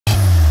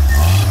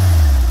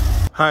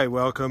Hi,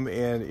 welcome,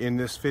 and in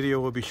this video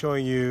we'll be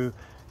showing you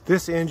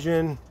this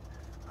engine,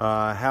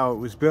 how it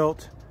was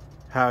built,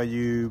 how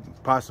you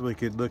possibly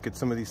could look at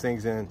some of these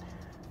things and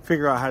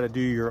figure out how to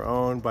do your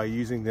own by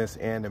using this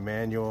and a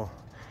manual,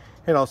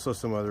 and also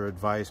some other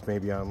advice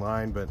maybe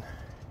online, but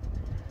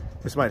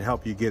this might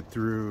help you get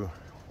through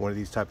one of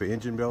these type of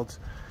engine builds.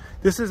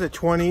 This is a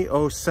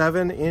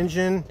 2007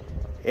 engine,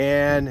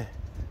 and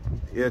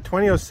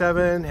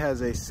 2007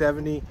 has a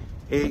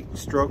 78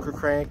 stroker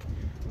crank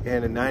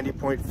and a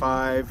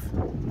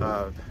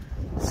 90.5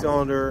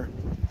 cylinder.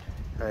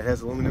 It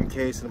has aluminum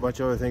case and a bunch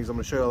of other things. I'm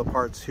going to show you all the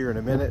parts here in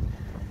a minute, and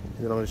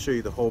then I'm going to show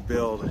you the whole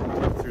build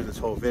through this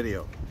whole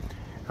video.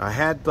 I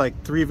had like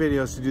 3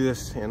 videos to do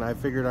this, and I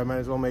figured I might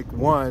as well make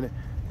one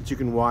that you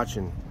can watch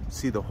and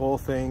see the whole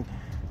thing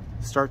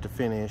start to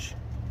finish,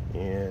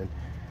 and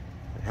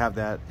have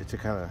that to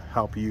kind of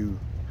help you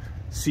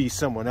see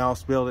someone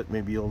else build it.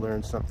 Maybe you'll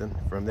learn something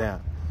from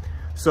that.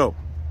 So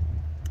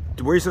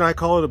the reason I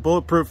call it a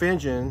bulletproof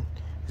engine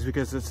is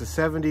because it's a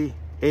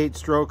 78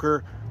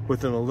 stroker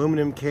with an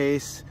aluminum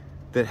case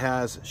that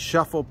has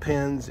shuffle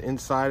pins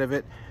inside of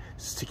it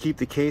to keep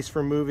the case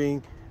from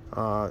moving.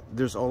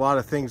 There's a lot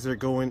of things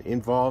that are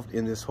involved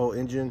in this whole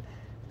engine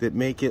that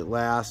make it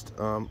last.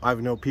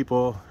 I've known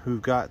people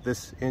who've got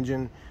this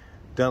engine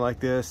done like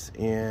this,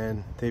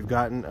 and they've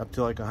gotten up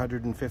to like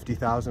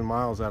 150,000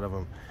 miles out of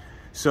them.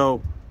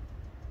 So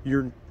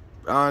you're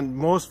on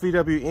most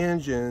VW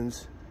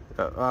engines,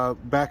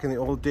 back in the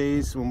old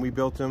days when we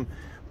built them,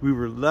 we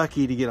were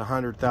lucky to get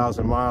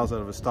 100,000 miles out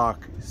of a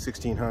stock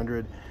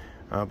 1600.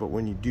 But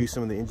when you do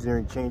some of the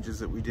engineering changes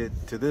that we did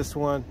to this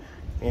one,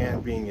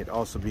 and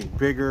also being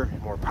bigger,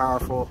 more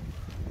powerful,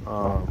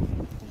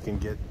 you can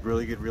get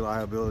really good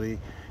reliability.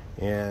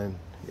 And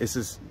this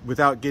is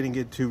without getting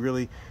into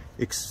really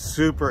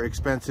super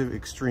expensive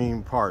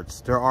extreme parts.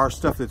 There are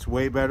stuff that's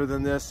way better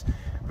than this,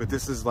 but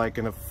this is like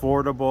an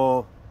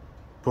affordable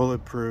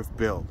bulletproof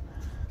build.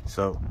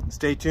 So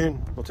stay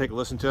tuned, we'll take a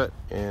listen to it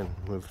and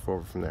move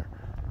forward from there.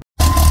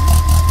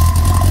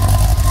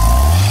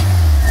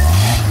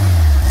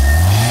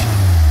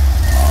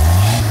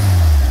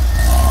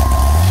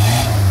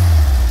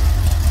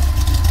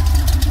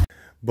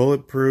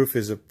 Bulletproof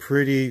is a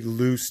pretty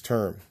loose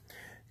term,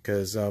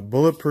 because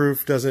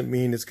bulletproof doesn't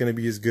mean it's going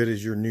to be as good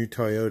as your new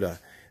Toyota.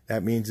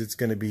 That means it's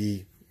going to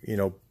be, you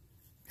know,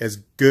 as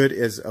good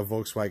as a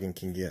Volkswagen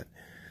can get.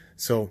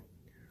 So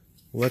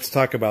let's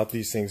talk about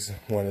these things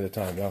one at a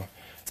time. Now,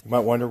 you might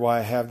wonder why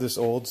I have this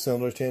old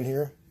cylinder tin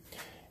here.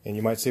 And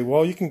you might say,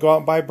 well, you can go out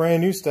and buy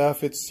brand new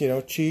stuff. It's, you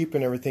know, cheap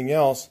and everything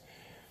else.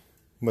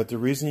 But the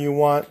reason you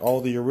want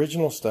all the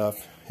original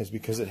stuff is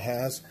because it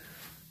has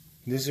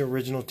this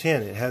original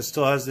tin. It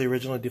still has the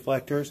original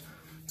deflectors.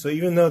 So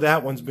even though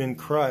that one's been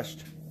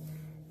crushed,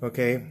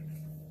 okay,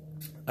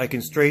 I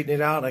can straighten it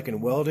out, I can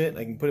weld it,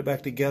 I can put it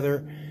back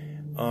together.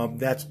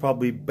 That's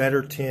probably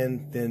better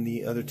tin than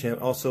the other tin.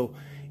 Also,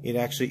 it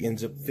actually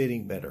ends up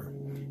fitting better.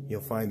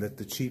 You'll find that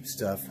the cheap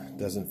stuff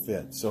doesn't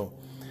fit. So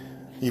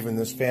even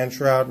this fan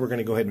shroud, we're going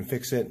to go ahead and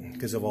fix it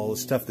because of all the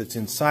stuff that's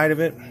inside of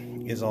it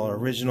is all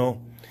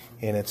original,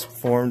 and it's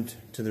formed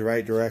to the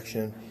right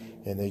direction,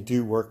 and they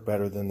do work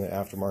better than the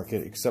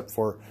aftermarket, except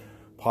for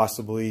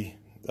possibly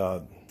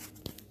the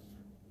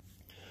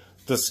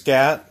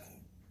scat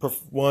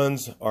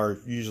ones are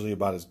usually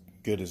about as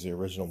good as the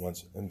original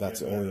ones, and that's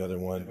the only other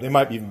one. They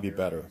might even be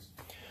better.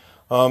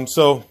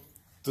 So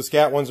the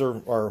scat ones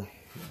are,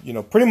 you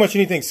know, pretty much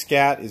anything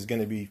scat is going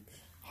to be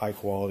high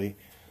quality.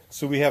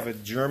 So we have a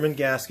German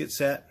gasket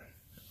set,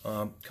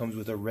 comes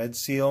with a red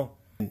seal.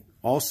 And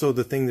also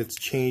the thing that's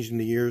changed in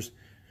the years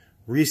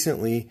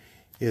recently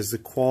is the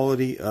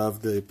quality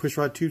of the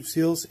pushrod tube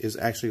seals is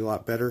actually a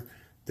lot better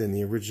than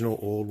the original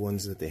old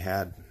ones that they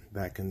had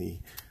back in the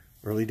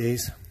early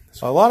days.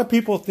 So a lot of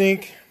people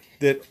think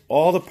that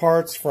all the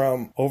parts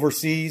from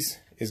overseas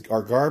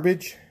are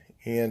garbage,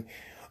 and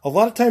a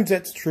lot of times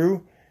that's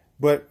true,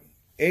 but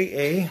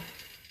this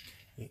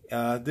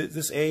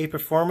AA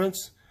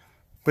Performance,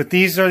 but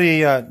these are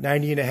the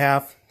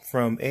 90.5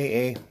 from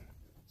AA.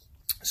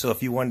 So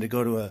if you wanted to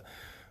go to a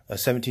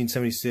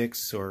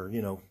 1776 or,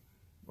 you know,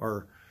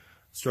 or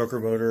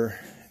stroker motor,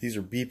 these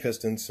are B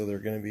pistons, so they're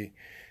going to be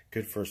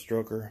good for a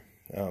stroker.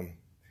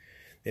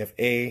 They have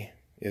A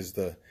is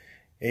the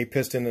A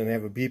piston, and they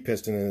have a B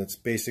piston, and it's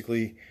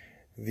basically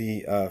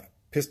the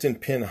piston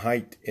pin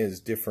height is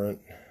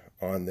different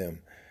on them,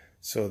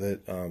 so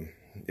that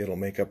it'll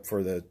make up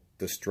for the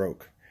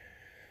stroke.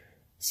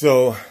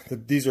 So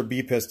these are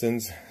B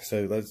pistons.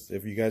 So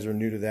if you guys are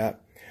new to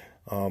that,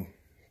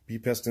 B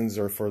pistons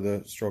are for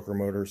the stroker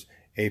motors.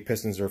 A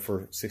pistons are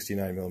for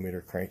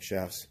 69mm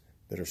crankshafts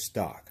that are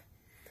stock.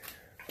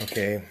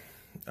 Okay,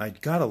 I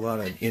got a lot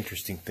of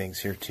interesting things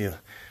here too.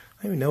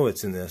 I don't even know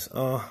what's in this.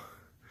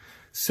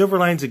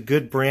 Silverline's a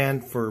good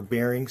brand for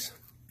bearings,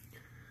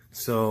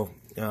 so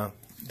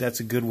that's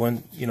a good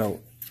one. You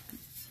know,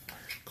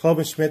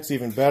 Club & Schmidt's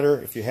even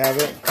better if you have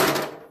it.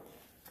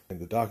 And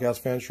the doghouse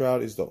fan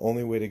shroud is the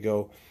only way to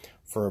go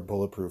for a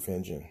bulletproof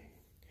engine.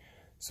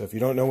 So if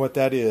you don't know what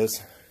that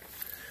is,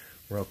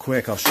 real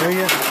quick, I'll show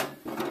you.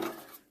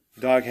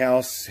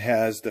 doghouse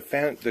has the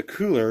fan. The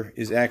cooler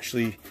is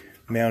actually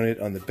mounted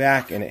on the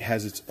back, and it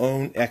has its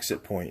own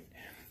exit point.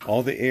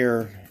 All the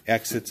air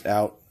exits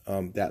out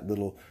that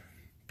little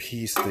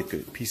piece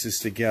that pieces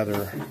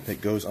together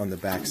that goes on the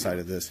back side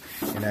of this,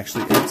 and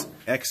actually it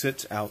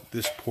exits out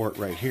this port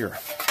right here.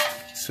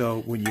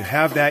 So when you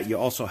have that, you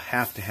also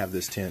have to have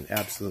this tin.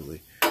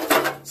 Absolutely.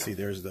 See,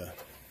 there's a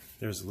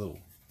little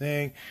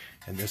thing,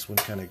 and this one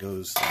kind of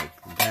goes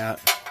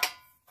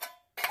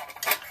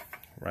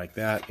like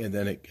that, and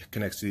then it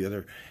connects to the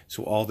other.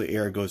 So all the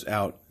air goes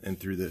out and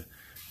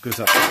goes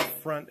up to the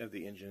front of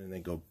the engine, and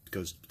then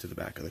goes to the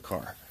back of the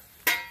car.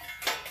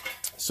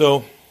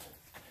 So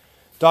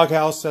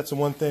doghouse, that's the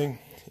one thing.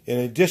 In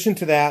addition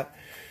to that,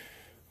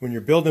 when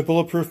you're building a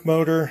bulletproof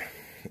motor,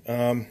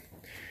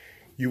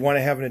 you want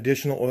to have an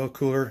additional oil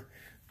cooler.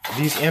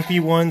 These empty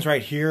ones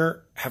right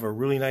here have a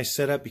really nice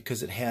setup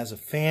because it has a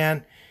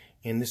fan,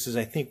 and this is,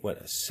 I think, what,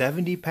 a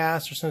 70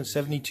 pass or something,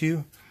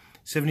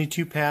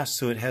 72 pass,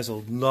 so it has a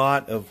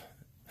lot of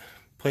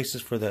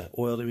places for the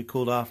oil to be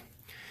cooled off.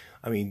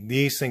 I mean,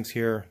 these things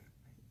here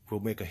will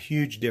make a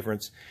huge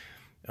difference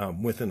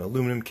with an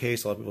aluminum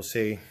case. A lot of people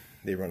say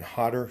they run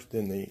hotter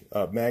than the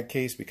mag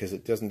case because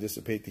it doesn't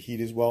dissipate the heat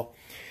as well,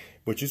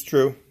 which is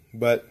true.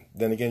 But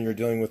then again, you're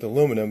dealing with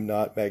aluminum,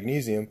 not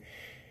magnesium,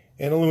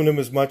 and aluminum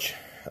is much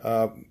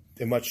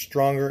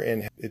stronger,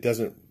 and it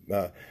doesn't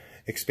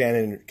expand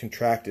and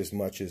contract as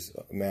much as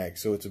mag.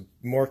 So it's a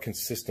more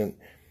consistent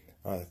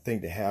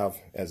thing to have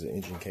as an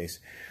engine case.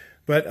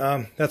 But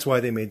that's why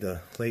they made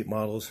the late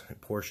models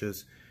and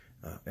Porsches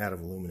out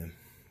of aluminum.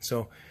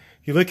 So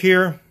if you look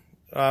here,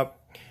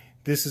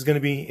 this is going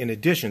to be in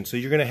addition. So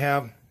we're going to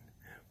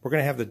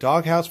have the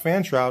doghouse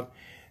fan shroud,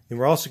 and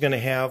we're also going to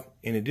have,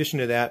 in addition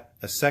to that,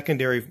 a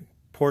secondary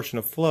portion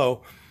of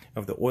flow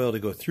of the oil to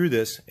go through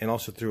this, and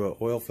also through an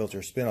oil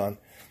filter, spin-on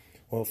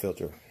oil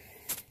filter.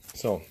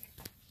 So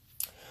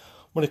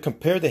I'm going to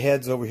compare the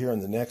heads over here on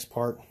the next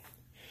part.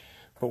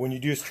 But when you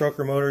do a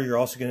stroker motor, you're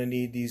also going to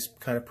need these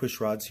kind of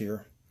push rods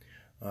here,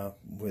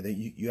 where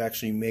you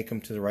actually make them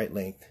to the right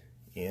length.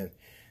 And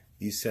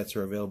these sets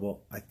are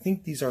available. I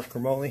think these are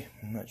chromoly.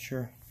 I'm not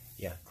sure.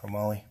 Yeah,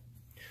 chromoly.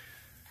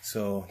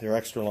 So they're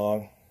extra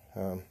long,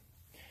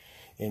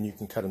 and you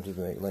can cut them to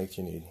the length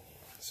you need.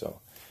 So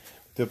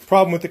the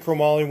problem with the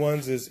chromoly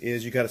ones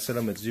is you got to set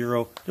them at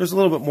 0. There's a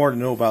little bit more to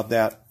know about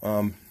that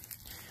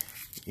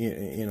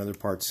in other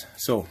parts.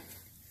 So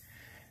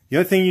the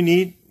other thing you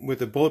need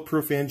with a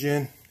bulletproof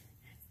engine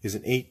is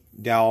an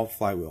 8-dowel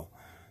flywheel.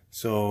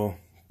 So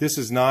this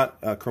is not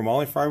a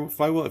chromoly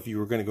flywheel if you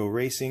were going to go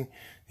racing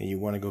and you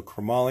want to go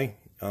chromoly.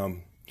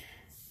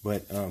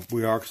 But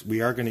we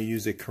are going to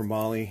use a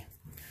chromoly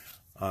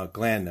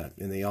gland nut,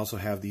 and they also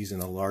have these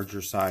in a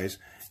larger size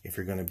if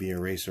you're going to be a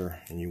racer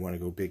and you want to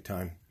go big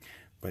time.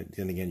 But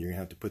then again, you're going to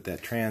have to put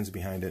that trans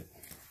behind it,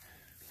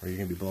 or you're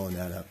going to be blowing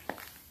that up.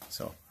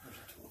 So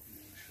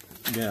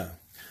yeah.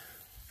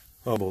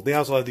 Oh, well, they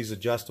also have these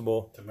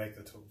adjustable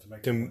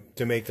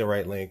to make the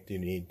right length you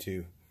need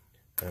to,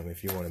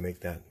 if you want to make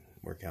that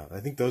work out. I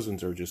think those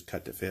ones are just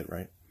cut to fit,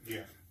 right?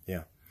 Yeah.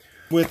 Yeah.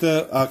 With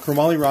a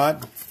chromoly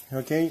rod,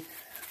 okay.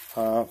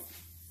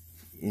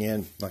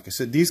 And like I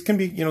said, these can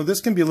be,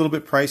 this can be a little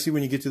bit pricey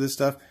when you get to this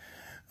stuff.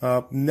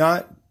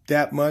 Not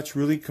that much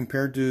really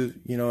compared to,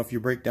 if you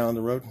break down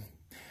the road.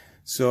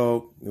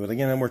 So, but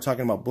again, we're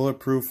talking about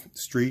bulletproof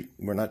street.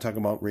 We're not talking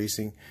about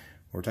racing.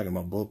 We're talking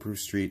about bulletproof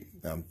street.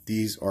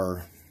 These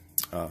are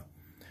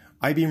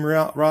I-beam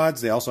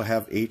rods. They also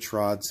have H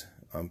rods.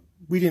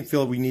 We didn't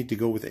feel we need to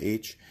go with the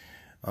H.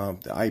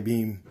 The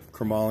I-beam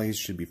chromolys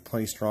should be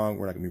plenty strong.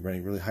 We're not going to be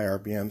running really high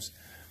RPMs.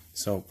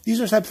 So these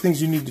are the types of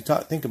things you need to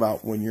think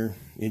about when you're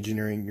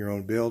engineering your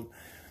own build.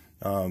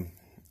 The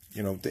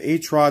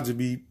H rods would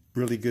be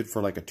really good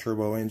for like a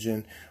turbo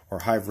engine or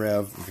high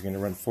rev. If you're going to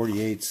run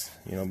 48s,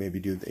 maybe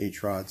do the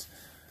H rods.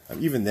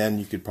 Even then,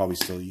 you could probably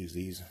still use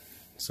these.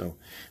 So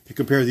if you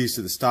compare these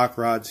to the stock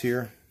rods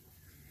here,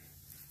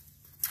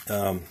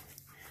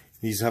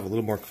 these have a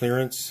little more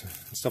clearance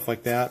and stuff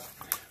like that.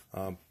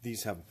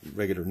 These have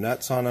regular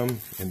nuts on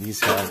them, and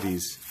these have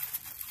these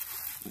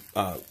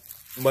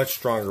much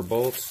stronger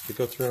bolts that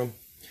go through them,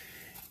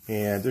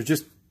 and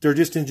they're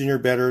just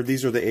engineered better.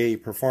 These are the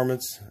AA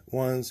Performance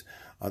ones.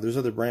 There's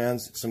other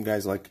brands some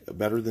guys like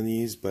better than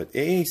these, but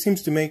AA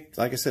seems to make,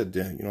 like I said,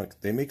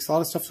 they make a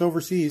lot of stuff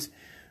overseas,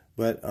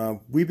 but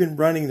we've been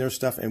running their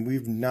stuff and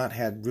we've not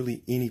had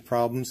really any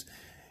problems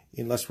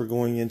unless we're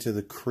going into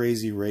the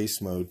crazy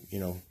race mode.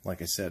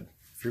 Like I said,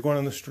 if you're going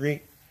on the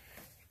street,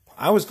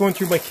 I was going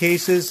through my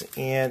cases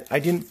and I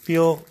didn't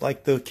feel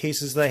like the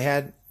cases that I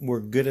had were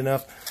good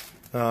enough.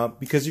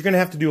 Because you're going to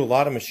have to do a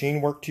lot of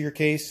machine work to your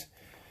case.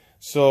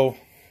 So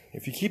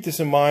if you keep this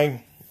in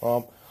mind, a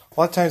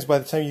lot of times by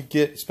the time you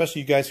get,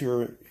 especially you guys who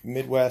are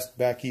Midwest,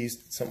 back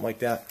east, something like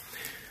that,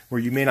 where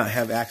you may not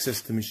have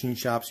access to machine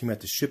shops, you might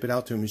have to ship it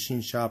out to a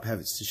machine shop, have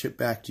it shipped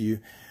back to you.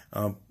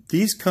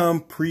 These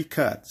come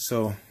pre-cut.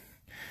 So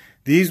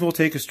these will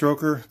take a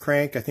stroker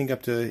crank, I think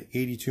up to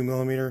 82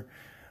 millimeter.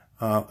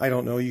 I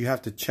don't know. You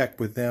have to check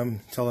with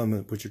them, tell them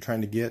what you're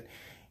trying to get.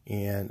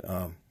 And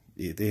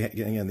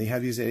they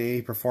have these at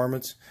AA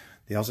Performance.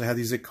 They also have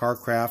these at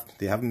CarCraft.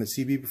 They have them at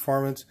CB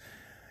Performance.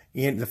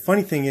 And the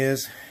funny thing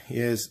is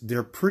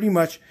they're pretty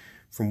much,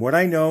 from what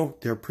I know,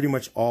 they're pretty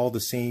much all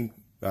the same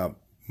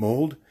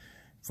mold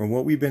from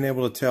what we've been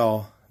able to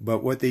tell.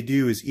 But what they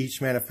do is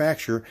each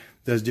manufacturer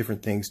does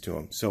different things to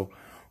them. So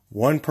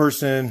one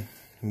person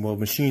will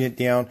machine it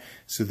down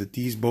so that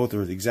these both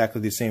are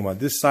exactly the same on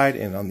this side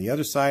and on the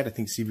other side. I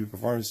think CB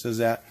Performance does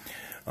that.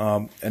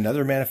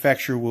 Another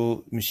manufacturer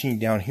will machine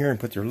down here and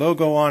put their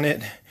logo on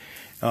it.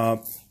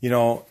 You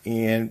know,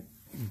 and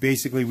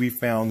basically we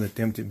found that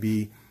them to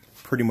be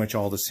pretty much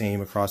all the same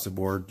across the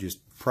board. Just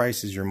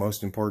price is your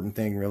most important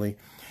thing, really.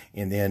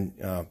 And then,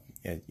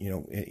 you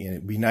know, and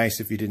it'd be nice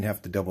if you didn't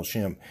have to double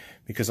shim,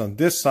 because on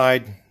this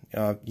side,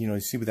 you know,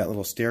 you see with that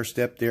little stair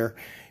step there,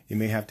 you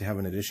may have to have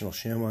an additional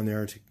shim on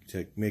there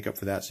to make up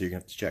for that. So you're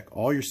gonna have to check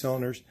all your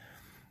cylinders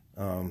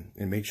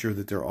and make sure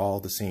that they're all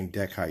the same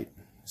deck height.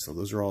 So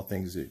those are all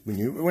things that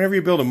whenever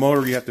you build a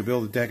motor, you have to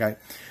build a deck height.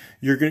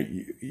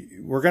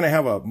 We're gonna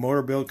have a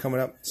motor build coming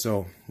up,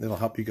 so it'll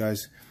help you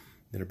guys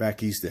that are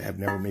back east that have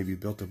never maybe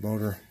built a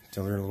motor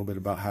to learn a little bit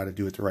about how to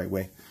do it the right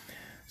way.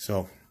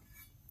 So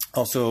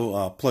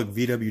also plug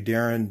VW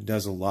Darren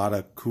does a lot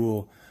of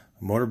cool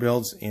motor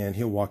builds, and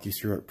he'll walk you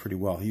through it pretty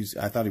well.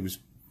 I thought he was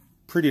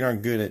pretty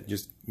darn good at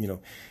just, you know,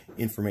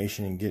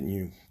 information and getting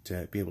you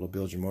to be able to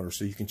build your motor.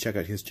 So you can check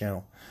out his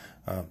channel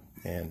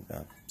and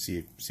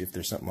see if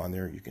there's something on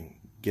there you can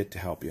get to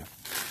help you.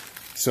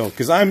 So,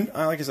 because like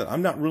I said,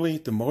 I'm not really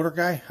the motor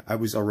guy. I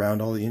was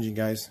around all the engine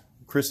guys.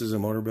 Chris is a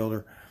motor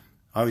builder.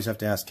 I always have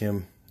to ask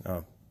him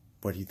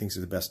what he thinks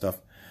is the best stuff,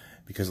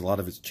 because a lot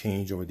of it's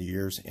changed over the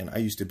years. And I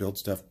used to build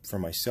stuff for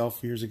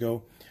myself years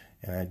ago,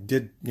 and I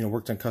did, you know,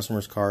 worked on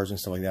customers' cars and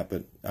stuff like that.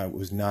 But I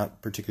was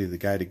not particularly the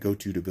guy to go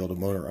to build a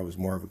motor. I was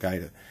more of a guy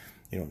to,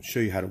 you know, show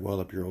you how to weld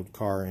up your old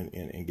car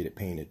and get it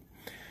painted.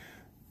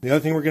 The other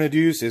thing we're going to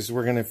do is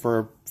we're going to,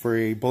 for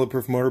a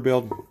bulletproof motor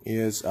build,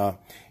 is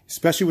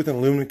especially with an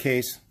aluminum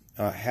case,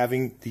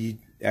 having the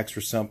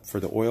extra sump for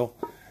the oil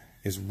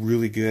is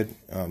really good.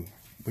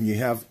 When you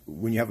have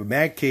a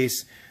mag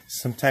case,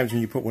 sometimes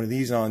when you put one of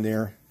these on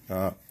there,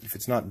 if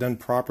it's not done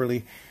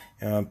properly,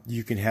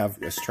 you can have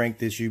a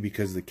strength issue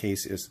because the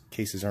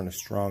cases aren't as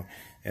strong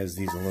as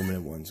these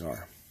aluminum ones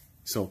are.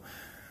 So,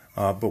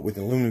 but with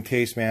an aluminum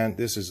case, man,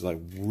 this is like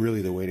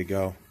really the way to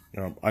go.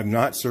 I'm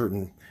not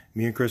certain.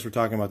 Me and Chris were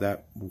talking about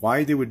that.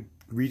 Why they would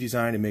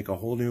redesign and make a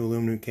whole new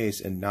aluminum case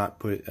and not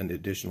put an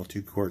additional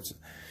 2 quarts.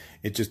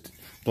 It just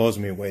blows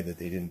me away that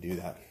they didn't do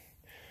that.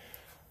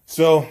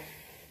 So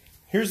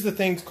here's the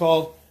things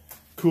called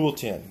cool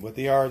tin. What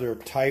they are, they're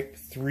type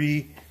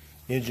 3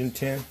 engine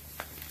tin.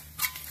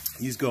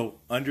 These go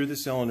under the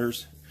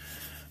cylinders.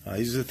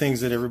 These are the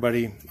things that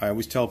I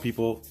always tell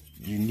people,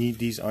 you need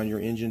these on your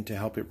engine to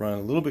help it run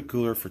a little bit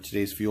cooler for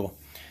today's fuel.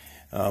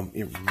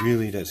 It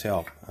really does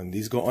help.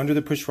 These go under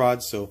the push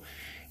rods, so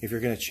if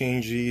you're going to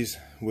change these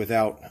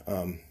without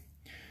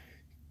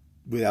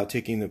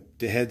taking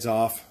the heads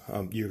off,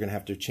 you're going to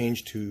have to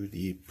change to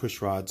the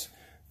push rods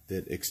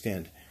that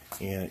extend,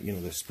 and you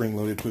know, the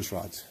spring-loaded push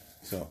rods.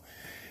 So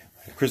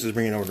Chris is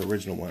bringing over the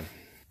original one.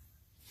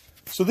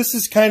 So this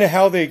is kind of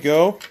how they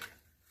go.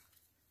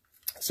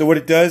 So what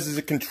it does is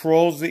it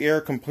controls the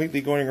air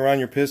completely going around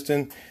your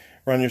piston,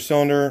 around your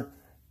cylinder,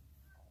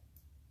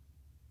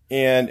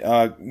 and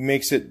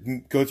makes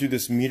it go through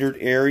this metered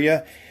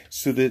area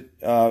so that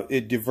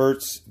it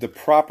diverts the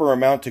proper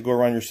amount to go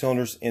around your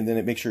cylinders, and then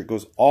it makes sure it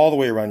goes all the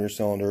way around your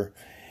cylinder.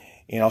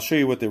 And I'll show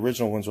you what the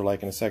original ones are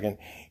like in a second.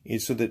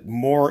 It's so that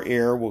more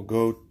air will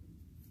go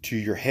to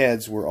your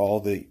heads where all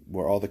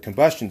the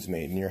combustion's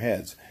made in your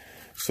heads.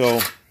 So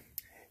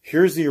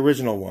here's the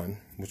original one,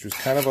 which was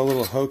kind of a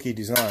little hokey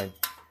design.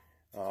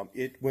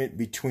 It went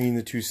between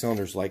the 2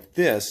 cylinders like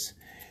this,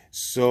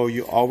 so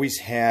you always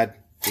had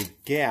a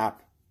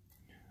gap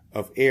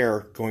of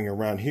air going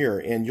around here.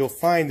 And you'll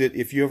find that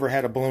if you ever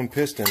had a blown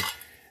piston,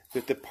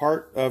 that the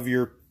part of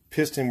your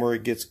piston where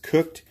it gets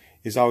cooked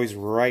is always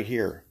right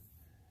here.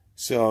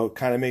 So it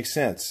kind of makes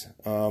sense.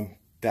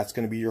 That's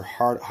going to be your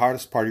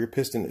hardest part of your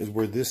piston, is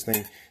where this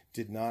thing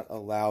did not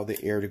allow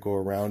the air to go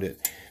around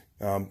it.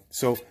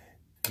 So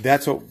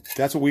that's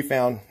what we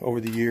found over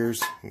the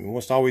years.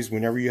 Almost always,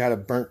 whenever you had a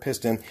burnt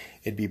piston,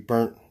 it'd be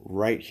burnt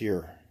right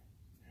here,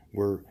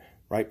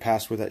 right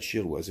past where that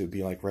shield was. It would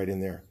be like right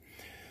in there.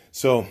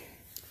 So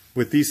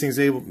with these things,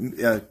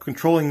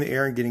 controlling the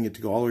air and getting it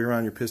to go all the way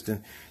around your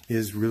piston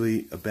is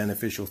really a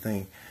beneficial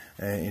thing,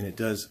 and it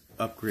does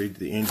upgrade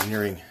the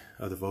engineering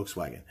of the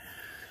Volkswagen.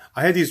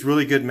 I had these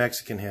really good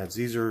Mexican heads.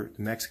 The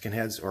Mexican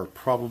heads are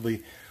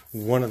probably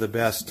one of the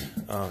best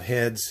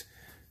heads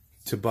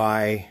to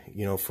buy,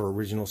 you know, for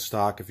original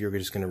stock if you're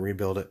just going to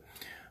rebuild it.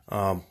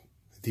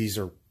 These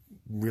are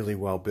really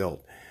well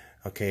built.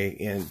 Okay,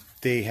 and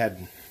they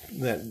had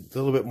that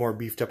little bit more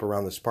beefed up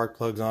around the spark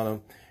plugs on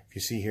them, if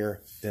you see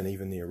here, than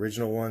even the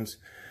original ones.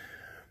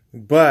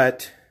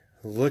 But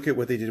look at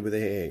what they did with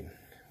AA.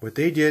 What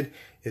they did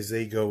is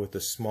they go with the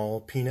small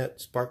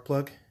peanut spark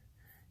plug,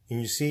 and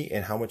you see,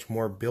 and how much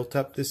more built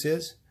up this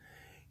is.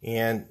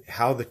 and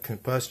how the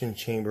combustion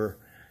chamber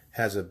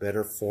has a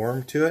better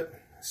form to it.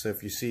 So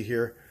if you see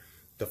here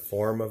the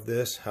form of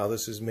this, how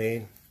this is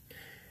made,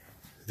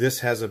 this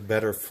has a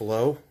better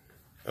flow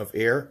of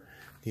air.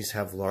 These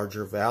have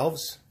larger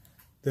valves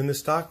than the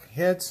stock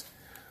heads.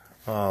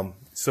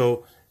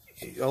 So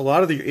a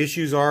lot of the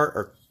issues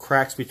are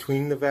cracks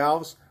between the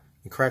valves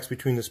and cracks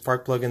between the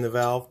spark plug and the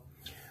valve.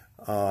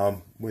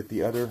 With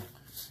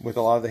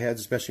a lot of the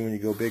heads, especially when you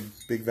go big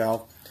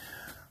valve.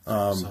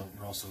 So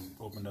it also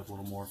opened up a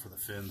little more for the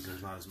fins.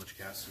 There's not as much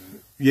gas in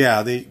it.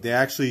 Yeah, they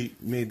actually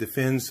made the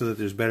fins so that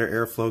there's better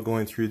airflow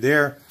going through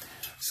there.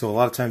 So a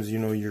lot of times, you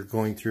know, you're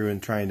going through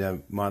and trying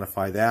to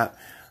modify that.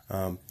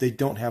 They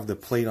don't have the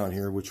plate on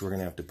here, which we're going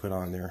to have to put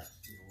on there.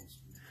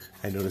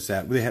 I noticed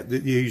that. They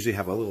usually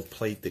have a little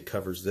plate that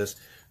covers this.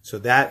 So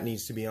that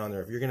needs to be on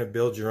there. If you're going to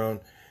build your own,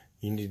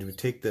 you need to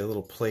take the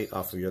little plate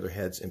off of your other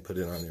heads and put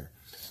it on there.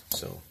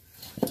 So,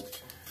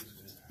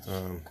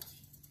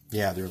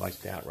 yeah, they're like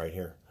that right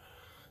here.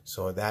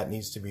 So that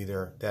needs to be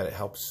there. That it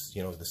helps,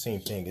 you know, the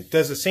same thing. It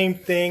does the same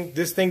thing.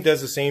 This thing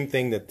does the same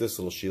thing that this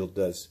little shield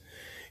does.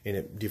 And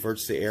it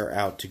diverts the air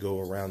out to go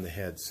around the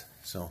heads.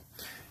 So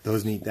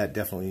that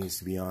definitely needs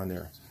to be on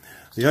there.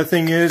 The other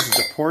thing is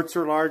the ports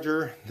are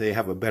larger. They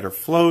have a better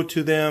flow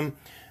to them.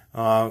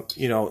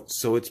 You know,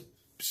 so it's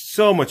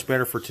so much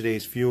better for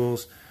today's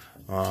fuels.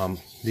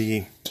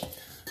 The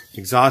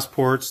exhaust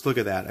ports, look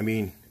at that. I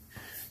mean,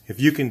 if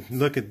you can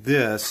look at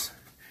this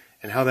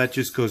and how that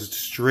just goes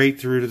straight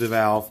through to the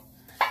valve,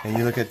 and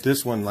you look at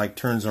this one, like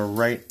turns a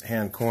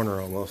right-hand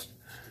corner almost.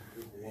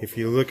 If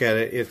you look at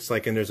it, it's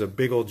like, and there's a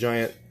big old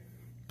giant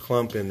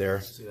clump in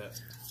there. See that?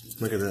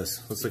 Look at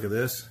this. Let's look at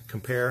this.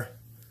 Compare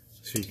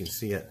so you can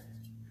see it.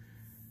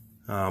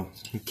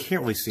 You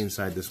can't really see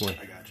inside this one.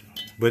 I got you.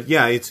 But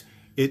yeah,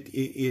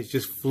 it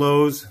just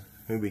flows.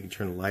 Maybe we can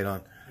turn the light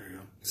on. There you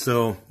go.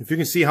 So if you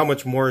can see how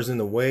much more is in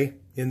the way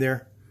in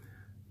there,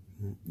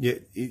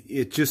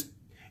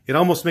 it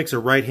almost makes a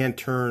right-hand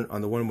turn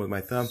on the one with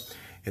my thumb,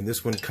 and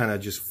this one kind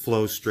of just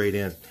flows straight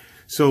in.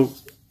 So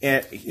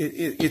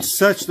it's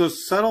such,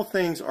 those subtle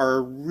things are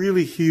a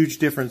really huge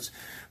difference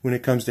when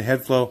it comes to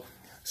head flow.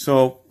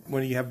 So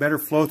when you have better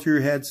flow through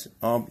your heads,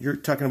 you're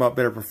talking about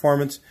better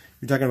performance.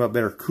 You're talking about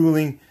better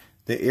cooling.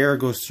 The air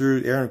goes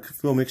through, air and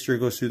fuel mixture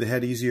goes through the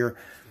head easier.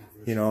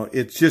 You know,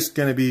 it's just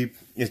going to be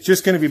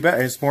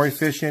better. It's more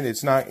efficient.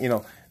 It's not, you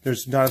know,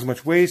 there's not as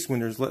much waste. When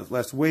there's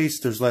less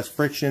waste, there's less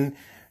friction.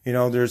 You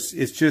know,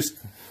 it's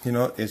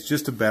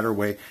just a better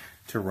way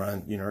to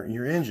run, you know,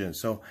 your engine.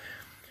 So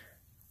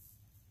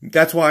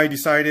that's why I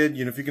decided,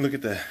 you know, if you can look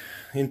at the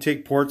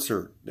intake ports,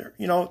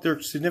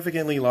 they're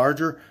significantly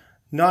larger.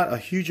 Not a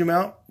huge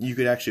amount. You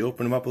could actually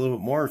open them up a little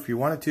bit more if you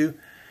wanted to,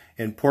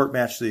 and port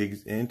match the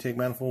intake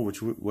manifold,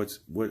 which what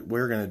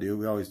we're going to do.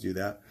 We always do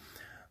that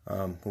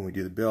when we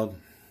do the build.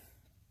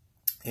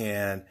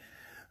 And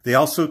they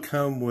also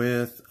come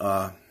with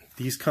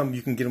you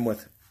can get them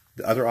with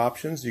the other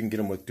options. You can get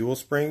them with dual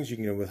springs. You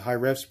can get them with high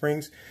rev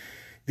springs.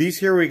 These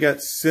here, we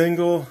got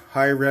single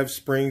high rev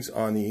springs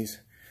on these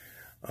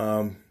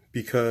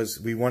because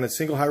we wanted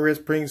single high rev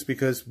springs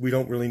because we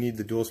don't really need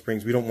the dual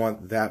springs. We don't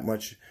want that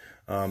much.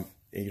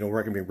 You know,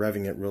 we're going to be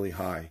revving it really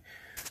high.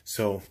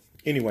 So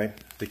anyway,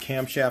 the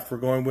camshaft we're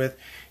going with,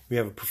 we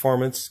have a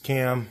performance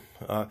cam.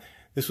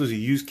 This was a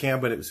used cam,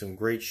 but it was in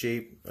great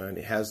shape, and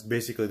it has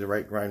basically the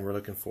right grind we're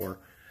looking for.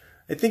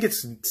 I think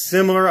it's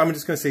similar. I'm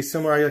just going to say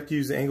similar. I like to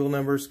use the angle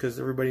numbers because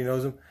everybody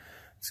knows them.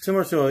 It's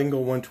similar to an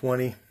angle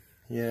 120.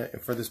 Yeah,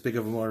 and for this big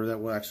of a motor, that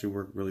will actually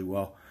work really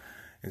well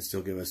and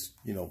still give us,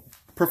 you know,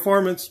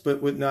 performance.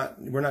 But we're not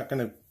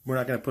going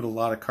to put a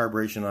lot of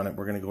carburation on it.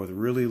 We're going to go with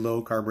really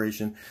low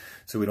carburation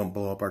so we don't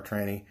blow up our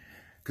tranny.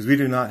 Because we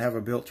do not have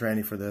a built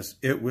tranny for this.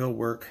 It will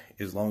work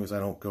as long as I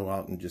don't go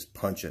out and just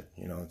punch it.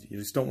 You know, you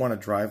just don't want to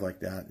drive like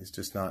that. It's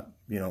just not,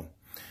 you know,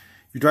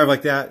 if you drive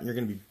like that, you're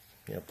going to be,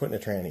 you know, putting a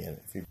tranny in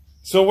it.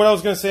 So what I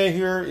was going to say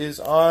here is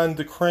on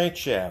the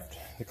crankshaft.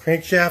 The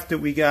crankshaft that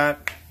we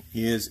got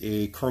is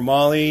a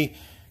chromoly.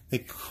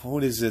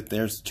 What is it?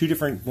 There's two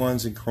different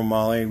ones in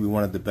chromoly. We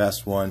wanted the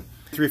best one.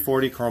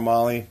 340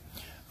 chromoly.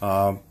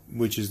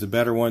 Which is the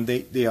better one.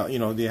 They you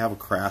know, they have a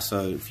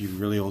Crasa if you're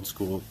really old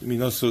school. I mean,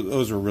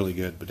 those are really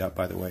good, but that,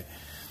 by the way.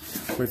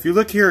 But if you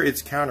look here,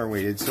 it's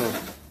counterweighted.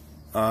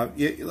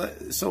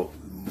 So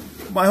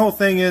my whole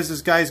thing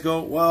is guys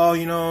go, well,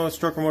 you know,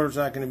 stroker motor's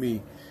not going to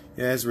be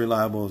as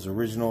reliable as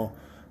original.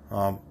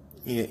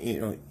 You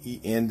know,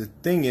 and the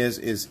thing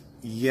is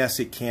yes,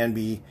 it can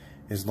be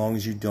as long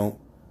as you don't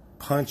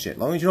punch it. As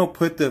long as you don't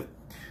put the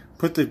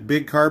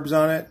big carbs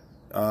on it,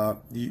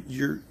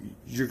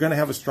 you're going to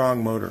have a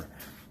strong motor.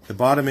 The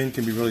bottom end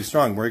can be really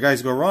strong. Where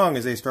guys go wrong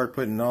is they start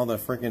putting all the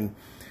freaking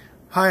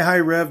high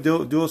rev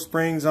dual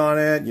springs on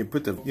it. You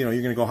put the, you know,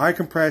 you're going to go high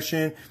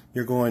compression.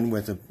 You're going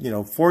with the, you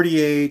know,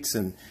 48s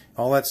and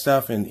all that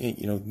stuff, and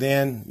you know,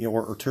 then, you know,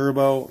 or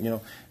turbo, you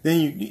know,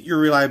 then your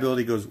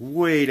reliability goes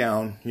way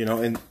down, you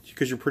know, and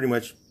because you're pretty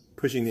much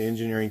pushing the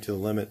engineering to the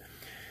limit.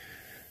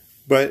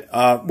 But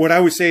what I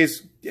would say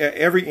is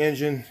every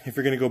engine, if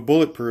you're going to go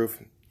bulletproof,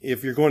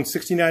 if you're going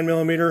 69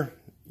 millimeter,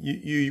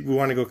 you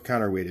want to go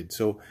counterweighted.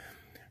 So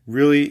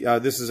really,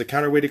 this is a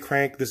counterweighted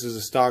crank. This is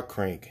a stock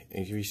crank.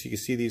 And you can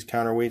see these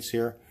counterweights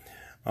here.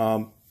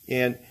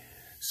 And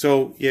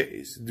so yeah,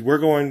 we're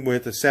going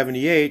with a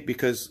 78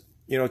 because,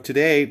 you know,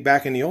 today,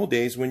 back in the old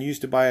days, when you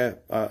used to buy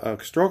a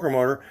stroker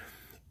motor,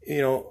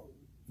 you know,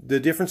 the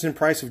difference in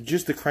price of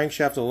just the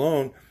crankshaft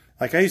alone,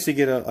 like I used to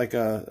get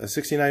a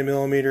 69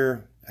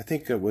 millimeter, I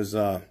think it was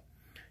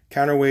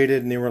counterweighted,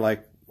 and they were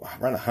like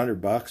around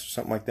 $100 or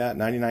something like that,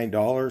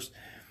 $99.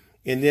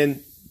 And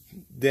then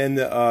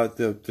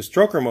the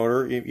stroker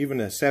motor, even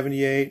a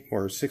 78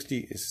 or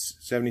 60,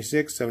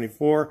 76,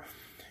 74,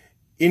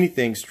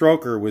 anything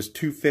stroker was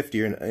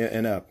 $250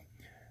 and up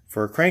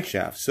for a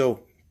crankshaft.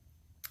 So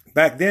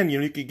back then, you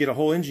know, you could get a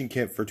whole engine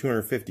kit for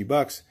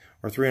 $250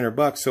 or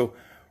 $300. So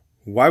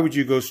why would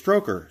you go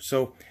stroker?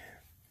 So,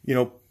 you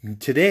know,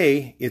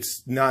 today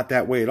it's not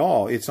that way at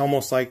all. It's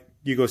almost like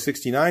you go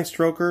 69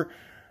 stroker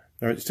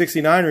or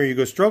 69, or you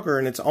go stroker,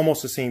 and it's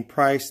almost the same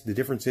price. The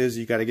difference is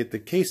you got to get the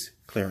case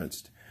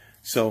clearanced.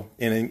 So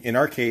in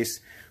our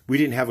case, we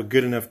didn't have a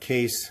good enough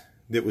case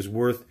that was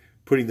worth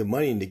putting the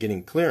money into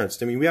getting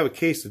clearanced. I mean, we have a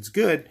case that's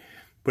good,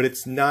 but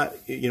it's not,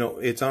 you know,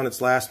 it's on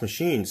its last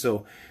machine.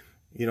 So,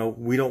 you know,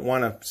 we don't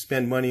want to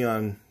spend money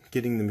on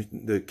getting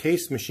the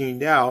case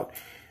machined out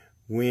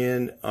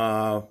when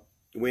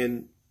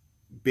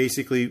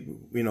basically,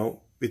 you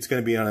know, it's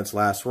going to be on its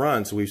last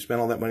run. So we've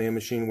spent all that money on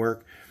machine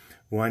work.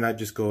 Why not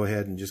just go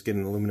ahead and just get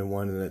an aluminum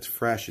one, and it's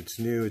fresh, it's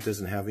new, it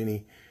doesn't have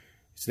any,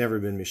 it's never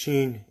been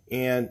machined,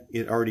 and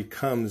it already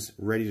comes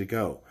ready to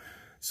go.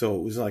 So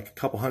it was like a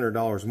couple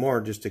 $100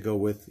 more just to go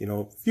with, you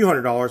know, a few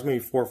 $100,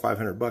 maybe $400 or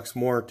 $500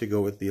 more to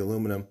go with the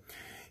aluminum.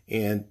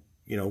 And,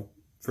 you know,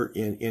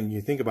 and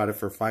you think about it,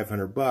 for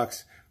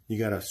 $500, you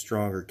got a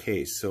stronger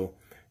case. So,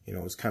 you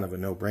know, it's kind of a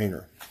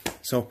no-brainer.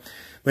 So,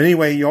 but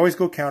anyway, you always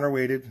go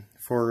counterweighted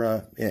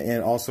for,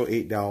 and also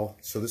 8 dowel.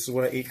 So this is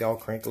what an 8 dowel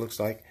crank looks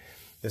like.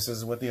 This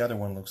is what the other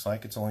one looks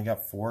like. It's only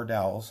got 4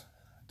 dowels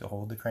to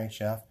hold the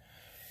crankshaft.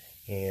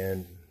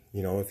 And,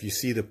 you know, if you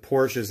see the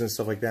Porsches and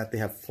stuff like that, they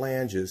have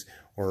flanges,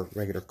 or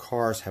regular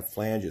cars have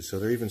flanges. So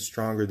they're even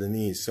stronger than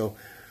these. So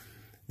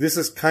this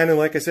is kind of,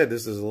 like I said,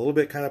 this is a little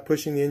bit kind of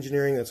pushing the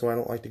engineering. That's why I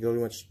don't like to go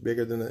much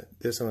bigger than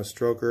this on a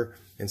stroker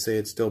and say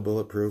it's still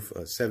bulletproof.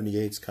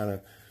 78 is kind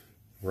of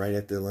right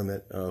at the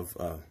limit of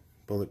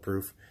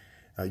bulletproof.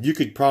 You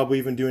could probably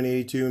even do an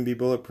 82 and be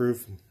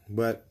bulletproof,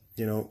 but,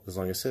 you know, as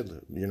long as I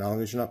said, as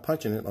long as you're not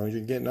punching it, as long as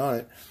you're getting on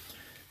it.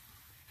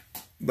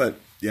 But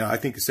yeah, I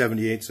think the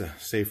 78 is a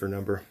safer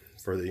number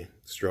for the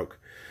stroke.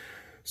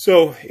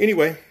 So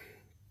anyway,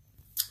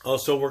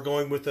 also we're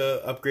going with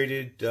a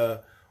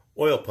upgraded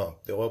oil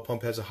pump. The oil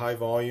pump has a high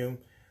volume,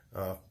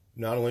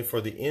 not only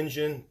for the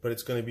engine, but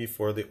it's going to be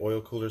for the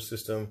oil cooler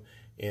system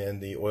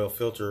and the oil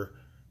filter.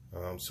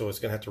 So it's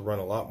going to have to run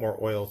a lot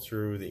more oil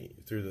through the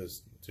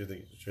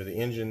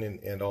engine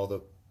and all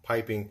the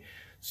piping.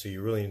 So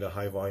you really need a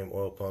high volume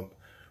oil pump.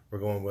 We're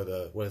going with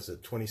a, what is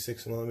it,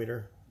 26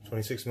 millimeter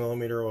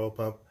oil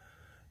pump,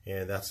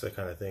 and that's the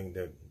kind of thing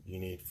that you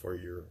need for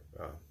your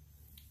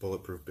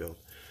bulletproof build.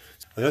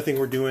 Another thing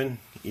we're doing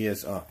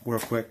is, real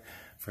quick,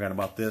 forgot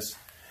about this,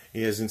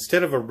 is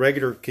instead of a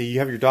regular, okay, you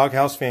have your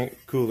doghouse fan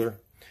cooler,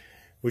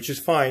 which is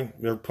fine.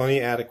 They're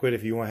plenty adequate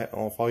if you want.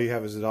 If all you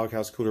have is a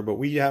doghouse cooler, but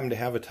we happen to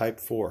have a Type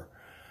 4.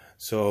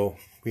 So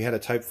we had a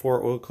Type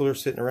 4 oil cooler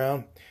sitting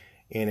around,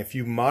 and if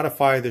you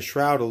modify the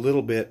shroud a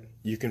little bit,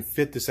 you can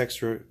fit this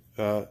extra.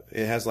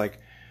 It has like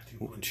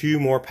 2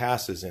 more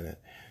passes in it.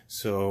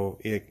 So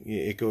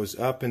it goes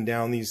up and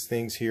down these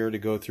things here to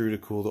go through to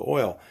cool the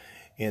oil.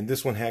 And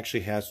this one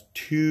actually has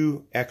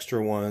 2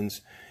 extra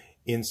ones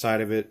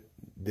inside of it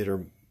that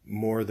are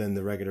more than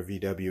the regular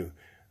VW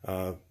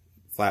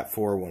flat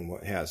 4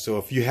 one has. So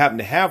if you happen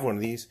to have one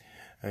of these,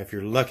 if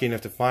you're lucky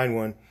enough to find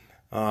one,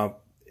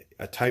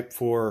 a Type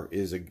 4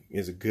 is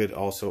a good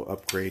also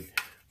upgrade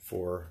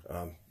for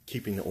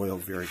keeping the oil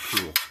very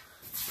cool.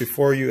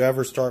 Before you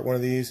ever start one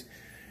of these,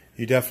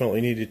 you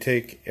definitely need to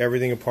take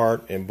everything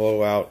apart and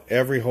blow out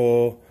every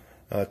hole.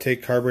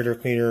 Take carburetor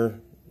cleaner,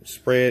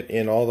 spray it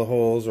in all the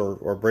holes,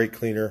 or brake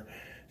cleaner,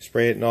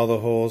 spray it in all the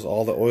holes,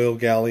 all the oil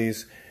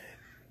galleys,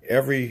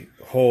 every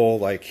hole,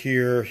 like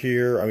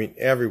here, I mean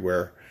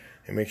everywhere.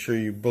 And make sure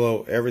you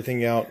blow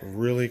everything out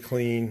really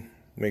clean.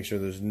 Make sure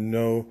there's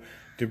no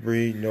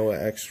debris, no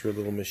extra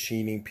little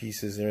machining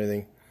pieces or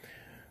anything.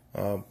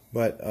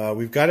 But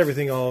we've got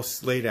everything all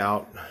laid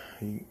out.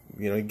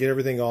 You know, get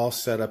everything all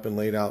set up and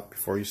laid out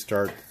before you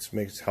start.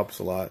 This helps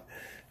a lot.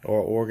 Or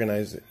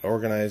organize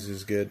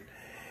is good.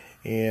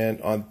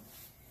 And on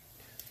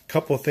a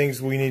couple of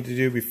things we need to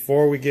do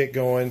before we get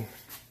going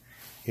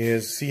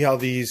is see how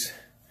these,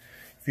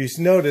 if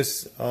you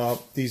notice,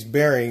 these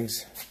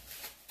bearings,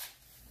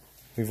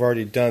 we've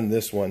already done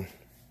this one,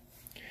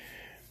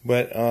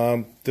 but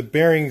the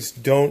bearings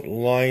don't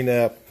line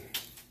up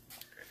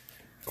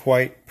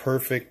quite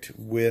perfect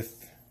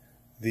with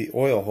the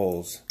oil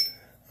holes.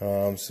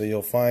 So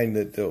you'll find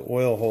that the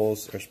oil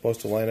holes are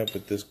supposed to line up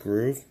with this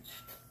groove,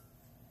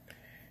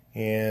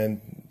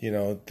 and you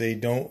know they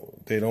don't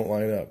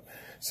line up.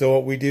 So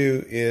what we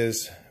do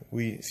is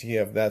we see you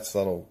have that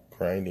little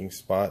grinding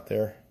spot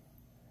there.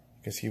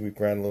 You can see we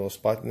grind a little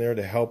spot in there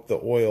to help the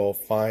oil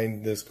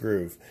find this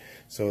groove,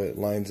 so it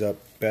lines up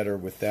better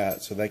with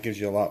that. So that gives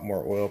you a lot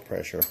more oil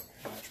pressure.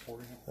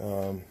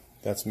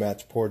 That's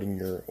match porting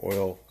your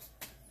oil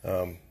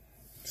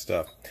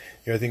stuff.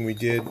 The other thing we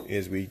did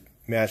is we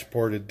match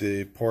ported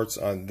the ports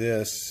on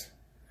this,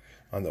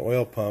 on the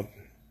oil pump,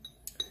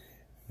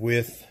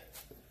 with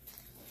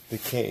the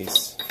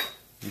case.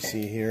 You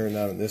see here,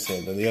 not on this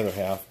end, on the other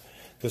half.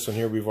 This one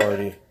here we've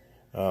already,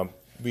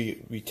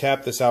 we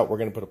tapped this out. We're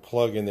going to put a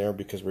plug in there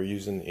because we're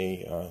using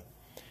a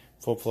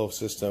full flow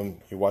system.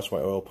 You watch my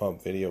oil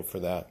pump video for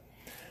that.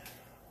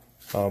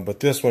 But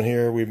this one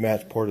here, we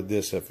match ported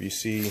this. If you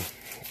see,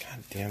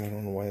 god damn it, I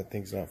don't know why that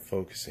thing's not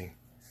focusing.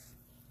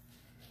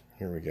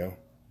 Here we go.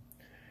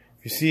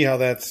 You see how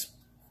that's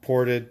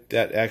ported?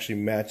 That actually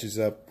matches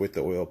up with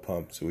the oil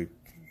pump. So we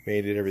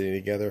made it everything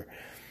together.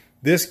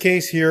 This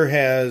case here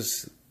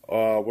has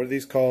what are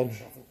these called?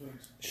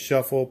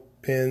 Shuffle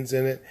pins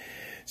in it.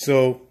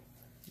 So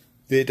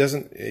it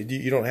doesn't.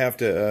 You don't have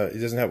to. It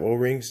doesn't have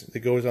O-rings that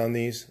goes on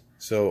these.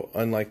 So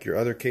unlike your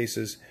other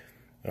cases,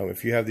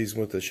 if you have these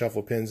with the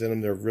shuffle pins in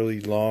them, they're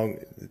really long,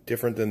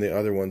 different than the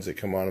other ones that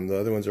come on them. The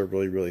other ones are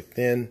really, really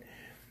thin.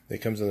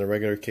 It comes in the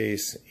regular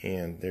case,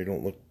 and they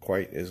don't look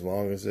quite as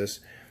long as this.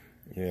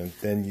 And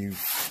then you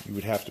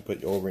would have to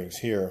put O-rings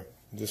here.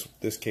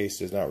 This case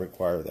does not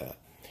require that.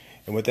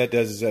 And what that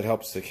does is that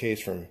helps the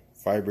case from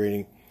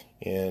vibrating,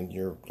 and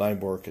your line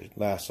bore could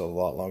last a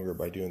lot longer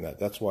by doing that.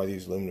 That's why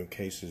these aluminum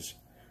cases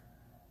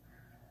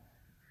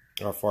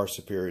are far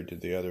superior to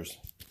the others.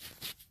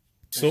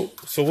 So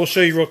we'll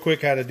show you real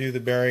quick how to do the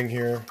bearing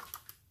here.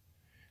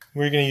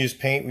 We're going to use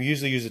paint. We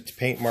usually use a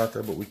paint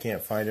marker, but we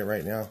can't find it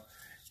right now.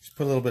 Just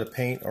put a little bit of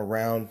paint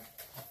around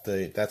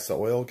that's the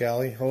oil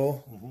galley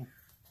hole. Mm-hmm.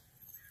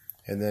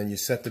 And then you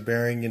set the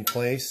bearing in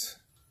place.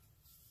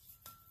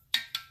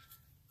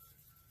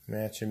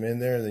 Match them in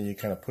there, then you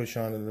kind of push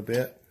on it a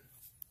bit.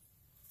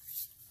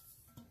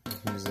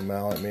 Use the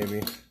mallet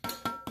maybe.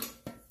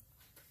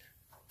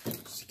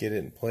 Just get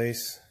it in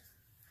place.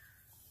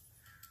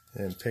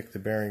 And pick the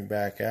bearing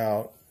back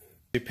out.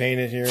 You paint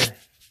it here.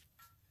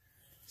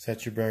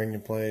 Set your bearing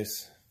in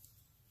place.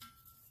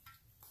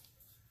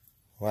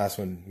 Last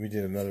one, we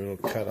did another little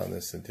cut on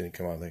this and it didn't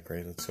come out that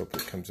great. Let's hope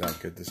it comes out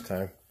good this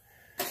time.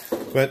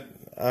 But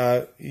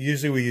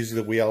usually we use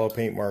the yellow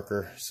paint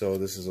marker, so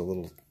this is a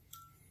little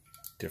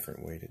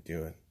different way to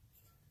do it.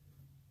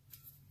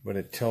 But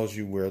it tells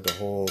you where the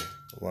hole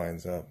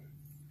lines up.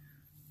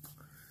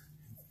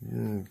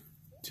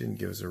 Didn't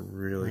give us a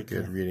really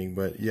good reading,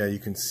 but yeah, you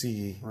can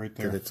see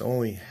that it's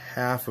only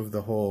half of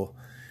the hole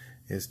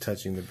is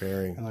touching the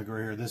bearing. And look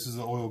right here, this is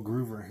the oil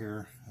groove right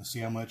here. See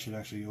how much it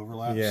actually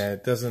overlaps? Yeah,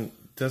 it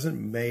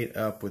doesn't mate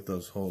up with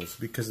those holes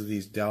because of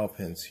these dowel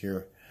pins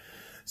here.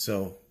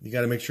 So you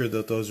got to make sure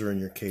that those are in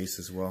your case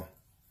as well.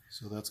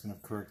 So that's going to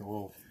correct the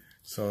oil.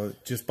 So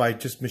by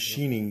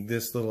machining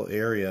this little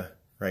area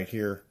right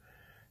here,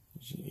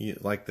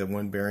 like the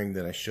one bearing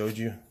that I showed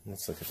you.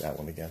 Let's look at that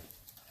one again.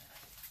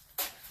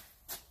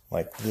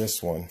 Like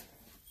this one.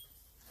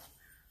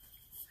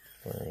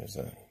 Where is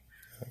that?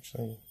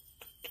 Actually,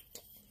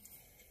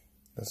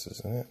 this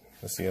isn't it.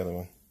 That's the other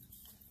one.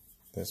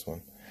 This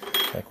one.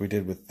 Like we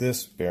did with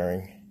this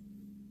bearing.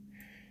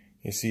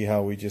 You see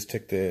how we just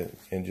took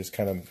and just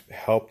kind of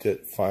helped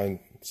it find,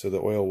 so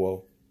the oil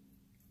will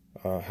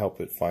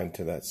help it find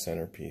to that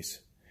center piece.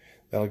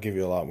 That'll give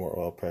you a lot more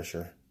oil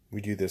pressure.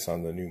 We do this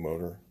on the new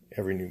motor,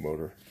 every new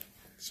motor.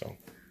 So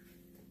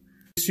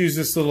just use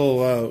this little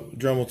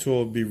Dremel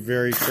tool. Be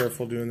very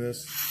careful doing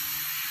this.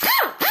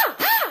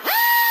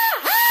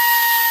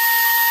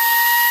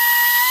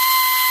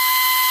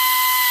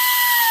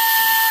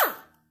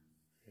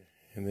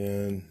 And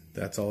then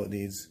that's all it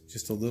needs.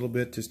 Just a little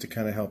bit, just to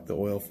kind of help the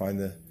oil find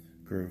the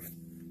groove.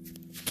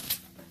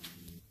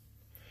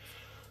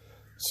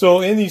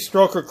 So in these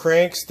stroker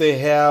cranks, they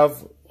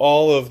have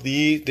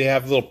they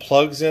have little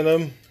plugs in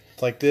them,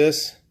 like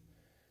this.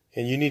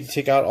 And you need to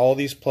take out all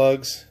these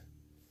plugs,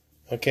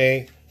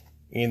 okay?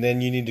 And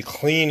then you need to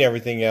clean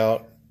everything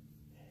out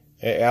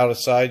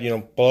aside,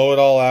 blow it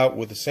all out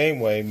with the same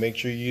way. Make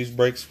sure you use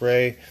brake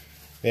spray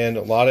and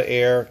a lot of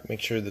air. Make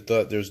sure that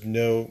there's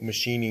no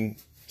machining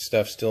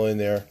stuff still in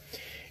there.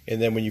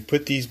 And then when you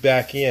put these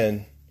back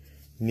in,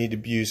 you need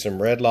to use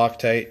some red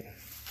Loctite,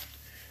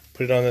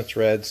 put it on the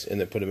threads, and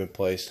then put them in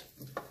place.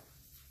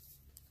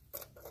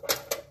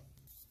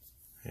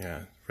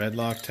 Yeah, red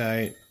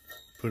Loctite,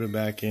 put them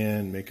back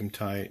in, make them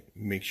tight.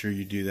 Make sure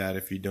you do that.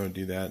 If you don't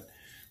do that,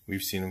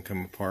 we've seen them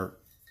come apart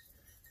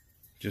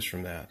just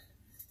from that.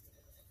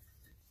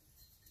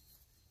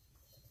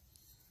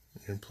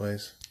 In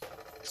place.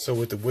 So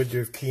with the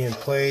Woodruff key in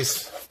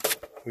place,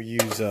 we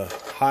use a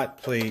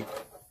hot plate.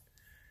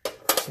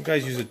 Some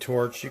guys use a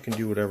torch. You can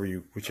do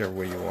whichever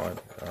way you want.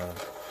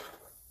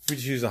 We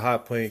just use a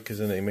hot plate because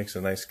then it makes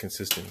a nice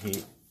consistent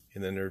heat.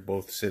 And then they're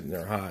both sitting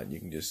there hot. You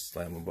can just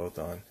slam them both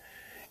on.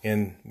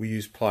 and we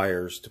use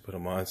pliers to put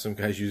them on. Some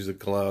guys use a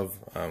glove.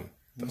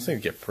 Those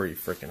things get pretty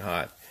freaking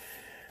hot.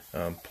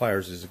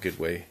 Pliers is a good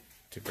way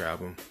to grab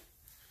them,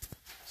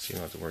 so you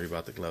don't have to worry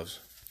about the gloves.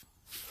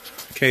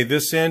 Okay,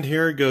 this end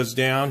here goes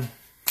down,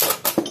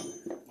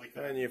 like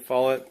that. and you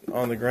follow it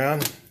on the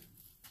ground.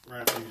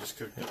 Right after you just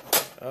cooked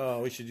it.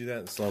 Oh, we should do that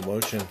in slow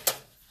motion.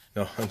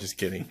 No, I'm just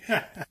kidding.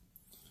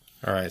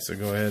 All right, so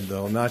go ahead.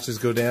 The notches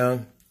go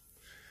down,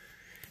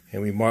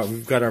 and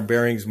we've got our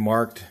bearings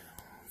marked.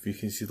 If you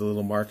can see the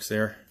little marks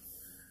there.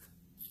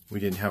 We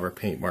didn't have our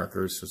paint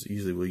markers, so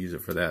usually we'll use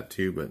it for that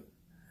too, but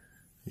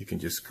you can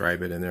just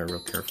scribe it in there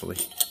real carefully.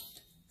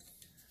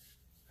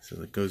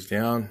 So it goes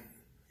down,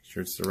 make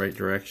sure it's the right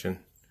direction.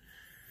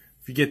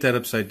 If you get that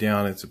upside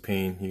down, it's a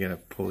pain. You gotta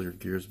pull your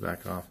gears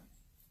back off.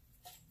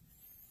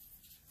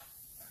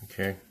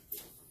 Okay.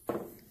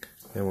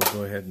 Then we'll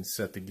go ahead and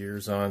set the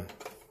gears on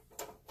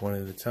one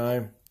at a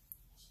time.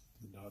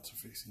 The dots are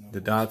facing up.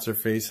 The dots are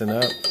facing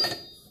up.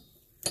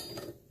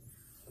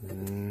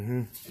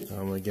 I'm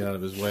going to get out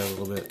of his way a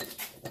little bit.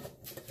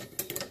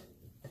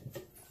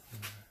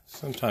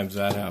 Sometimes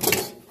that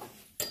happens.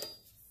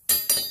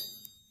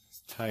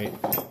 It's tight.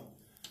 A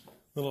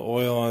little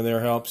oil on there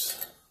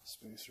helps.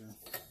 Spacer.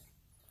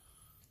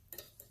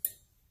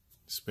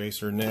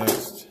 Spacer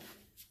next.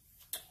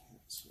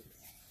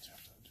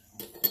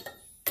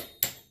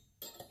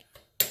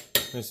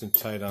 Nice and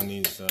tight on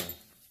these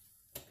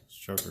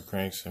stroker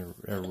cranks.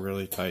 They're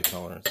really tight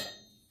tolerance.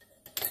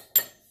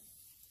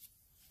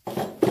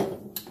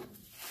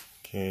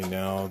 Okay,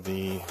 now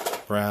the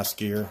brass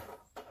gear.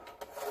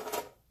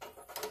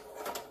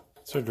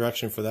 Is there a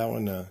direction for that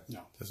one? No.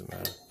 Doesn't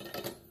matter.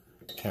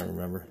 Can't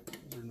remember.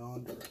 They're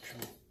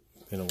non-directional.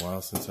 Been a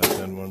while since I've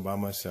done one by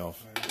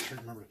myself. I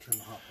remember to turn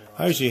the hot plate off.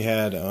 I usually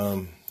had,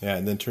 yeah,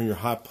 and then turn your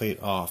hot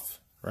plate off,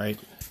 right?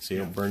 So you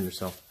don't burn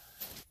yourself.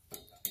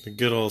 The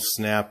good old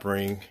snap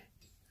ring,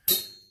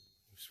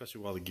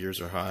 especially while the gears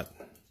are hot.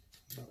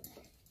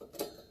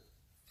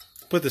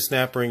 Put the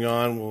snap ring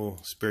on. We'll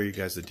spare you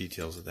guys the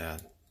details of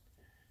that.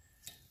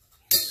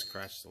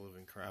 Scratch the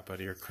living crap out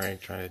of your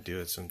crank trying to do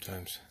it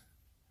sometimes.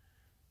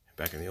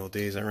 Back in the old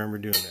days, I remember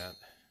doing that.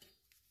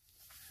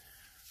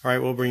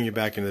 Alright, we'll bring you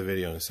back into the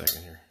video in a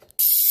second here.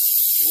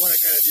 You want to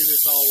kind of do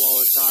this all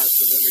while it's hot,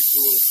 so then we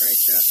cool the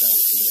crankshaft out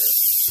from there.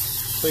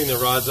 Clean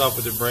the rods off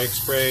with the brake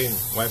spray and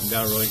wipe them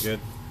down really good.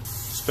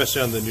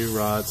 Especially on the new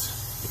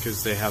rods,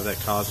 because they have that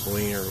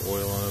cosmoline or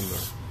oil on them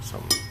or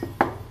something.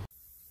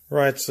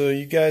 Right, so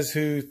you guys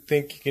who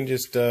think you can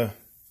just, you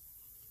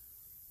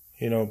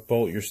know,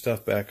 bolt your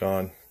stuff back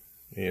on,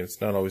 you know,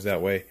 it's not always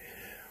that way.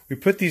 We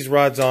put these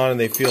rods on and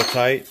they feel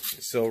tight.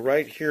 So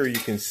right here you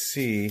can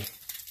see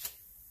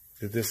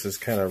that this is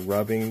kind of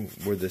rubbing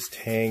where this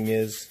tang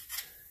is.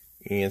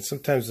 And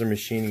sometimes the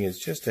machining is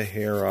just a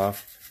hair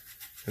off.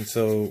 And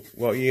so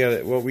what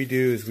we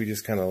do is we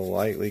just kind of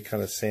lightly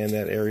kind of sand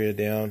that area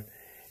down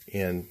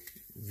and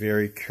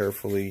very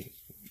carefully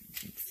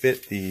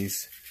fit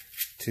these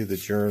to the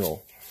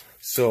journal.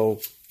 So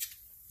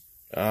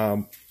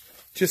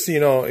just so you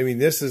know, I mean,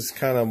 this is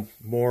kind of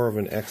more of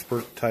an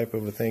expert type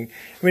of a thing.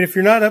 I mean, if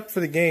you're not up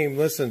for the game,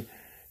 listen,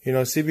 you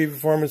know, CB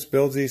Performance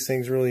builds these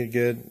things really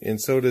good.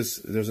 And so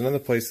there's another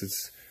place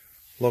that's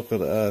local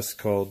to us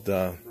called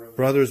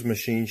Brothers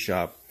Machine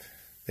Shop.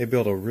 They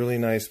build a really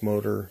nice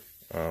motor.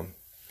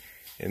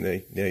 And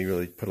they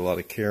really put a lot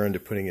of care into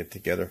putting it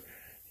together.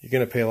 You're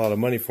going to pay a lot of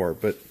money for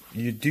it, but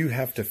you do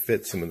have to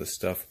fit some of the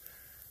stuff.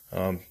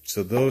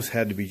 So those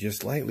had to be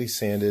just lightly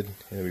sanded,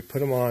 and we put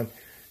them on,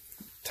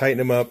 tighten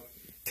them up,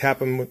 tap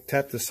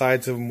the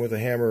sides of them with a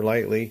hammer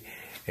lightly,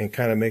 and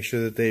kind of make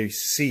sure that they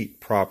seat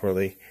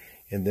properly,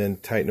 and then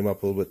tighten them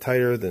up a little bit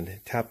tighter,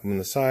 then tap them on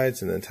the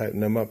sides, and then tighten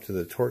them up to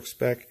the torque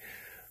spec,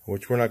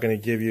 which we're not going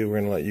to give you.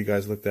 We're going to let you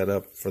guys look that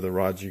up for the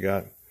rods you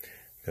got,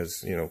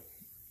 because, you know,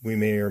 we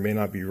may or may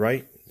not be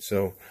right.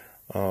 So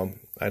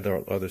I'd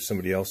rather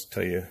somebody else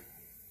tell you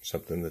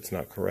something that's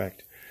not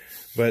correct.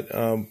 But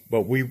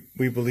we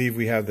believe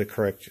we have the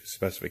correct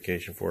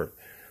specification for it.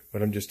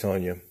 But I'm just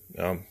telling you,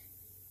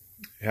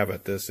 have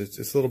at this. It's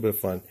a little bit of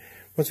fun.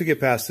 Once we get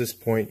past this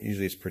point,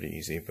 usually it's pretty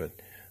easy. But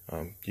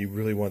you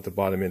really want the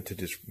bottom end to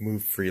just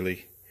move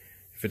freely.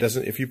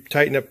 If you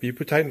tighten up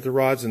the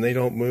rods and they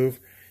don't move,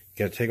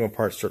 you got to take them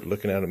apart, start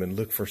looking at them, and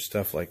look for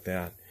stuff like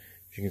that.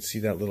 If you can see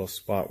that little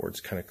spot where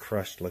it's kind of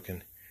crushed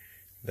looking,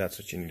 that's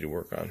what you need to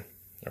work on.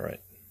 All right.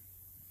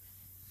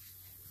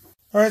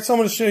 All right, so I'm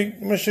going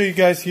to show you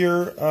guys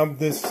here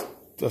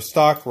the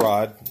stock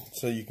rod,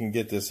 so you can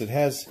get this. It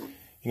has,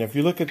 you know, if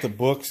you look at the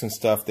books and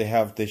stuff,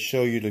 they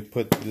show you to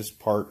put this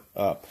part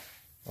up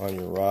on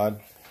your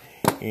rod.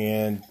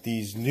 And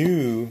these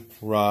new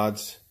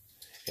rods,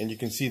 and you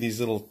can see these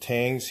little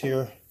tangs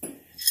here,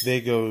 they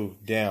go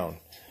down.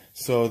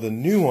 So the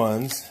new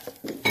ones,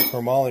 the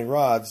chromoly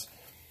rods,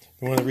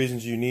 one of the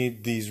reasons you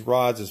need these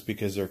rods is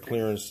because they're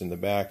clearance in the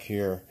back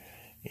here,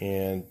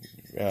 and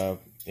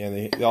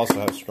they also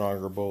have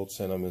stronger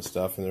bolts in them and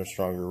stuff, and they're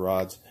stronger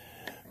rods.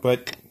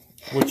 But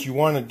what you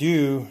want to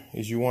do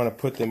is you want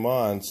to put them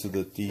on so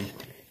that the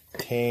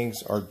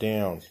tangs are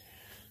down.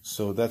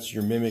 So that's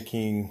you're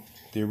mimicking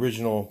the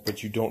original,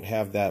 but you don't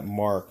have that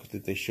mark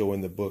that they show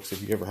in the books.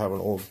 If you ever have an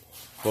old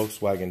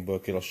Volkswagen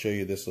book, it'll show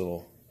you this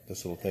little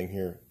thing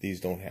here. These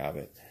don't have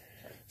it.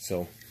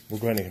 So we're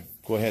going to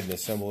go ahead and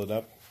assemble it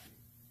up.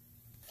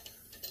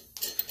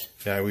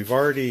 Now we've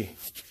already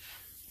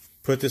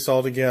put this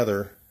all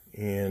together,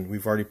 and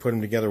we've already put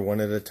them together one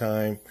at a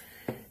time,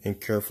 and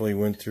carefully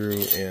went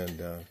through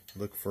and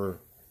looked for,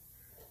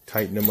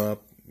 tighten them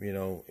up, you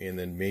know, and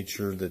then made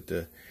sure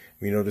that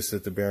we noticed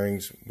that the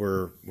bearings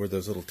where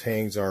those little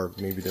tangs are,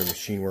 maybe their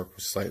machine work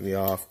was slightly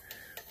off.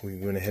 We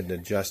went ahead and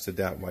adjusted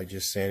that by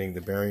just sanding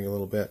the bearing a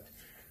little bit.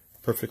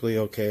 Perfectly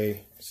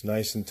okay. It's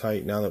nice and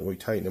tight. Now that we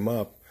tighten them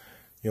up,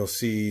 you'll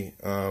see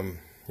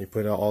you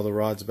put all the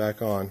rods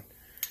back on.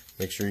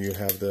 Make sure you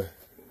have the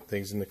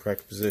things in the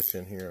correct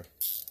position here.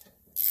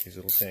 These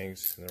little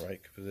tangs in the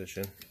right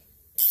position.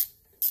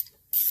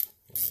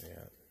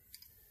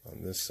 Yeah,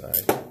 on this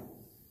side,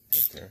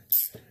 right there.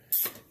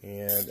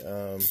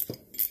 And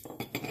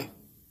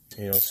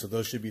you know, so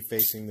those should be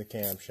facing the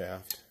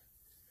camshaft.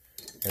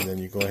 And then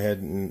you go ahead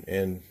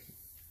and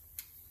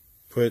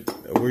put,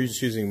 we're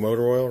just using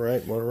motor oil,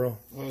 right? Motor oil?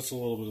 Well, it's a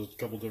little bit of a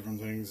couple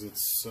different things.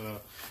 It's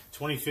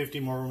 2050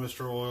 Marvel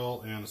Mystery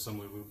Oil and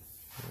Assembly Lube.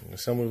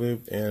 Assembly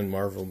Lube and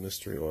Marvel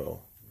Mystery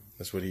Oil.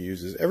 That's what he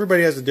uses.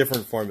 Everybody has a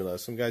different formula.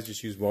 Some guys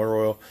just use motor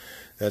oil.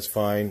 That's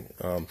fine.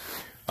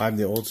 I'm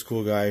the old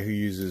school guy who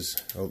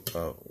uses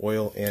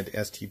oil and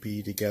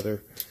STP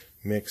together,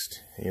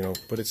 mixed, you know,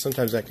 but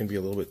sometimes that can be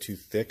a little bit too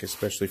thick,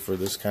 especially for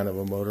this kind of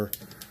a motor.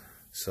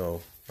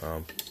 So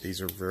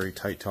these are very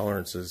tight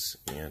tolerances,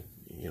 and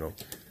you know,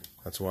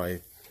 that's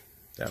why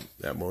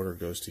that motor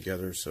goes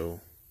together. So,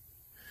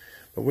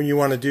 but what you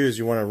want to do is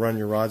you want to run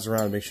your rods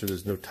around and make sure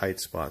there's no tight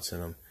spots in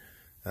them.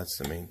 That's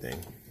the main thing.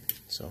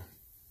 So,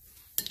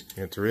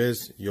 and if there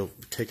is, you'll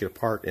take it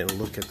apart and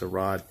look at the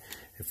rod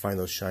and find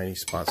those shiny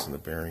spots in the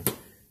bearing,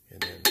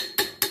 and then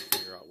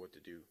figure out what to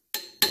do.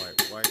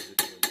 Why is it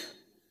doing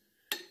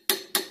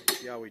that?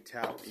 See how we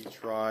tap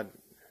each rod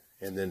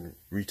and then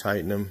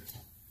retighten them?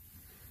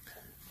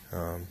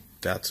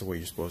 That's the way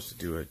you're supposed to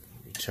do it.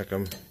 You check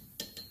them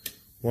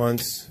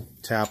once,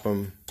 tap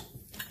them,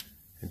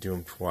 and do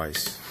them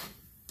twice,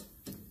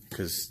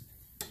 because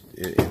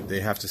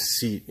they have to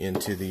seat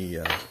into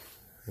the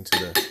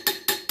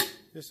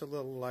just a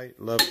little light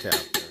love tap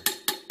there.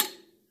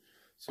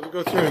 So we'll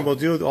go through and we'll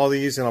do all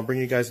these, and I'll bring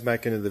you guys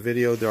back into the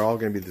video. They're all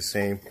going to be the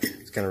same.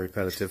 It's kind of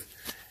repetitive,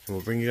 and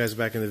we'll bring you guys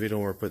back in the video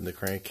when we're putting the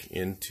crank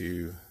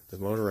into the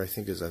motor. I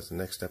think that's the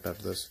next step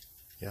after this.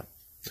 Yeah,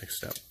 next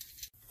step.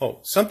 Oh,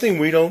 something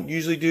we don't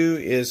usually do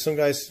is some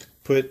guys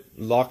put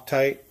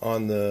Loctite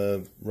on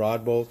the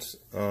rod bolts.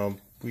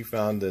 We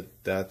found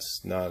that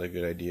that's not a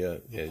good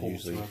idea. Yeah,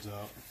 usually you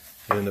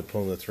end up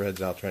pulling the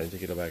threads out trying to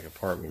take it back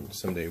apart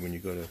someday when you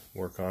go to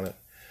work on it.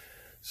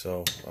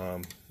 So,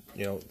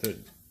 you know,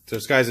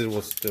 there's guys that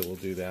will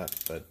do that,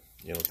 but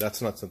you know,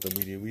 that's not something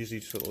we do. We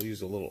usually will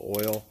use a little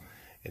oil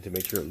and to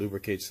make sure it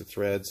lubricates the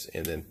threads,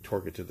 and then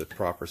torque it to the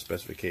proper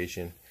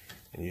specification,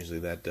 and usually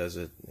that does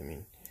it. I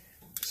mean,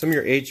 some of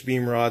your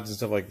H-beam rods and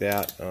stuff like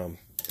that,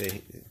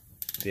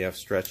 they have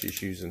stretch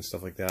issues and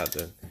stuff like that.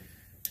 That,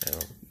 you know,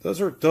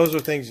 those are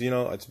things, you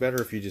know, it's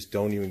better if you just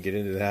don't even get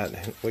into that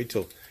and wait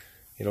till,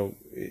 you know,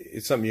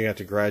 it's something you have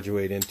to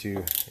graduate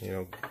into. You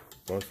know,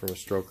 going from a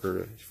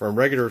stroker from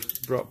regular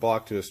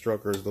block to a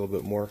stroker is a little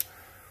bit more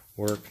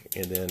work,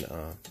 and then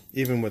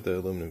even with the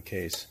aluminum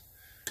case,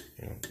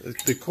 you know,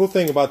 the cool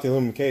thing about the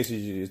aluminum case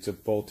is it's a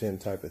bolt-in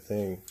type of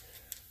thing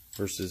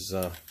versus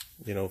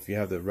you know, if you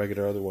have the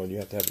regular other one, you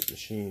have to have it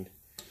machined.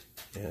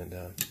 And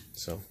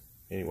so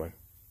anyway,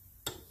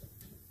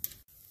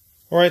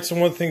 all right, so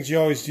one of the things you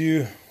always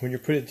do when you're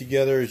putting it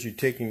together is you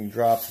take and you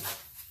drop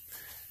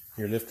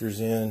your lifters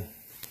in,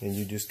 and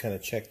you just kind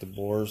of check the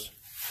bores.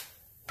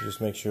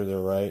 Just make sure they're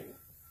right.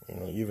 You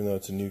know, even though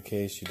it's a new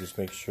case, you just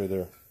make sure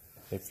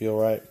they feel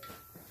right.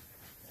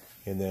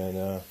 And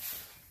then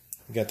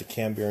we got the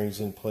cam bearings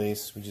in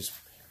place. You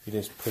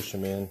just push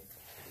them in,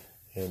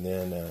 and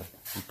then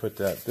you put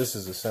that. This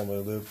is assembly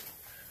lube.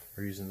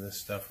 We're using this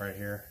stuff right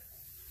here,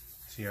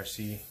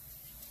 CRC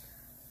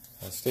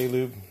Stay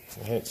Lube,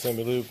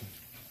 assembly lube.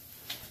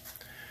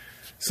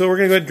 So we're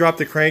going to go ahead and drop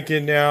the crank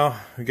in now.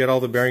 We got all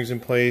the bearings in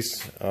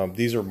place.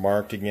 These are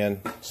marked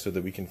again so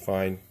that we can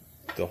find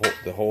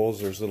the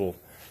holes. There's little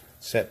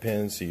set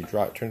pins, so you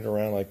turn it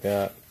around like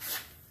that.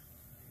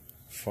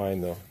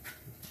 Find the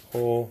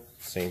hole.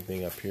 Same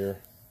thing up here.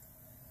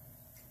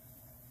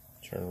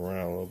 Turn it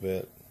around a little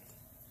bit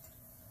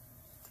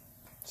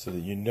so that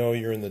you know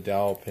you're in the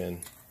dowel pin,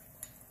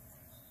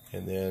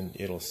 and then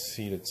it'll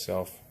seat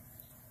itself.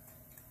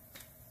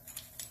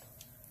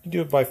 You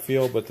do it by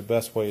feel, but the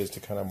best way is to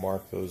kind of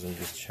mark those and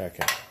just check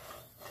it.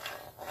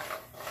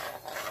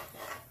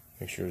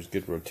 Make sure there's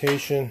good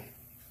rotation.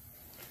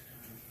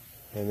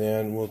 And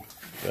then we'll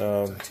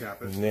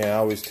tap it. Yeah, I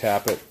always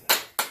tap it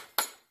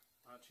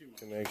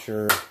to make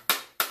sure,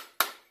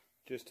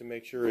 just to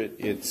make sure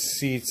it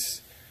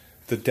seats.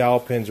 The dowel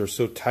pins are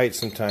so tight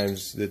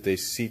sometimes that they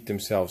seat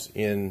themselves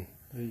in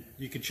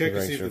You can check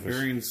to see if the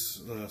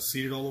bearing's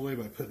seated all the way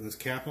by putting this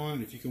cap on.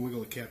 And if you can wiggle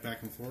the cap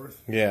back and forth,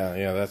 then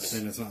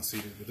it's not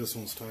seated. But this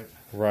one's tight.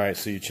 Right.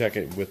 So you check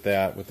it with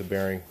the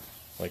bearing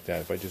like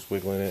that by just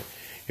wiggling it.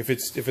 If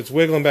it's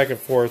wiggling back and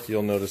forth,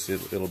 you'll notice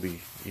it'll be,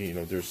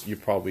 you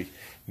probably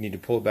need to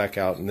pull it back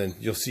out, and then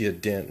you'll see a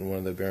dent in one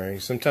of the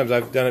bearings. Sometimes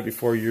I've done it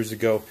before years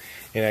ago,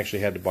 and actually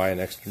had to buy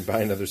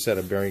another set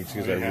of bearings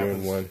because I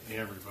ruined one.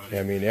 Everybody.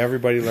 I mean,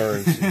 everybody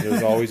learns.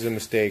 There's always a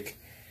mistake.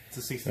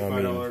 It's a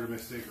 $65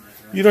 mistake right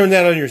there. You learn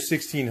that on your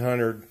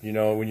 1600,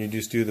 when you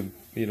just do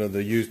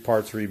the used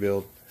parts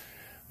rebuild.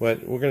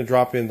 But we're going to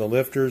drop in the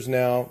lifters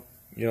now.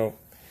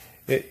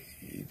 They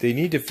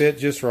need to fit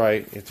just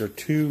right. If they're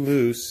too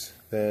loose,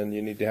 then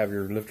you need to have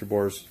your lifter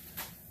bores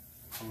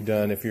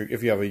done. If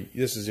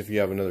you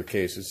have another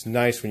case. It's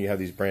nice when you have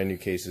these brand new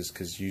cases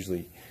because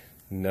usually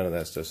none of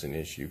that stuff's an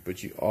issue.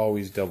 But you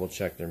always double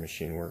check their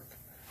machine work.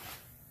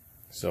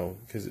 So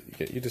because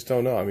you just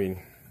don't know. I mean,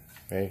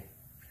 hey.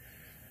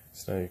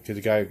 Because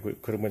the guy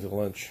could have went to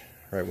lunch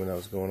right when that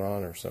was going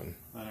on or something.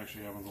 That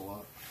actually happens a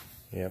lot.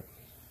 Yep.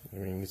 I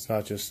mean, it's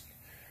not just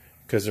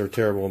because they're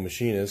terrible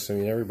machinists. I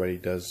mean,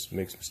 everybody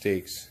makes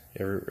mistakes.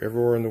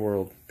 Everywhere in the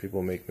world,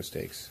 people make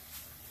mistakes.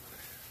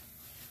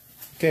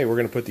 Okay, we're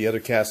going to put the other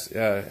cast,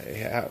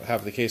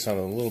 have the case on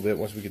in a little bit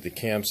once we get the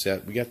cam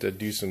set. We got to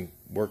do some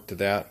work to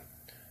that.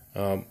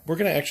 We're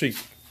going to actually,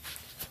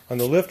 on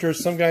the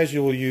lifters, some guys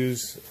you will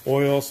use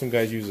oil, some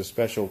guys use a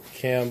special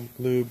cam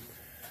lube.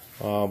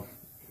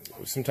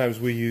 Sometimes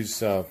we use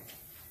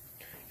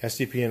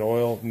STP and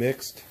oil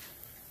mixed.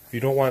 If you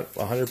don't want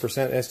 100%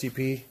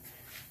 STP,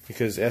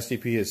 because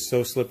STP is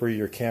so slippery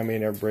your cam may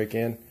never break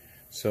in,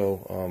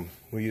 so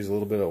we use a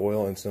little bit of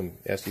oil and some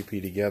STP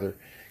together,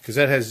 because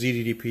that has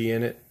ZDDP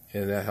in it,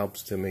 and that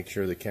helps to make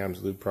sure the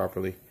cam's lubed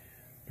properly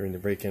during the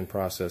break-in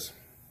process.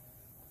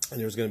 And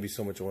there's going to be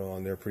so much oil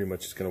on there, pretty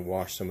much it's going to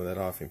wash some of that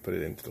off and put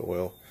it into the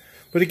oil.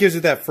 But it gives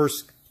it that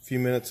first few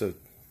minutes of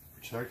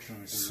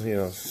protection,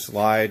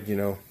 slide,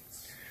 You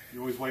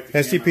always wipe the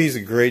STP is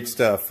a great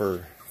stuff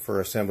for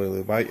assembly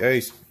lube. I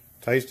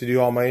used to do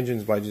all my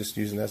engines by just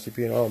using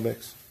STP and oil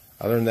mix.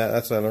 I learned that.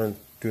 That's what I learned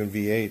doing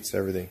V8s,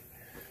 everything.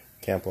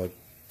 Cam plug.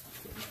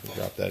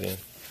 Drop that in.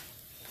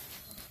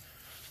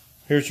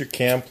 Here's your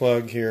cam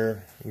plug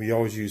here. We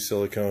always use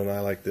silicone. I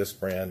like this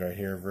brand right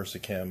here,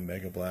 VersaCam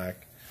Mega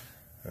Black.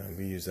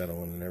 We use that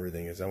one and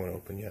everything. Is that one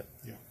open yet?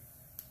 Yeah.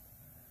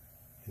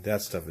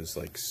 That stuff is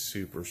like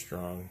super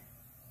strong.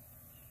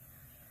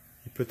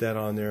 You put that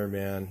on there,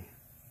 man.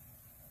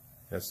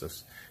 That's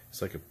just,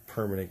 it's like a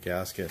permanent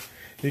gasket.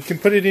 You can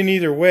put it in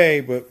either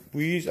way, but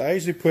I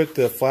usually put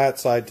the flat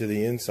side to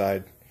the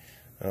inside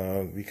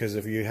because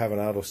if you have an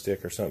auto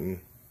stick or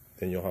something,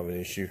 then you'll have an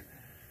issue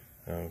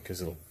because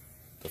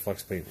the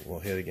flex plate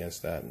will hit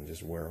against that and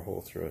just wear a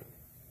hole through it.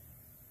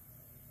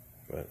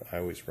 But I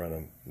always run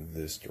them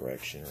this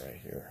direction right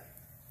here.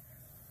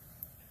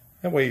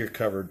 That way you're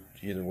covered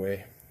either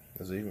way.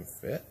 Does it even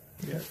fit?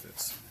 Yeah, it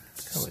fits.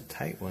 It's kind of a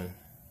tight one.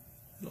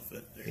 It'll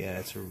fit. Yeah,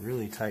 it's a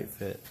really tight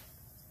fit.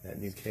 That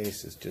new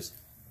case is just,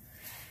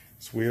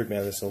 it's weird,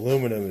 man. This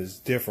aluminum is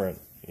different.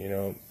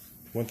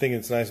 One thing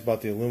that's nice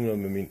about the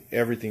aluminum, I mean,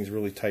 everything's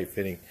really tight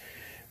fitting.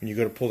 When you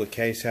go to pull the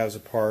case halves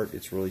apart,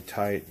 it's really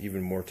tight,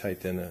 even more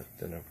tight than a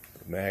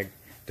mag.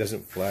 It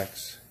doesn't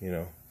flex,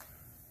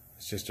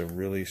 It's just a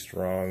really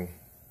strong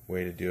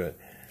way to do it.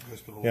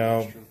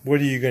 What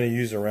are you going to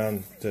use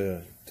around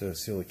to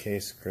seal the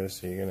case,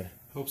 Chris? Are you going to?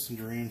 Hopes and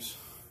dreams.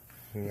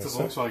 It's a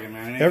Volkswagen,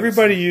 man.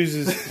 Everybody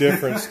uses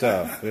different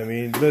stuff. I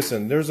mean,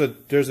 listen, there's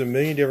a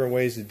million different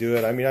ways to do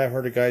it. I mean, I've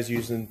heard of guys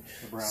using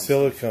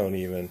silicone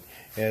even,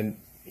 and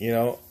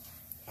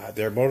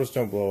their motors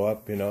don't blow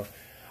up.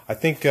 I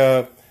think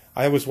I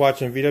was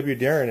watching VW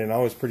Darren, and I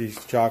was pretty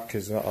shocked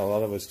because a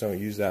lot of us don't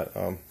use that.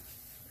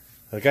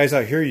 The guys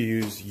out here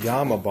use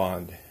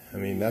Yamabond. I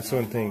mean, that's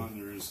one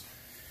thing. There's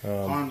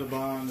Honda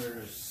Bond.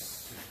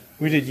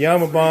 We did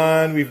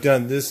Yamabond. We've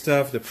done this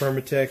stuff, the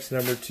Permatex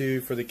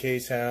 #2 for the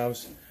case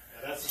halves.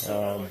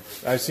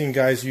 I've seen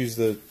guys use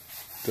the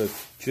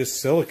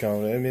just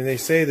silicone. I mean, they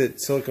say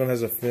that silicone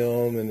has a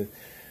film, and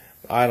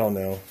I don't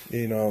know.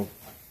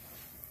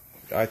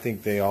 I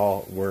think they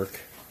all work.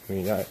 I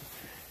mean,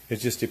 it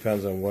just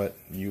depends on what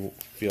you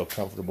feel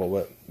comfortable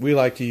with. I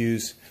like to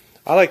use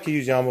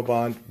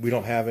Yamabond. We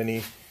don't have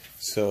any,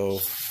 so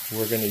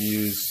we're going to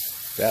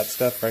use that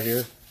stuff right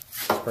here.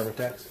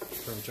 Permatex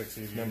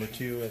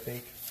 #2, I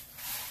think.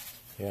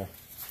 Yeah,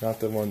 not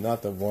the one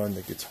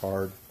that gets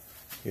hard.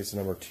 It's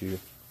 #2.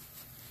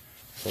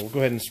 So we'll go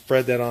ahead and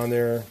spread that on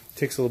there.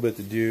 Takes a little bit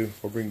to do.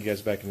 We'll bring you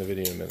guys back in the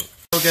video in a minute.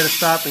 We'll get it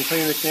stopped and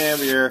clean the cam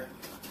here.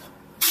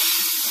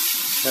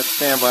 That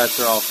standby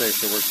are all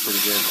fixed. It works pretty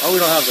good. Oh, we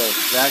don't have the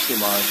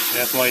vacuum on.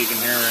 That's why you can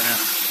hear right now.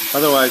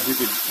 Otherwise, you'd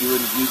be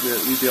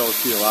able to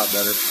see a lot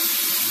better.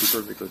 Be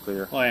perfectly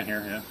clear. Well, I can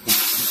hear, yeah.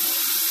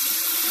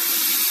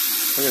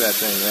 Look at that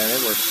thing, man. It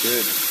works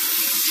good.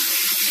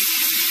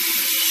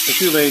 I'm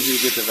too lazy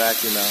to get the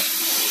vacuum out.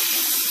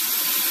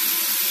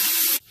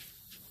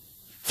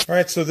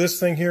 Alright, so this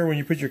thing here, when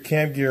you put your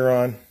cam gear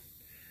on,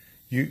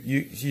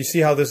 you see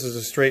how this is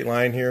a straight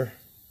line here?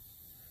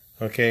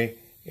 Okay,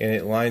 and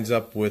it lines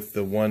up with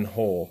the one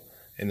hole,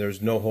 and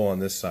there's no hole on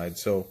this side.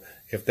 So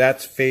if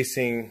that's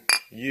facing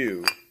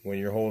you when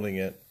you're holding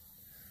it,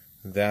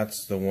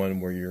 that's the one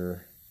where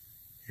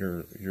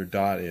your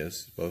dot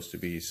is supposed to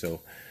be.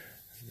 So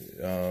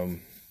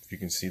you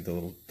can see the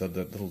little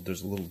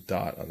there's a little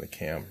dot on the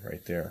cam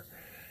right there.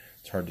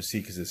 It's hard to see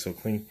because it's so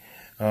clean.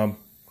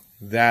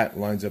 That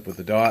lines up with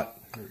the dot.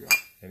 There we go.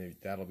 And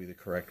that'll be the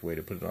correct way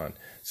to put it on.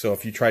 So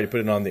if you try to put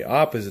it on the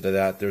opposite of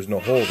that, there's no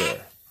hole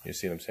there. You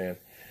see what I'm saying?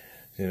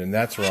 And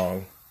that's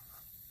wrong.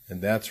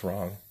 And that's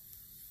wrong.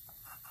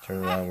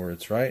 Turn around where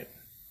it's right.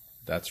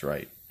 That's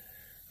right.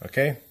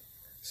 Okay?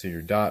 So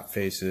your dot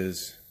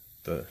faces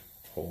the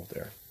hole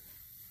there.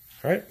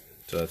 Alright?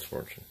 So that's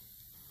fortune.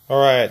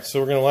 Alright,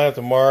 so we're going to line up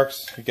the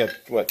marks. You got,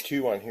 what,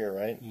 2 on here,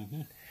 right?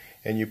 Mm-hmm.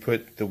 And you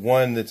put the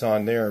one that's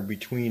on there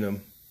between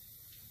them.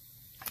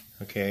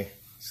 Okay?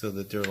 So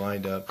that they're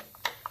lined up.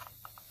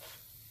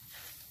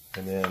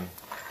 And then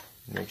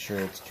make sure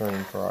it's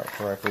turning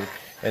correctly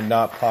and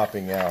not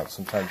popping out.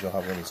 Sometimes you'll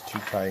have one that's too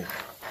tight,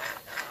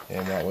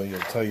 and that way it'll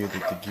tell you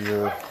that the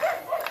gear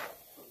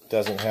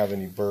doesn't have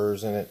any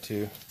burrs in it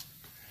too.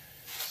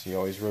 So you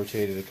always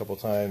rotate it a couple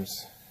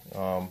times.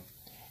 And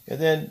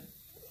then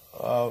you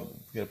got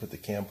to put the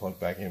cam plug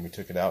back in. We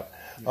took it out.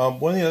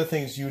 One of the other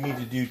things you need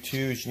to do too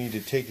is you need to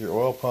take your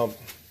oil pump,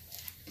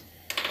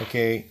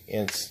 okay,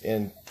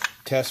 and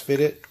test fit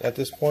it at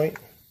this point.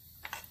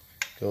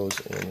 Goes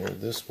in here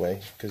this way,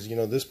 because you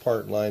know this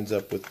part lines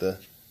up with the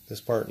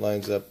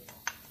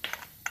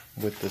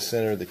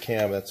center of the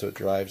cam. That's what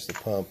drives the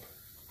pump.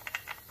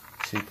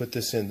 So you put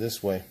this in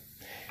this way,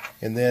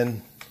 and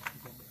then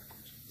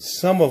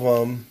some of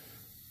them,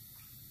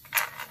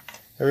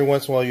 every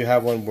once in a while you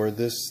have one where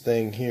this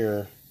thing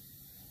here,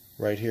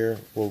 right here,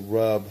 will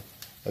rub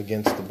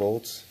against the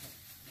bolts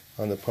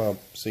on the pump,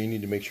 so you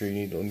need to make sure you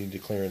need to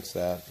clearance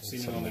that.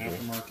 Seen it on the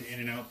aftermarket in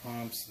and out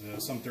pumps,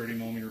 some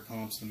 30mm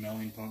pumps, the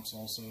milling pumps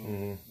also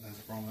has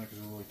a problem with that because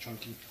they're really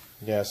chunky.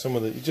 Yeah, some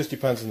of it just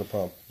depends on the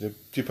pump.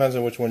 It depends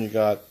on which one you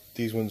got.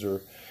 These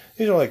are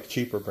like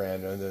cheaper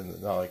brand, and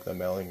then not like the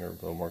milling, or a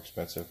little more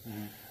expensive.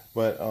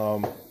 But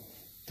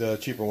the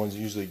cheaper ones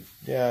usually,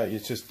 yeah,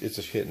 it's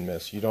a hit and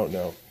miss. You don't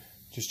know.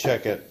 Just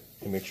check it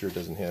and make sure it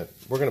doesn't hit.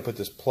 We're going to put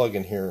this plug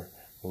in here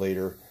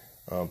later,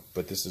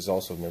 but this is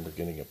also, remember,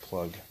 getting a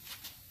plug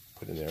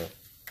put in there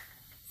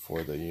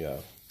for the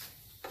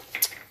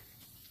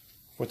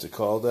what's it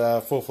called,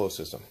 full flow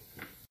system.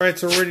 All right,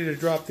 so we're ready to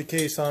drop the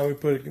case on. We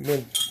put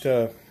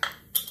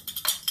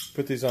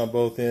these on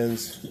both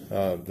ends,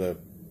 the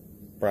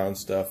brown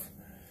stuff,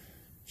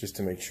 just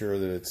to make sure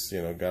that it's,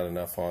 you know, got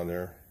enough on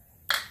there.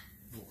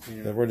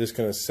 Then we're just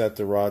going to set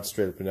the rod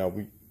straight up and down.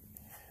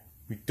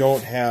 We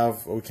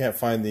can't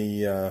find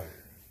the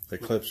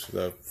clips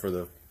for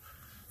the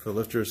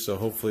lifters, so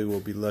hopefully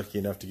we'll be lucky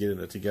enough to get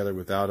it together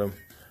without them.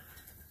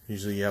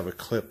 Usually you have a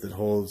clip that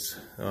holds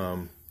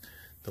the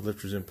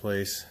lifters in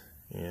place,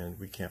 and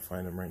we can't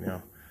find them right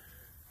now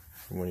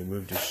from when he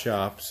moved his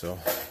shop, so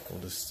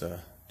we'll just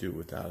do it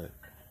without it.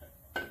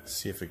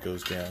 See if it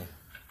goes down.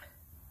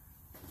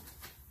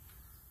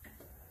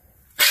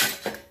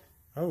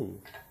 Oh,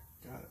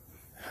 got it.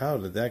 How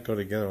did that go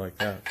together like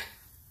that?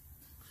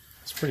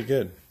 It's pretty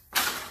good,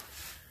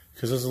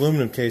 because those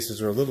aluminum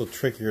cases are a little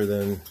trickier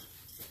than,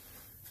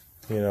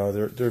 you know,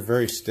 they're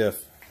very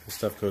stiff. The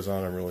stuff goes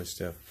on them really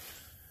stiff.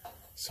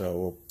 So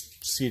we'll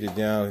seat it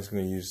down. He's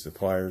going to use the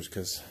pliers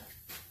because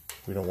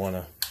we don't want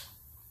to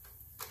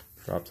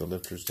drop the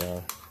lifters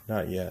down.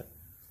 Not yet.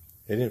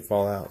 They didn't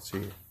fall out,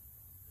 see?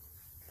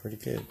 Pretty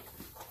good.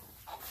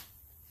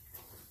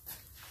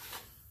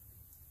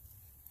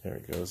 There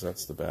it goes.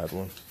 That's the bad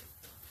one.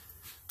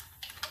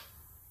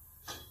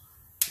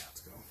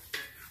 Let's go.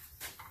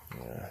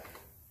 Yeah.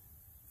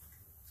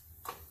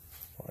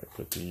 I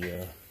put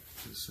the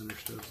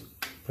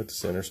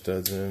center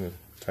studs in and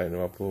tighten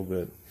them up a little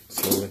bit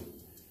slowly.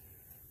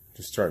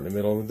 Just start in the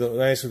middle. The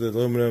nice with the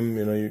aluminum,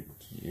 you know,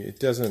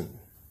 it's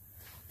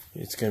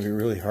going to be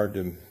really hard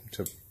to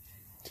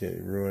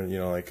ruin. You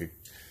know, like a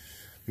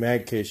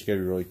mag case, you got to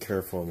be really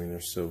careful. I mean, they're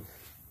so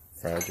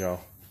fragile.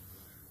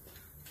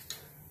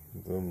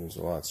 Aluminum's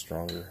a lot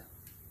stronger.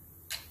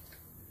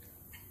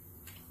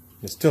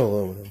 It's still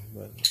aluminum,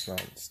 but it's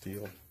not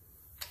steel.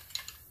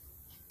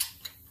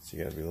 So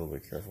you got to be a little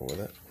bit careful with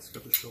it. It's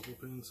got the shuffle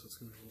pins, so it's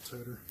going to be a little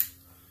tighter.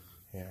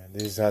 Yeah,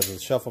 these has the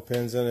shuffle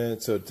pins in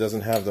it, so it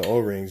doesn't have the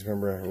O-rings.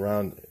 Remember,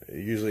 around,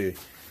 usually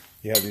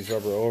you have these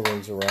rubber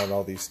O-rings around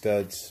all these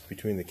studs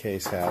between the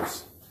case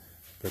halves,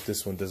 but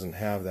this one doesn't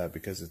have that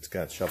because it's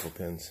got shuffle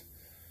pins.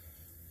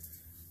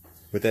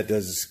 What that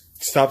does is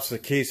stops the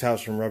case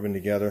house from rubbing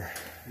together.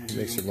 It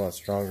makes it a lot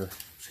stronger.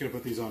 Just going to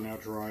put these on now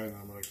dry, and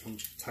I'm going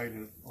to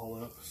tighten it all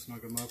up,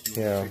 snug them up, and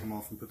then take them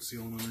off and put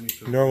sealant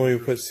underneath. Normally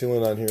we put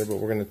sealant on here, but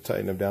we're going to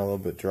tighten them down a little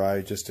bit dry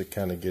just to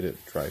kind of get it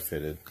dry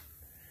fitted.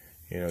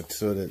 You know,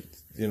 so that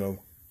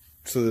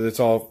it's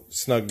all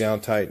snug down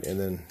tight, and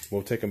then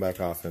we'll take them back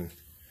off and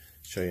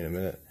show you in a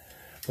minute.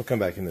 We'll come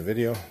back in the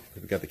video.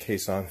 We got the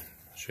case on.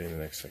 I'll show you in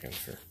the next second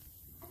here.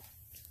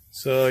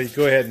 So you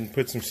go ahead and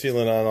put some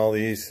sealant on all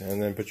these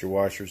and then put your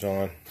washers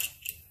on.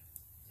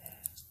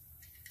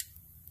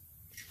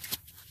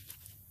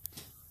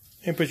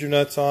 And put your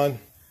nuts on.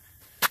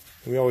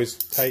 We always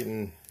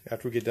tighten,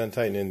 after we get done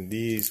tightening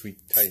these, we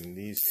tighten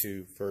these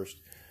two first.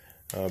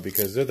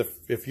 Because they're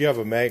if you have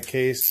a mag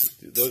case,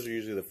 those are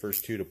usually the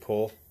first two to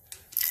pull.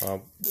 I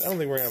don't think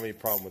we're going to have any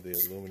problem with the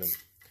aluminum.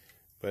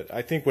 But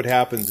I think what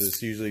happens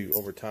is usually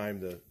over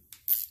time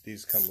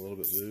these come a little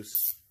bit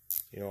loose.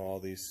 You know, all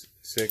these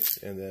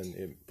 6, and then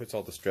it puts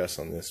all the stress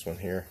on this one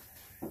here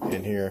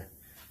and here.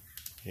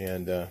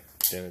 And then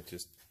it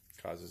just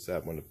causes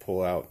that one to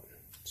pull out.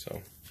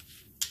 So,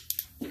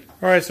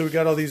 alright, so we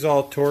got all these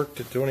all torqued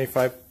to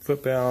 25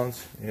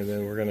 foot-pounds. And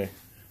then we're going to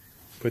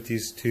put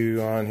these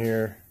two on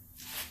here.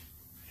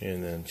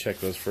 And then check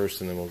those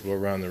first, and then we'll go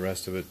around the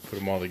rest of it, put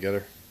them all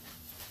together.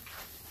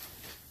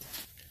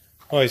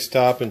 Always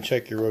stop and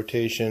check your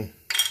rotation.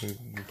 You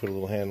put a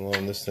little handle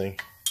on this thing.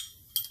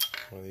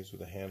 One of these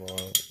with a handle on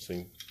it, so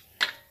you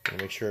can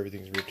make sure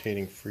everything's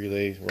rotating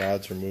freely.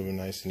 Rods are moving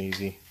nice and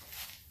easy.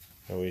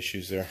 No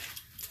issues there.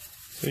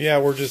 So yeah,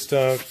 we're just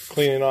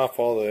cleaning off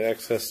all the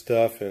excess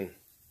stuff and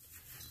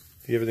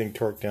get everything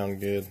torqued down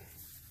good.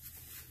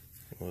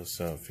 Let's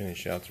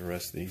finish out the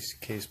rest of these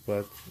case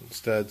butt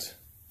studs.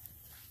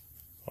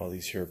 All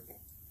these here,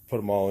 put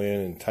them all in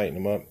and tighten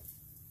them up.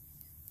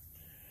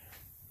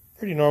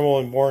 Pretty normal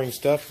and boring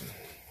stuff.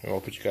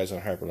 I'll put you guys on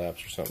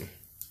hyperlapse or something.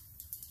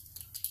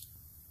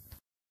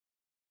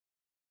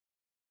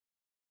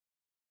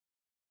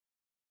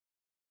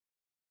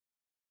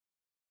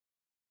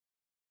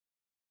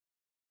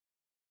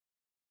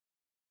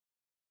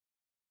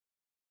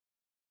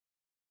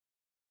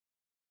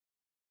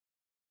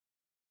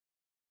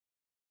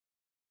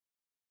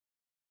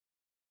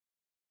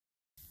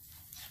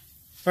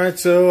 Alright,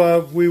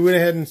 so we went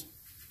ahead and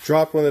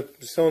dropped one of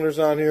the cylinders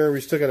on here.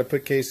 We still got to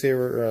put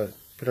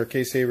put our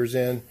case savers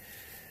in.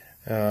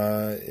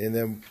 And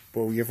then,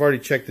 well, we've already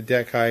checked the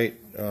deck height.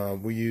 We're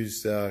going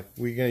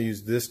to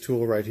use this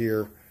tool right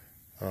here.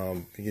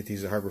 You get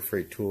these at Harbor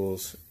Freight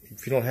tools.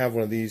 If you don't have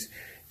one of these,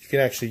 you can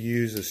actually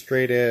use a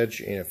straight edge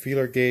and a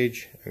feeler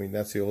gauge. I mean,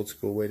 that's the old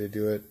school way to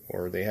do it.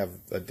 Or they have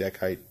a deck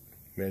height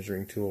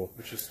measuring tool,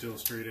 which is still a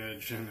straight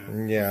edge and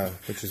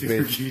which is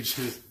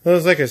basically, well,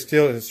 it's like a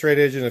straight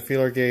edge and a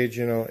feeler gauge,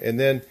 you know. And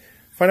then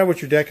find out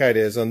what your deck height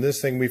is. On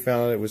this thing, we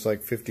found it was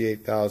like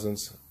 58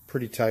 thousandths,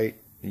 pretty tight.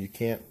 You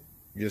can't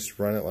just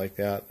run it like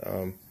that.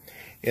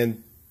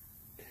 And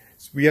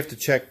we have to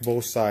check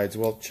both sides.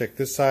 We'll check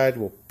this side,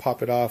 we'll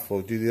pop it off,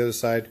 we'll do the other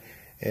side,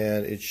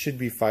 and it should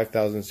be 5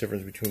 thousandths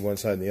difference between one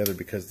side and the other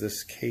because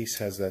this case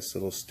has this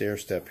little stair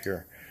step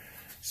here.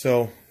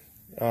 So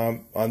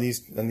on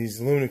these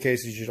aluminum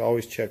cases, you should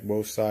always check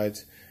both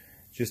sides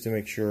just to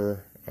make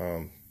sure,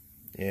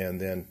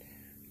 and then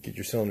get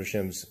your cylinder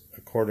shims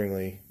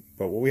accordingly.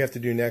 But what we have to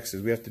do next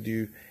is we have to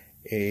do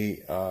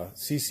a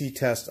CC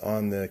test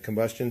on the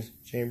combustion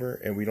chamber,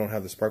 and we don't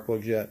have the spark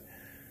plugs yet.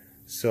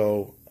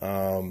 So,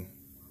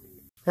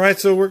 alright,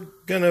 so we're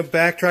going to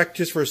backtrack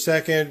just for a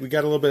second. We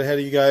got a little bit ahead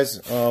of you guys.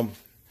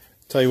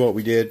 Tell you what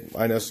we did.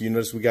 I know, so you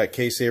notice we got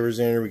case savers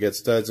in here, we got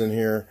studs in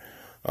here.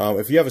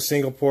 If you have a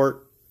single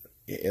port,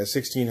 a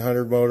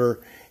 1600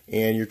 motor,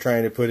 and you're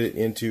trying to put it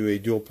into a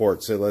dual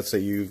port, so let's say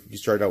you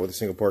start out with a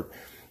single port,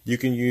 you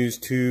can use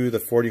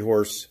the 40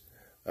 horse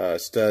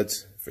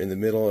studs in the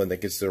middle, and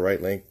that gets the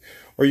right length,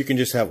 or you can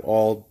just have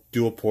all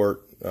dual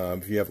port.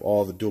 If you have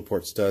all the dual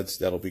port studs,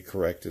 that'll be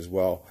correct as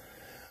well.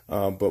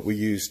 But we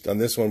used, on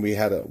this one, we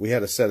had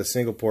a set of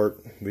single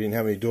port. We didn't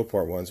have any dual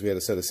port ones. We had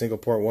a set of single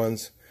port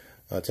ones,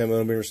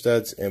 10mm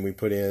studs, and we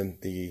put in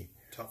the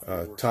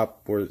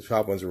top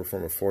ones that were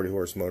from a 40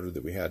 horse motor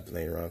that we had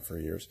laying around for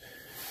years.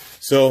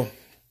 So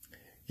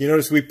you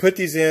notice we put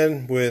these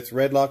in with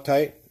red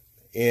Loctite,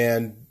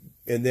 and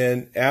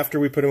then after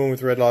we put them in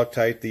with red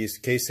Loctite, these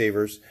case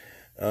savers,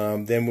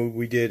 then what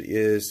we did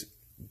is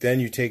then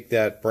you take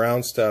that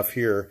brown stuff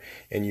here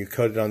and you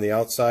coat it on the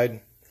outside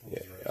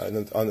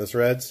on the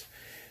threads,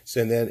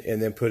 so and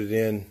then put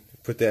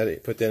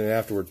that in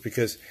afterwards,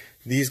 because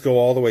these go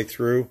all the way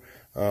through,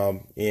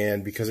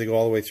 and because they go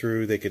all the way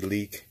through, they could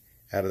leak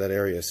out of that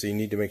area. So you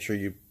need to make sure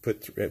you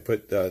put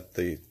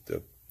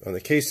on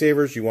the case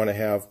savers, you want to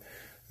have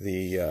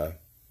the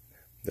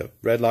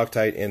red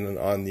Loctite, and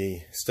on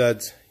the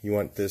studs you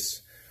want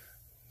this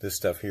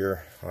stuff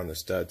here on the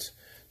studs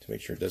to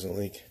make sure it doesn't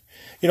leak.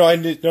 You know, I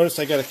noticed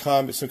I got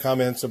some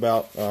comments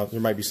about there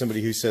might be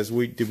somebody who says,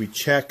 did we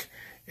check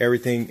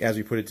everything as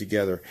we put it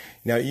together?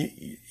 Now,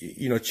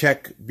 you know,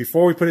 check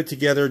before we put it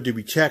together. Did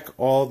we check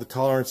all the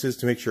tolerances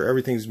to make sure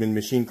everything's been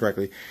machined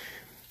correctly?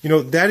 You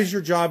know, that is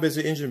your job as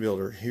an engine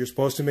builder. You're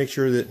supposed to make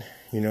sure that,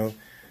 you know,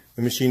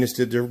 the machinists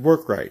did their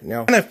work right.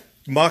 Now, I kind of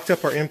mocked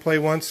up our in-play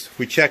once.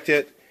 We checked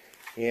it,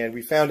 and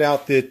we found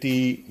out that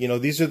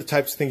these are the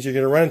types of things you're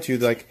going to run into.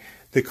 Like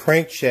the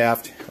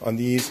crankshaft on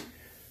these,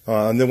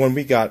 on the one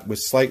we got,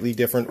 was slightly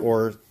different,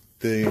 or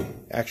the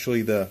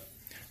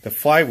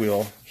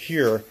flywheel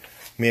here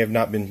may have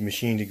not been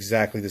machined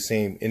exactly the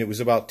same, and it was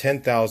about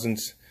 10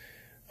 thousandths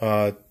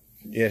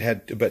it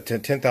had about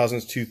 10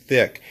 thousandths too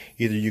thick.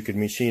 Either you could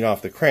machine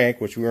off the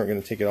crank, which we weren't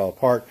going to take it all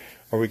apart,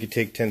 or we could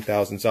take 10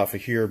 thousandths off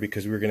of here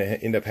because we were going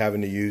to end up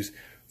having to use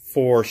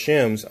 4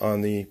 shims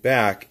on the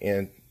back,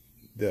 and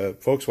the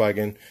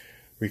Volkswagen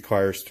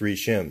requires 3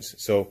 shims.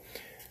 So,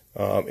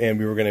 and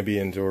we were going to be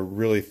into a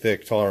really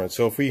thick tolerance.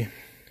 So if we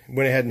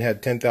went ahead and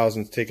had 10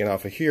 thousandths taken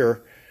off of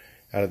here,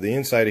 out of the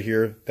inside of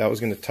here, that was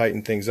going to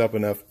tighten things up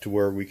enough to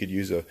where we could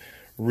use a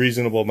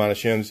reasonable amount of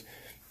shims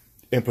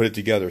and put it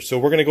together. So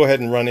we're going to go ahead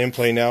and run in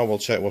play now. We'll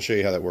show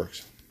you how that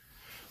works.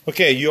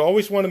 Okay, you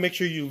always want to make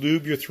sure you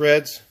lube your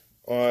threads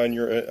on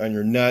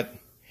your nut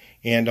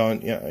and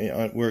on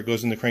where it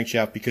goes in the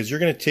crankshaft, because you're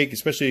going to take,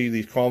 especially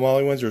these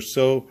chromoly ones, they're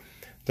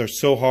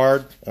so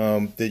hard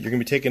that you're going to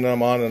be taking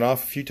them on and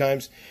off a few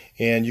times,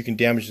 and you can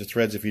damage the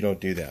threads if you don't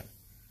do that.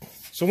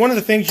 So one of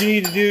the things you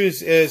need to do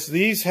is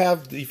these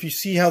have, if you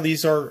see how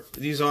these are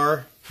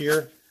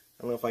here,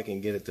 I don't know if I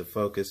can get it to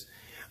focus.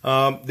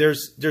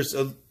 There's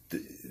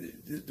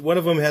one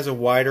of them has a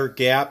wider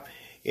gap,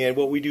 and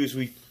what we do is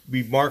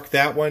we mark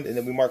that one, and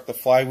then we mark the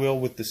flywheel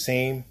with the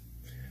same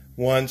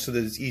one so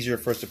that it's easier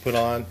for us to put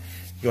on.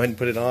 Go ahead and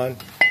put it on.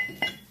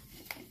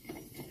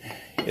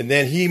 And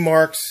then he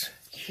marks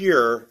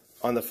here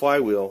on the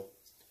flywheel,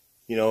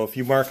 you know, if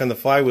you mark on the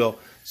flywheel,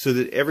 so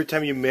that every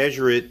time you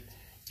measure it,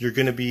 you're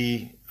going to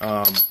be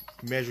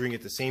measuring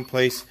at the same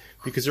place,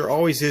 because there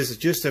always is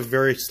just a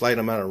very slight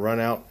amount of run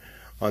out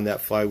on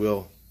that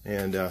flywheel.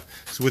 And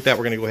so with that,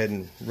 we're going to go ahead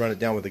and run it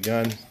down with the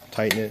gun,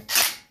 tighten it.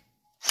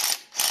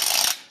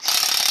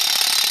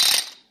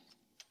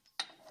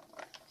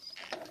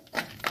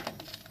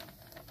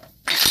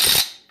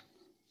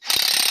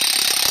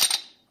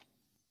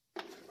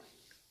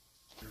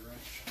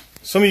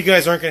 Some of you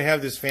guys aren't going to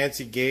have this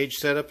fancy gauge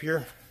set up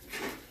here,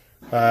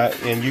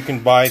 and you can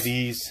buy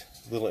these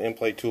little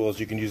in-play tools.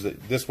 You can use it.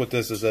 What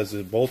this is as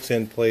it bolts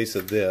in place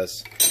of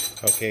this,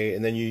 okay,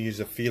 and then you use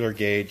a feeler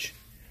gauge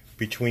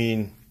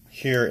between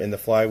here and the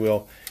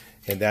flywheel,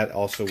 and that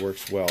also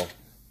works well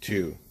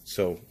too.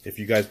 So if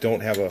you guys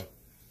don't have a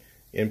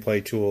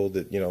in-play tool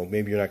that, you know,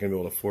 maybe you're not going to be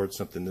able to afford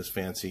something this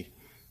fancy,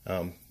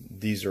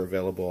 these are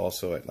available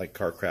also at like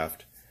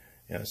CarCraft.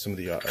 Some of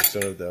the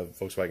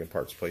Volkswagen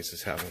parts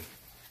places have them.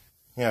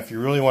 Yeah, if you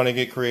really want to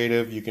get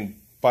creative, you can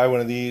buy one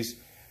of these.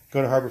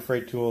 Go to Harbor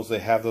Freight Tools. They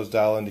have those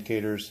dial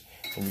indicators,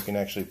 and you can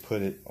actually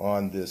put it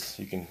on this.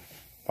 You can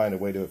find a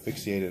way to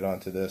asphyxiate it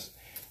onto this,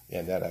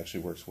 and that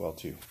actually works well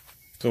too.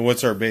 So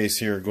what's our base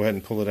here? Go ahead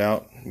and pull it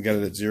out. We got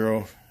it at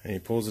 0, and he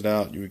pulls it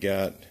out. You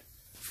got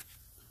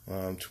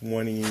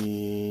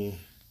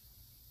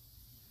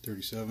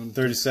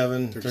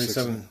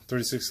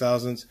 36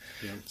 thousandths.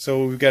 Yeah. So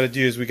what we've got to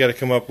do is we got to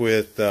come up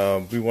with,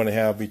 we want to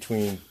have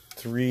between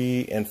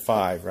 3 and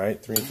 5,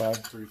 right? 3 and 5?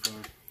 3 and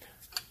 5.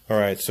 All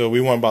right, so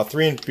we want about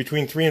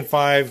between 3 and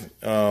 5,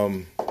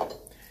 and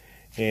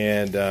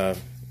 3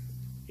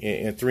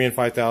 and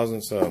 5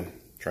 thousandths.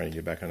 Trying to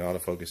get back on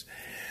autofocus.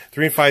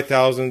 3 and 5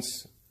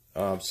 thousandths.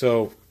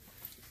 So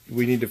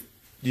you need to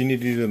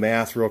do the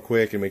math real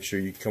quick and make sure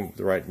you come up with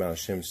the right amount of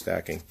shim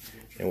stacking,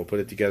 and we'll put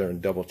it together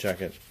and double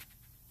check it.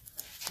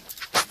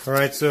 All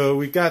right, so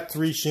we've got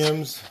 3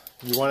 shims.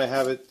 You want to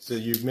have it so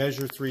you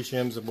measure 3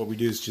 shims, and what we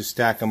do is just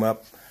stack them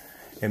up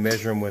and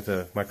measure them with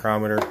a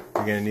micrometer.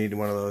 You're going to need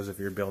one of those if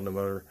you're building a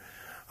motor.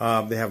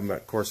 They have them,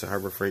 of course, at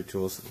Harbor Freight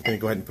Tools. We're going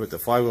to go ahead and put the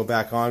flywheel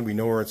back on. We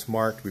know where it's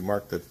marked. We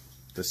marked the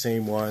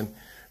same one.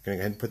 We're going to go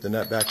ahead and put the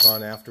nut back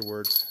on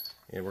afterwards,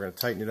 and we're going to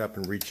tighten it up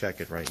and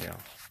recheck it right now.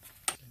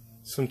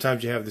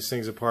 Sometimes you have these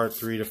things apart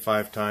 3 to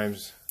 5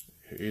 times.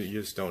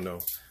 You just don't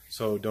know.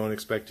 So don't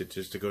expect it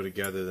just to go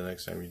together the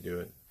next time you do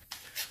it.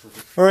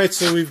 All right,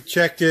 so we've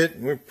checked it.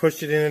 We've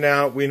pushed it in and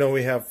out. We know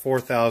we have 4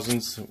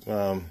 thousandths.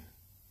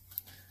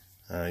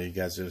 You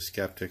guys are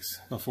skeptics.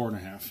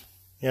 4.5.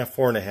 Yeah,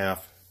 4.5.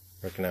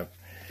 Looking up.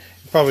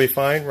 Probably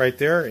fine right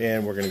there,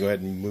 and we're going to go ahead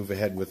and move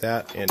ahead with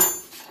that and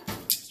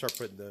start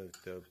putting the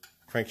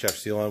crankshaft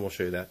seal on. We'll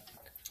show you that.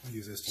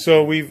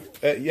 So we've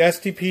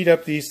STP'd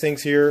up these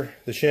things here,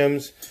 the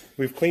shims.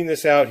 We've cleaned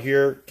this out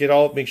here.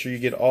 Make sure you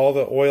get all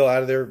the oil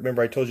out of there.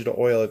 Remember, I told you to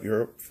oil it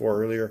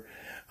before earlier.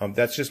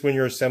 That's just when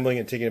you're assembling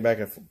it, taking it back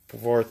and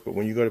forth. But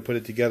when you go to put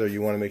it together,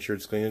 you want to make sure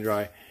it's clean and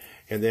dry.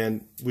 And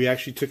then we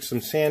actually took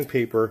some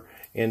sandpaper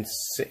and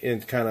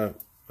kind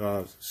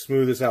of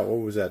smooth this out.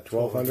 What was that?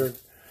 1200?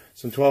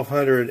 Some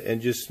 1200,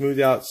 and just smooth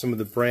out some of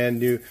the brand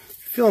new. You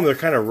feel them; they're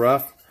kind of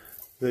rough.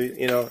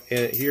 And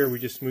here we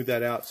just smooth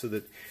that out so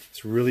that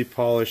it's really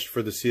polished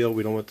for the seal.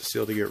 We don't want the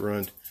seal to get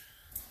ruined.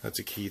 That's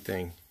a key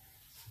thing.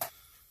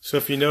 So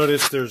if you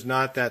notice, there's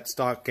not that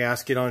stock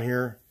gasket on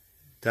here.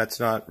 That's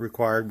not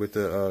required with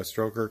the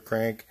stroker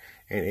crank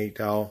and 8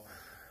 dowel.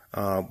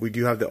 We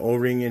do have the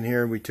O-ring in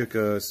here. We took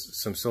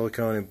some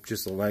silicone and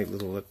just a light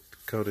little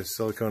coat of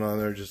silicone on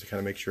there just to kind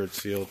of make sure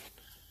it's sealed.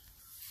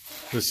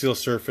 The seal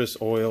surface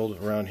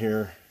oiled around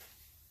here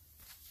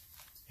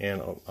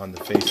and on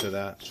the face of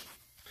that.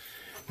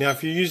 Now,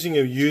 if you're using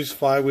a used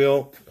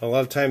flywheel, a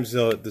lot of times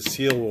the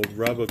seal will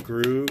rub a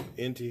groove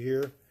into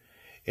here.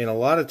 And a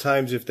lot of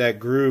times if that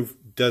groove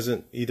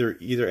doesn't either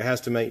it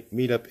has to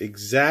meet up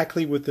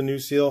exactly with the new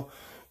seal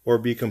or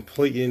be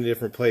completely in a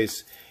different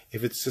place.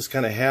 If it's just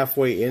kind of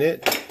halfway in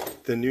it,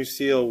 the new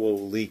seal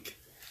will leak.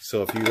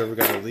 So if you've ever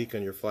got a leak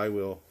on your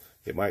flywheel,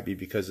 it might be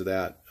because of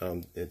that.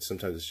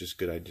 Sometimes it's just a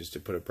good idea just to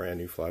put a brand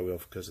new flywheel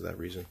because of that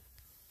reason.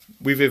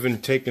 We've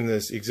even taken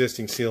this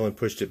existing seal and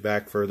pushed it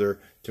back further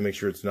to make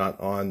sure it's not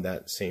on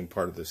that same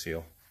part of the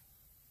seal.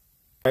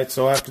 All right,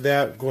 so after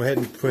that, go ahead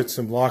and put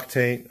some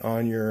Loctite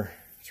on your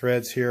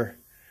threads here,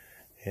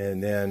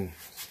 and then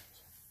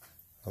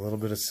a little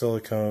bit of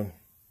silicone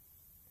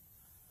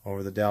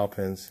over the dowel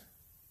pins.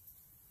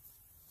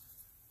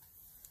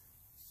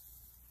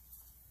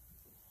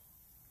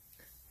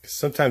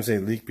 Sometimes they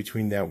leak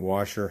between that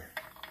washer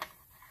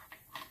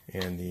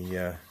and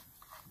the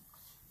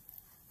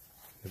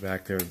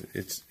back there.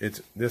 It's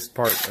this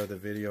part of the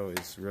video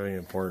is really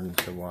important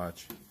to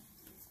watch.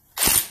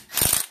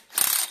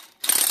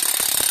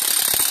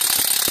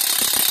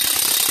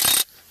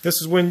 This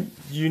is when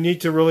you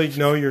need to really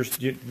know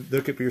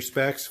look at your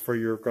specs for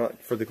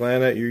the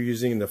gland that you're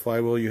using and the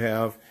flywheel you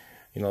have.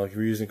 You know, if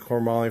you're using core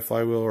moly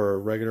flywheel or a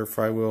regular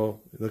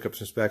flywheel, look up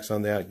some specs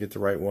on that, get the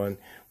right one.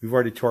 We've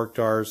already torqued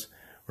ours.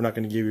 We're not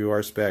going to give you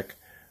our spec,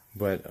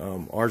 but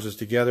ours is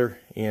together,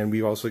 and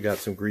we've also got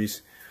some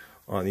grease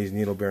on these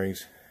needle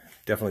bearings.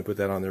 Definitely put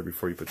that on there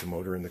before you put the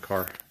motor in the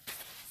car.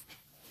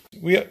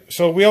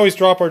 So we always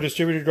drop our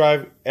distributor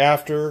drive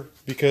after,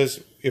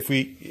 because if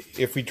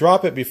we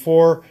drop it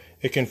before,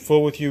 it can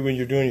fool with you when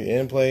you're doing your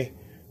in play.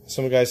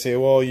 Some guys say,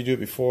 well, you do it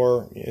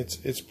before.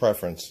 It's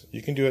preference.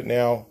 You can do it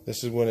now.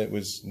 This is when it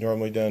was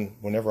normally done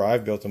whenever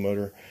I've built a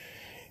motor.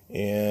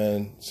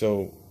 And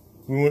so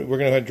we're going to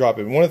go ahead and drop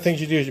it. One of the things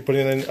you do is you put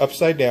it in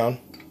upside down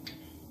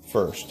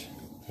first.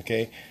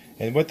 Okay?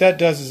 And what that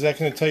does is that's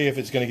going to tell you if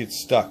it's going to get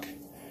stuck.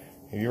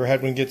 If you ever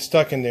had one get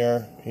stuck in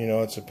there, you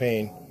know, it's a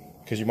pain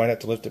because you might have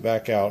to lift it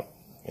back out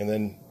and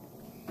then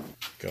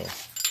go.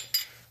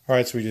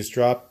 Alright, so we just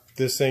drop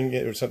this thing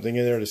or something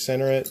in there to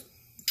center it.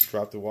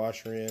 Drop the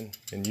washer in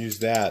and use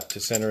that to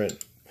center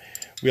it.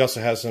 We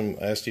also have some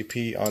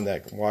STP on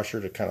that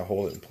washer to kind of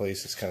hold it in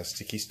place. It's kind of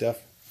sticky stuff.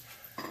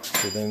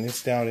 So then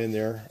it's down in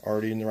there,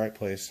 already in the right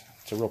place.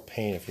 It's a real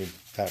pain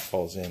if that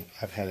falls in.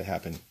 I've had it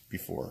happen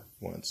before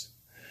once.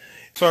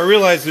 So I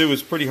realized it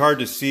was pretty hard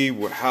to see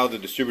how the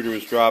distributor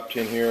was dropped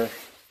in here.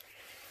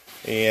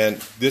 And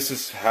this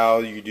is how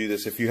you do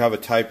this. If you have a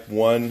type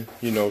 1,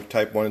 you know,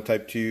 type 1 and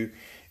type 2,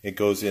 it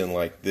goes in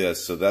like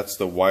this. So that's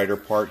the wider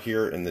part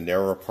here and the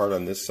narrower part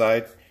on this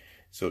side.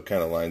 So it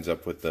kind of lines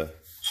up with the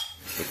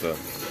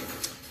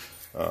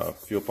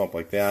fuel pump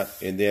like that.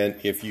 And then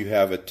if you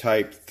have a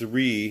type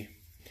 3,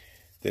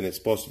 then it's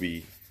supposed to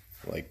be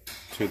like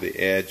to the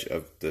edge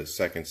of the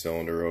second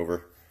cylinder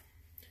over.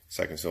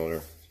 Second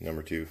cylinder,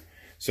 number 2.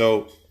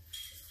 So,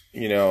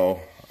 you know,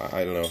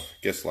 I don't know, I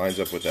guess lines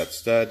up with that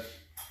stud.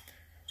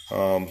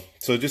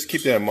 So just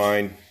keep that in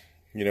mind,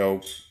 you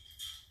know,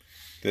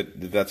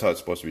 that's how it's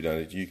supposed to be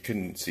done. You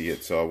couldn't see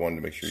it, so I wanted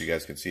to make sure you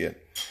guys could see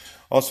it.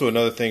 Also,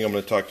 another thing I'm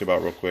going to talk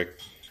about real quick.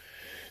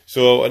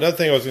 So another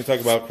thing I was going to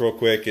talk about real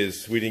quick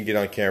is we didn't get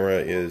on camera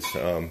is,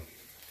 of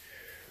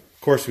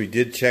course, we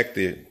did check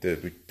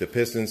the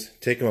pistons,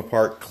 take them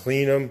apart,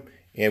 clean them,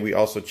 and we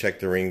also checked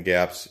the ring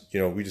gaps. You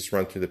know, we just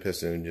run through the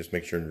piston and just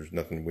make sure there's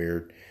nothing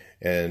weird.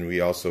 And we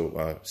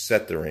also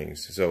set the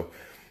rings. So,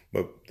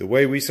 but the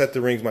way we set the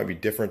rings might be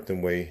different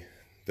than the way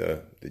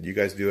that you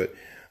guys do it.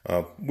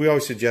 We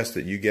always suggest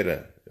that you get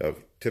a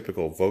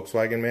typical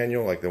Volkswagen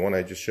manual, like the one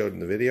I just showed in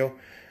the video,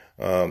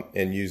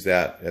 and use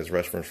that as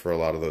reference for a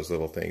lot of those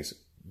little things.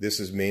 This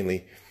is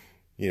mainly,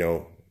 you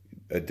know,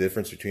 a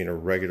difference between a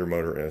regular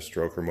motor and a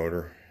stroker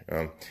motor.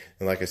 And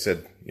like I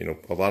said, you know,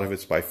 a lot of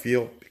it's by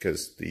feel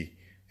because the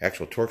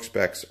actual torque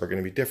specs are going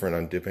to be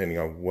different depending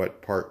on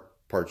what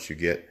parts you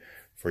get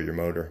for your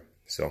motor.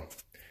 So,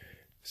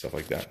 stuff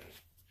like that.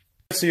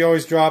 So you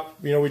always drop,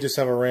 you know, we just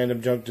have a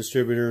random junk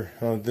distributor.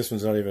 This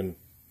one's not even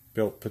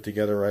put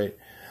together right.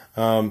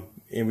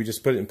 And we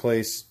just put it in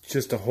place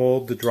just to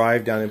hold the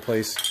drive down in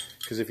place.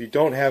 Because if you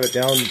don't have it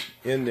down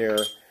in there,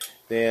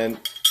 then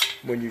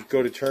when you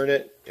go to turn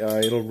it,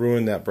 it'll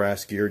ruin that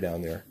brass gear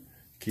down there.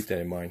 Keep that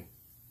in mind.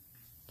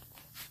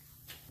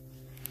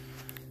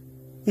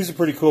 These are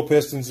pretty cool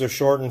pistons. They're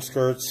shortened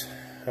skirts.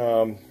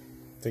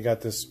 They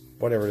got this,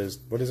 whatever it is.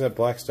 What is that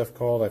black stuff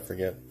called? I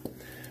forget.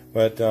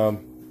 But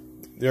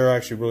they're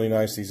actually really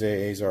nice. These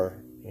AAs are,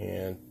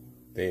 and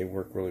they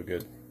work really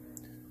good.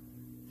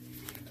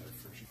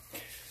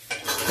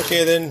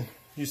 Okay, then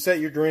you set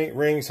your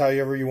rings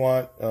however you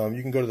want.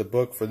 You can go to the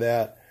book for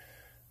that,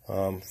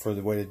 for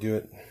the way to do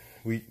it.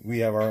 We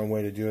have our own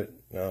way to do it,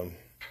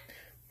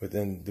 but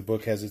then the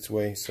book has its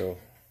way, so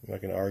I'm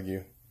not going to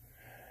argue.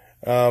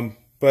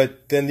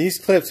 But then these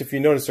clips, if you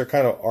notice, they're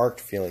kind of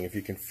arced feeling. If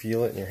you can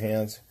feel it in your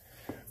hands,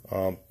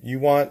 you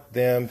want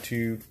them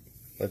to,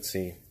 let's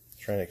see,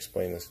 trying to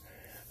explain this,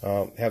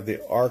 have the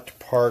arced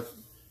part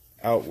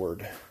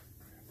outward,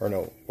 or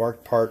no,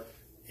 arced part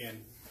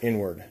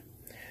inward.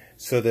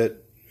 So that,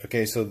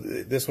 okay, so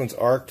this one's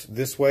arced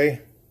this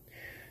way,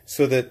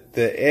 so that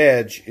the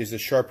edge is a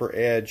sharper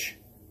edge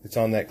that's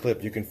on that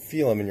clip. You can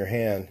feel them in your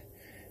hand.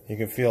 You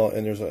can feel,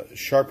 and there's a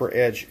sharper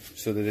edge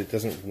so that it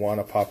doesn't want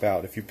to pop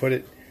out. If you put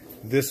it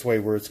this way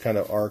where it's kind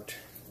of arced,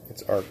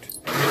 it's arced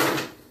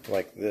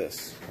like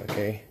this,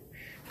 okay?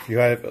 If you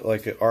have it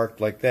like an arc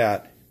like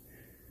that,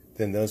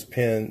 then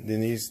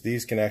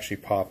these can actually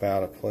pop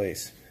out of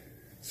place.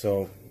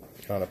 So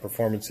on a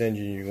performance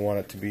engine, you want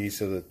it to be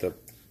so that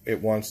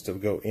it wants to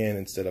go in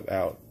instead of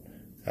out.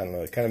 I don't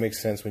know, it kind of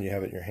makes sense when you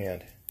have it in your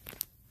hand.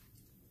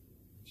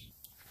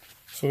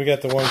 So we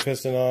got the one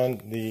piston on.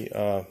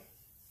 The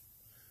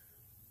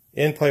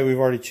end plate we've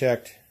already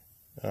checked.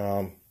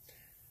 I'll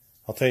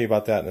tell you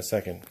about that in a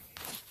second.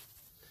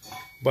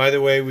 By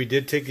the way, we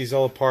did take these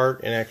all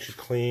apart and actually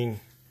clean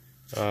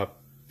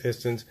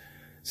pistons.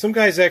 Some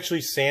guys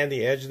actually sand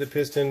the edge of the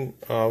piston.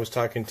 I was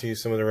talking to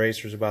some of the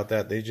racers about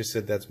that. They just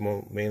said that's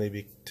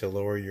mainly to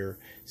lower your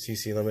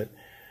CC limit.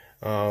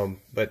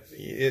 But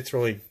it's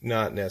really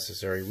not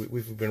necessary.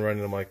 We've been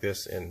running them like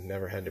this and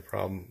never had the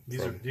problem.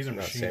 These are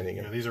not sanding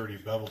them. Yeah, these are already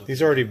beveled.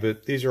 These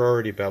are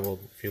already beveled.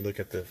 If you look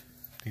at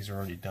these are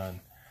already done.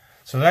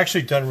 So they're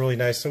actually done really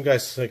nice. Some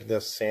guys like to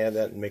sand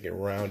that and make it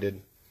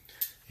rounded.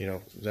 You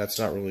know, that's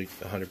not really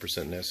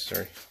 100%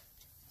 necessary.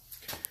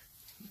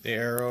 The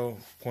arrow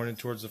pointed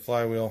towards the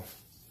flywheel.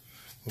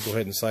 We'll go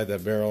ahead and slide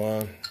that barrel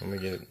on. I'm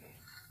gonna get it.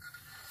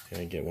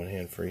 Can I get one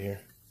hand free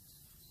here?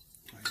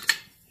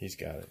 He's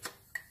got it.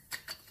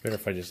 Better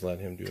if I just let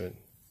him do it.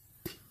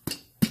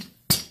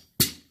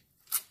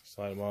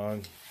 Slide them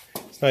on.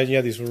 It's nice.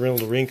 Yeah, these real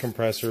ring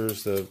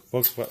compressors. The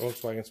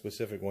Volkswagen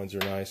specific ones are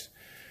nice.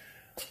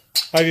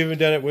 I've even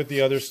done it with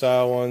the other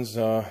style ones.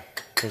 And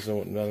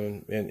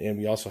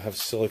we also have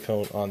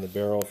silicone on the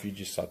barrel if you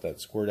just thought that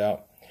squirt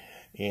out.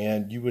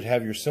 And you would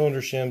have your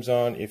cylinder shims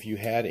on if you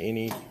had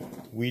any.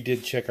 We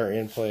did check our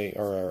end plate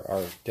or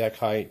our deck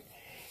height,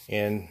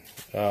 and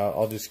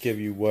I'll just give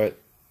you what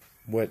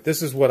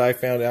this is what I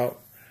found out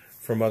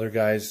from other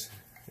guys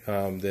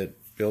that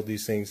build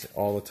these things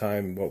all the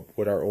time.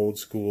 What our old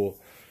school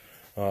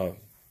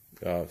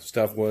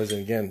stuff was,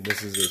 and again,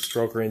 this is a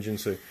stroker engine,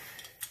 so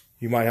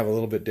you might have a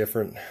little bit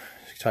different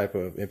type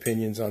of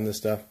opinions on this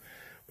stuff.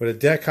 But a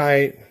deck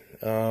height,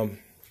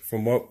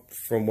 from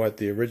what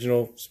the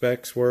original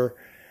specs were,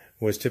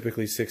 was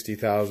typically 60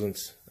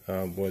 thousandths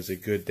was a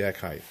good deck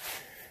height,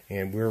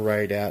 and we're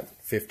right at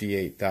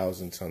 58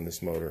 thousandths on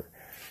this motor.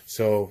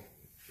 So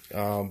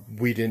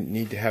we didn't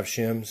need to have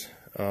shims.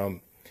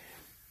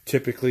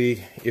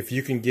 Typically, if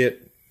you can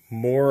get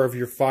more of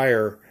your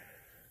fire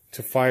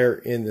to fire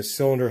in the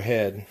cylinder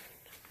head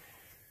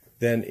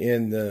than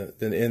in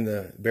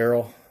the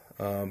barrel,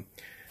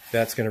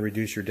 that's going to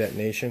reduce your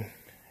detonation.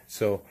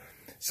 So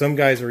some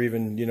guys are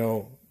even, you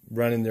know,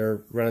 running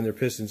their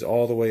pistons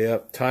all the way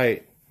up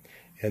tight,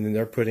 and then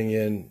they're putting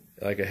in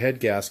like a head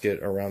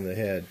gasket around the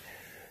head.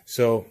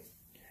 So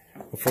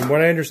from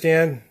what I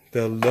understand,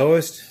 the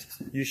lowest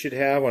you should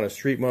have on a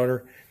street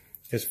motor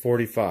is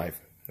 45.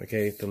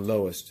 Okay, the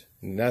lowest,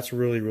 and that's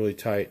really, really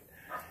tight.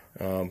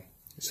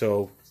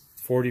 So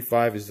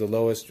 45 is the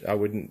lowest. I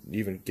wouldn't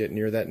even get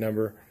near that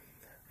number.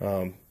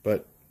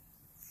 But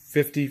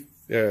 50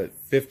 to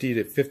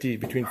 50,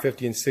 between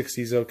 50 and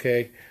 60 is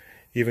okay.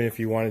 Even if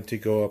you wanted to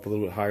go up a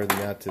little bit higher than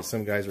that,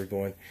 some guys are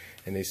going,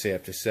 and they say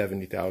up to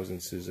 70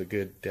 thousandths is a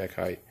good deck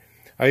height.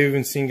 I've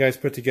even seen guys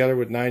put together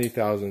with 90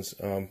 thousandths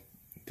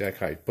deck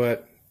height.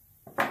 But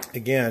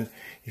again,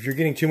 if you're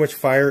getting too much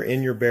fire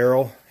in your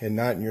barrel and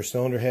not in your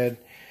cylinder head,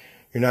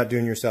 you're not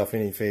doing yourself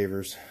any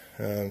favors.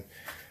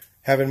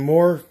 Having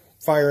more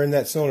fire in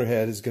that cylinder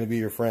head is going to be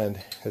your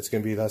friend. It's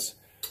going to be less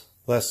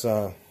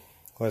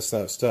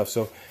stuff.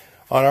 So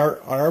on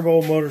our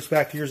old motors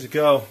back years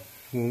ago,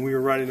 when we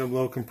were running them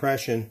low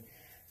compression,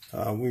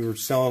 we were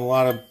selling a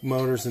lot of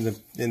motors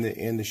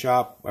in the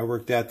shop I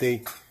worked at.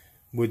 They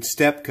would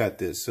step cut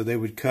this, so they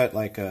would cut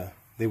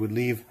they would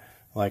leave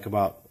like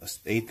about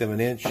 1/8 of an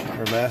inch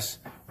or less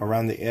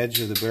around the edge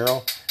of the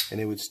barrel, and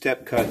they would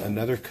step cut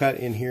another cut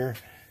in here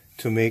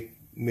to make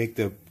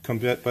the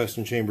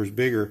combustion chambers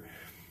bigger,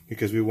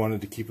 because we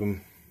wanted to keep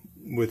them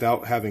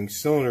without having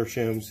cylinder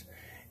shims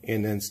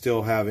and then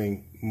still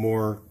having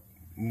more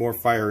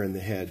fire in the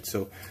head.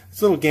 So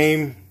it's a little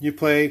game you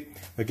play.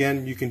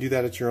 Again, you can do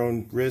that at your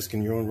own risk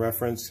and your own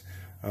reference.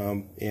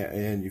 And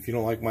if you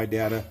don't like my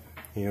data,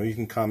 you know, you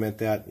can comment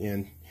that,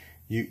 and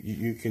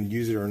you can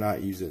use it or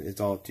not use it. It's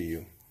all up to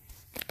you.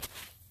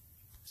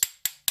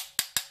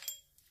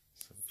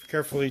 So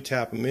carefully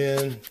tap them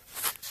in.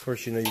 Of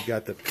course, you know you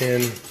got the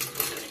pin.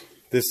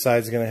 This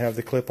side's going to have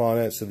the clip on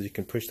it so that you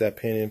can push that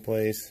pin in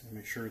place.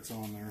 Make sure it's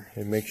on there.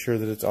 And make sure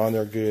that it's on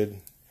there good.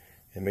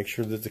 And make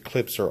sure that the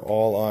clips are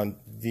all on.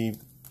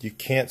 You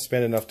can't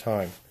spend enough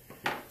time.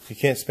 You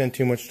can't spend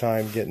too much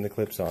time getting the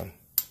clips on.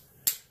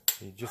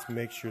 You just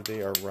make sure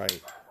they are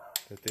right.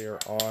 That they are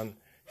on,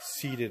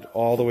 seated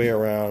all the way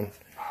around.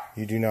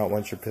 You do not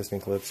want your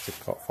piston clips to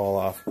fall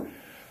off.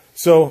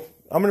 So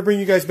I'm going to bring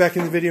you guys back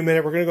in the video in a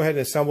minute. We're going to go ahead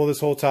and assemble this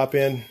whole top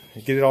end,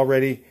 get it all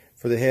ready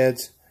for the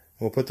heads.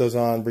 We'll put those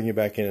on, bring you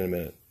back in a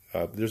minute.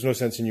 There's no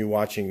sense in you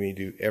watching me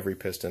do every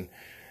piston.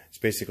 It's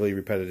basically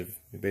repetitive,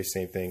 basically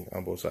same thing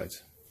on both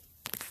sides.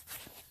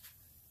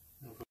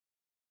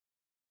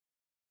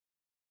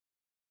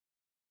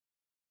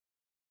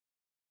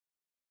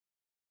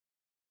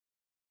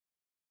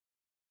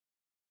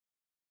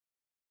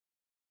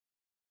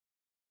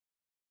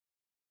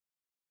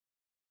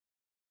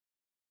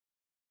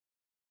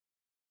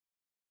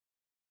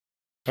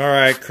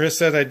 Alright, Chris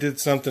said I did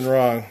something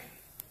wrong.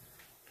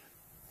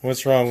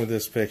 What's wrong with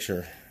this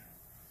picture?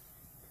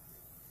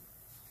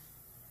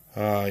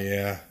 Oh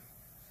yeah,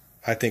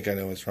 I think I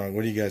know what's wrong.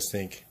 What do you guys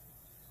think?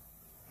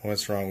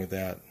 What's wrong with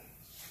that?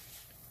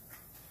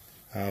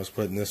 I was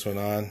putting this one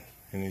on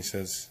and he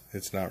says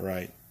it's not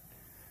right.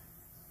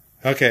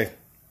 Okay.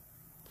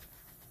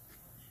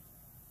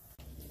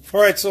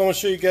 Alright, so I'm going to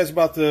show you guys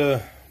about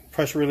the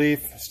pressure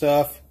relief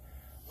stuff.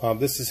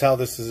 This is how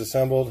this is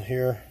assembled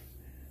here.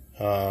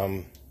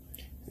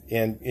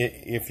 And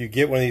if you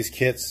get one of these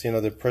kits, you know,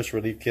 the pressure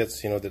relief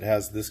kits, you know, that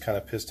has this kind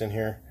of piston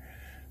here,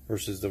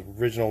 versus the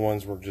original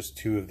ones were just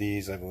 2 of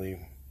these, I believe,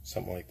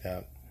 something like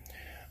that.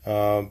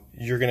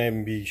 You're going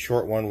to be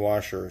short one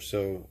washer,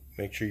 so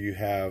make sure you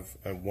have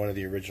one of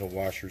the original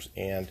washers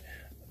and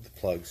the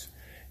plugs.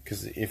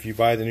 Because if you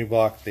buy the new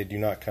block, they do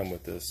not come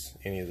with this,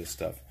 any of this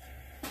stuff.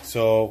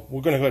 So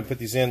we're going to go ahead and put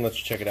these in. Let's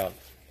check it out.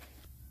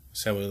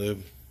 Assembly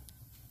lube.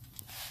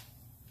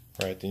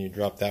 Alright, then you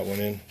drop that one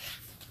in.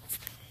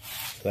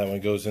 So that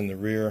one goes in the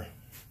rear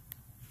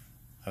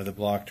of the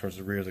block towards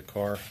the rear of the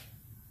car.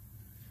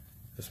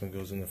 This one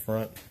goes in the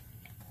front,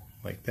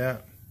 like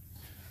that.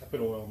 I put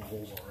oil in the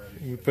holes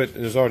already.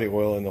 There's already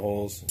oil in the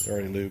holes. They're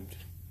already lubed.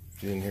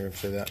 If you didn't hear him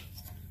say that.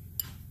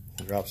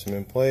 He drops them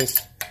in place.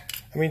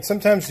 I mean,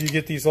 sometimes you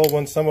get these old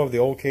ones. Some of the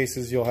old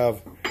cases you'll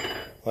have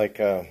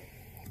like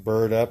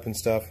burred up and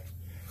stuff.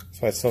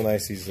 That's why it's so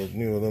nice. These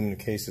new aluminum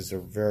cases are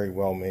very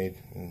well made,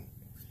 and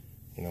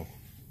you know,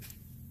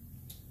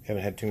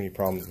 haven't had too many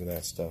problems with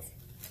that stuff.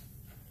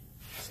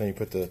 So you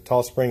put the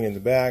tall spring in the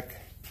back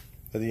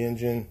of the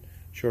engine,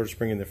 shorter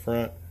spring in the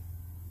front.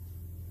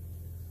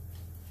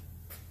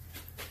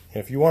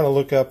 And if you want to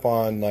look up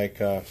on like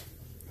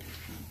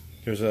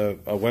there's a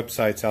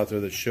websites out there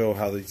that show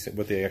how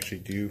what they actually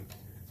do,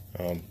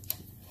 and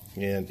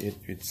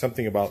it's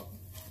something about,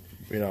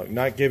 you know,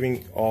 not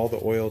giving all the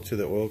oil to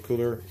the oil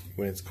cooler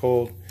when it's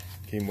cold,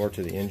 giving more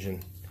to the engine,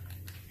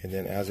 and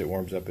then as it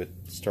warms up, it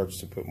starts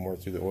to put more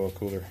through the oil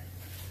cooler.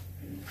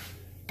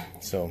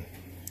 So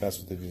that's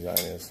what the design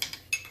is,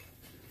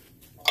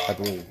 I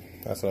believe.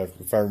 That's what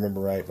if I remember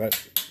right. But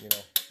you know,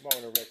 you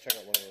might want to check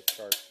out one of those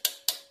charts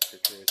if you're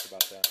curious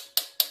about that.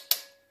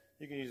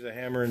 You can use a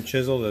hammer and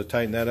chisel to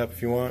tighten that up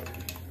if you want.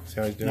 See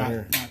how he's doing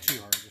here? Not too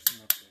hard, just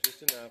enough.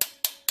 Just enough.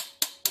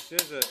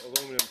 This is an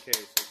aluminum case,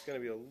 so it's going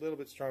to be a little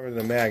bit stronger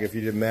than a mag. If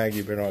you did mag,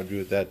 you better not do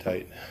it that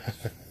tight.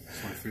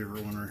 That's my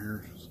favorite one right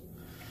here.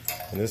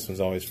 And this one's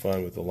always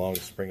fun with the long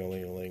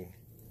spring-a-ling-a-ling.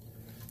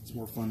 It's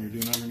more fun you're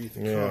doing underneath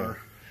the car.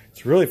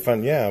 It's really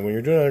fun, yeah. When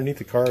you're doing it underneath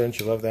the car, don't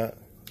you love that?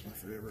 It's my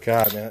favorite.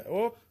 God, man.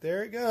 Oh,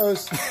 there it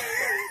goes.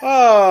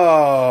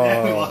 Oh.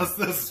 Yeah, we lost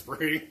this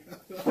spring.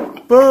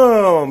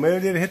 Boom. Maybe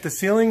did it hit the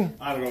ceiling?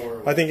 I don't know where it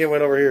went. I think it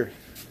went over here.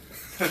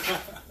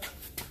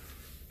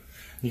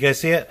 You guys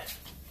see it?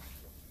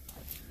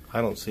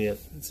 I don't see it.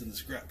 It's in the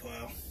scrap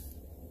pile.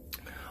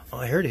 Oh,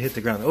 I heard it hit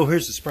the ground. Oh,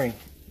 here's the spring.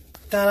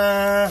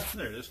 Ta-da!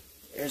 There it is.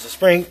 Here's the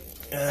spring.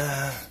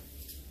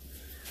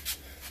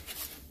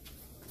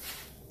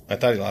 I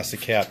thought he lost the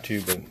cap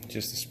too, but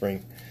just the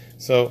spring.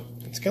 So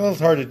it's kind of a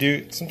little hard to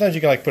do. Sometimes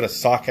you can like put a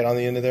socket on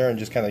the end of there and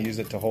just kind of use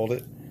it to hold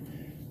it.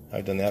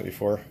 I've done that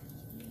before.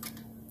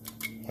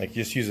 Like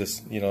just use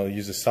this, you know,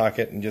 use a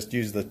socket and just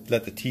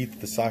let the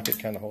teeth, the socket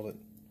kind of hold it.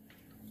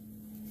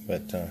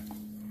 But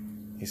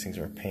these things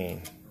are a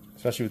pain,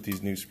 especially with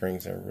these new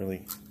springs. They're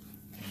really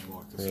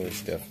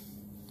stiff.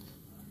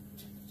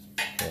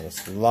 Yeah,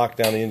 let's lock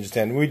down the engine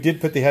stand. We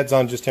did put the heads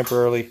on just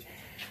temporarily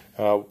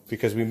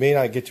because we may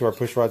not get to our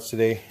push rods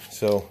today,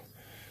 so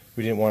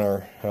we didn't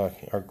want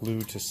our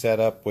glue to set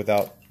up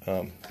without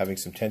having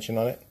some tension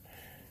on it.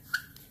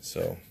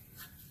 So,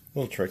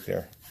 little trick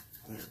there.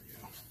 There we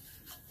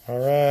go. All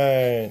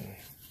right.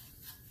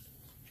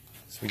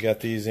 So we got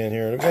these in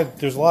here.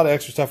 There's a lot of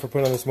extra stuff we're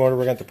putting on this motor.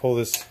 We're going to have to pull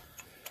this.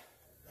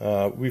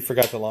 We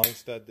forgot to long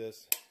stud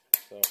this,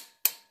 so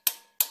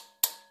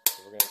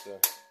we're going to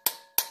have to.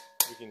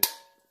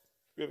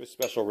 We have a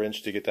special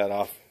wrench to get that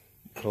off.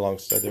 Put a long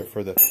stud there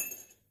for the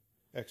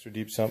extra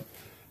deep sump.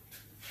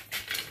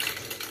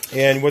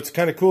 And what's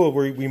kind of cool,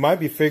 we might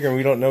be figuring,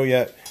 we don't know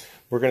yet.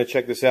 We're going to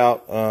check this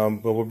out,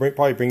 but we'll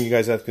probably bring you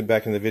guys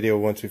back in the video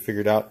once we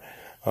figure it out.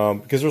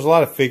 Because there's a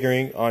lot of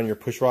figuring on your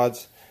push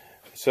rods.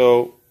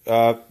 So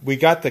we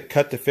got the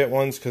cut to fit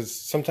ones because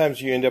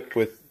sometimes you end up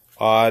with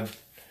odd,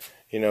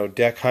 you know,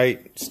 deck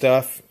height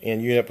stuff,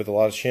 and you end up with a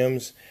lot of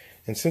shims.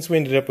 And since we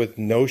ended up with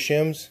no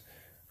shims,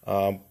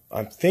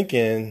 I'm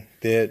thinking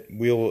that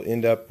we'll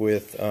end up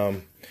with.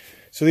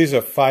 So these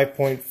are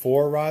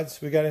 5.4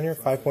 rods we got in here,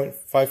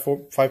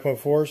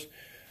 5.4s.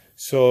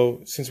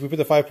 So since we put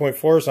the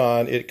 5.4s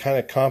on, it kind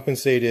of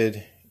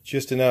compensated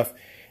just enough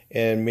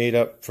and made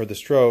up for the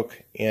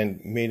stroke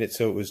and made it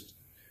so it was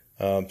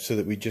so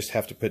that we just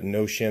have to put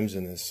no shims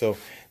in this. So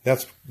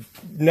that's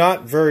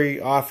not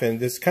very often.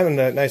 This is kind of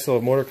a nice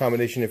little motor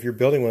combination. If you're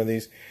building one of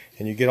these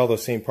and you get all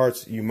those same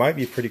parts, you might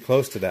be pretty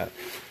close to that.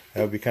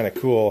 That would be kind of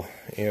cool,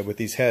 you know, with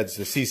these heads.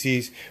 The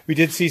CCs, we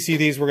did CC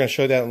these. We're going to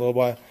show that in a little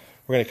while.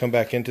 We're going to come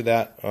back into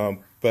that.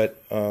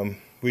 But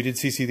we did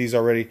CC these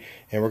already,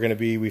 and we're going to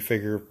be, we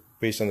figure,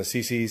 based on the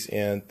CCs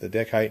and the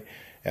deck height,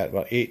 at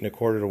about 8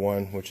 1/4 to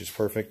 1, which is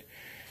perfect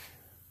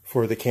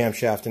for the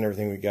camshaft and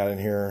everything we got in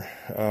here.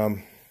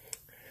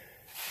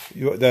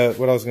 What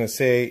I was going to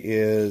say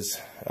is,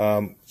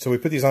 so we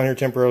put these on here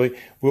temporarily.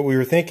 What we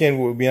were thinking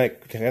would be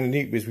like kind of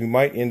neat is we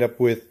might end up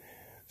with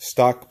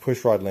stock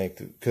pushrod length,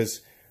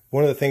 because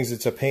one of the things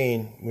that's a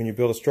pain when you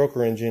build a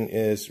stroker engine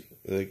is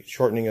the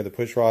shortening of the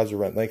pushrods or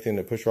lengthening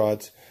the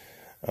pushrods.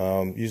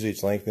 Usually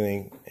it's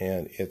lengthening,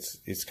 and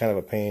it's kind of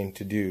a pain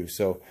to do.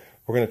 So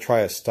we're going to try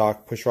a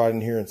stock pushrod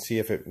in here and see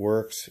if it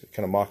works,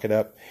 kind of mock it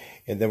up,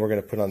 and then we're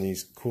going to put on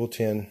these cool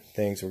tin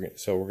things.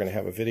 So we're going to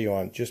have a video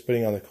on just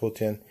putting on the cool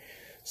tin,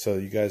 so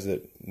you guys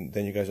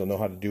will know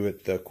how to do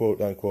it the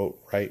quote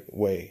unquote right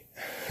way.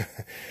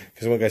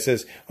 Because one guy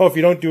says, oh, if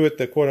you don't do it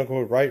the quote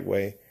unquote right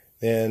way,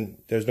 then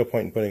there's no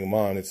point in putting them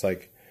on. It's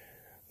like,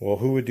 well,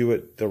 who would do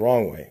it the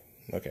wrong way?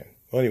 Okay.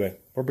 Well, anyway,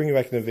 we'll bring you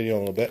back to the video in a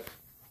little bit.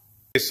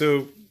 Okay,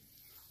 so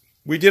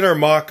we did our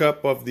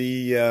mock-up of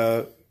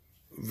the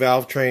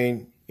valve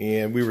train,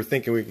 and we were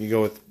thinking we could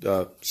go with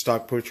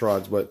stock push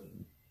rods, but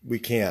we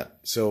can't.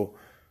 So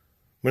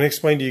I'm going to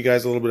explain to you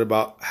guys a little bit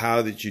about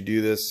how that you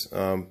do this.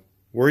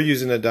 We're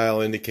using a dial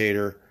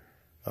indicator,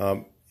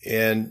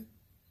 and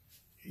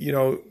you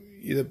know,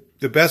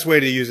 the best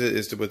way to use it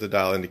is with the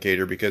dial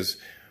indicator, because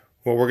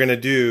what we're going to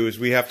do is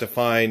we have to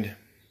find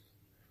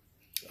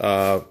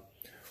the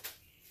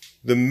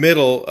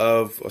middle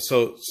of,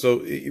 so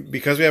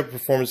because we have a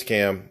performance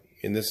cam,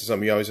 and this is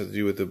something you always have to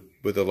do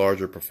with a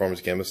larger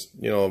performance cam. It's,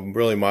 you know, a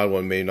really mild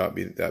one may not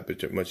be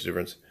that much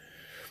difference,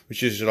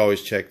 but you should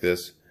always check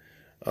this.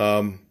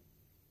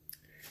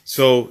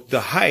 So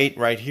the height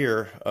right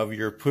here of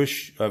your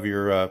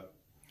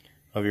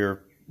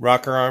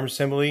rocker arm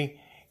assembly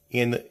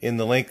in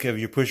the length of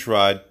your push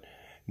rod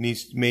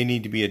may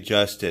need to be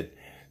adjusted.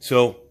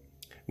 So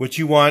what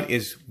you want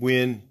is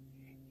when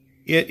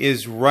it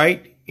is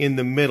right in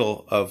the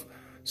middle of,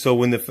 so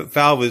when the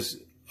valve is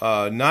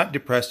not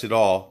depressed at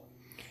all,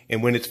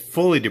 and when it's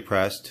fully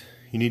depressed,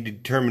 you need to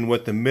determine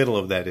what the middle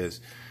of that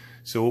is.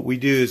 So what we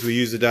do is we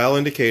use the dial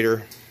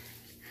indicator,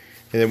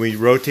 and then we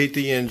rotate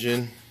the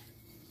engine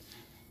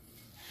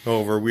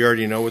over. We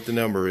already know what the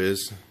number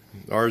is.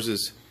 Ours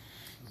is,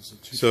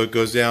 so it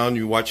goes down.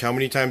 You watch how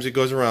many times it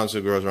goes around. So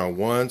it goes around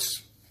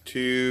once,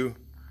 2,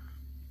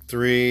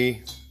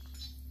 3,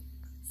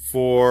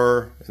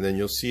 4, and then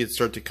you'll see it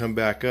start to come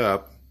back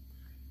up.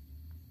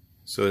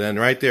 So then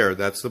right there,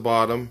 that's the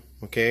bottom,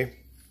 okay?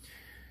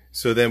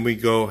 So then we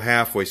go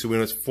halfway. So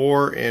when it's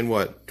 4 and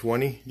what,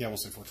 20? Yeah, we'll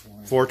say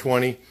 420.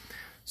 420.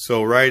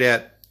 So right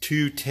at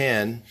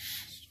 210.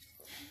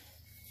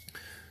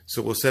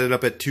 So we'll set it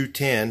up at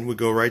 210. We'll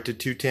go right to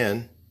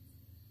 210.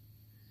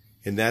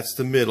 And that's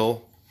the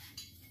middle.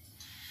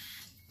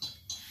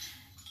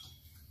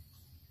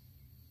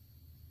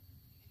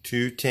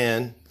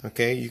 $210.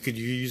 Okay, you could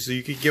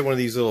get one of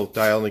these little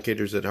dial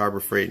indicators at Harbor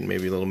Freight and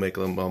maybe make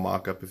a little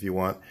mock-up if you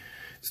want.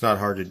 It's not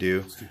hard to do.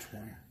 It's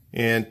 220.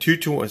 And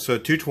 220, so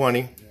 220.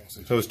 Yeah, so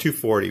it was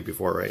 240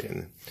 before, right?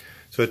 And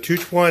so at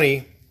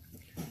 220,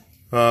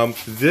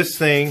 this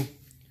thing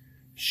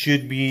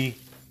should be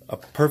a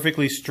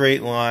perfectly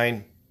straight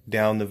line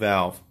down the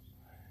valve,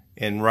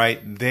 and right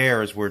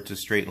there is where it's a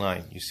straight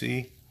line. You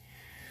see?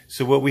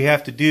 So what we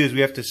have to do is we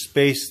have to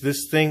space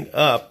this thing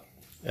up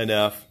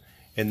enough,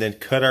 and then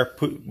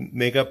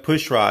make up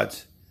push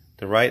rods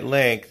the right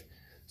length,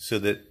 so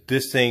that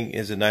this thing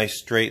is a nice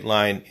straight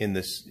line in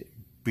this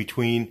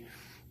between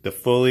the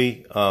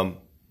fully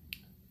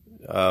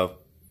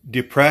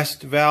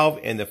depressed valve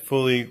and the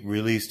fully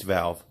released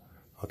valve.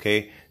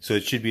 Okay, so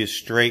it should be a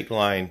straight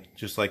line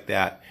just like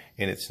that,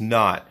 and it's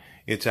not.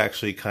 It's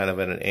actually kind of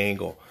at an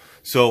angle.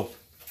 So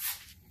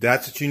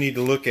that's what you need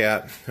to look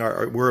at.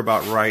 We're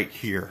about right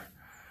here.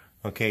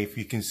 Okay, if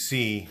you can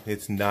see,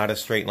 it's not a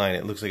straight line.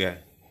 It looks like a,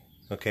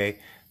 okay,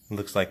 it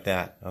looks like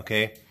that.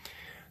 Okay,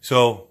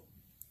 so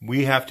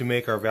we have to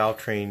make our valve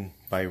train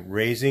by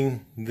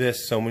raising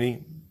this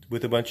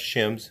with a bunch of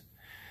shims.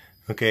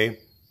 Okay,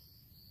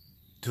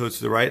 so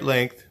it's the right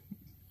length,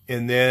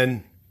 and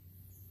then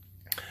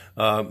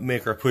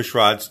make our push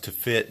rods to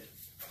fit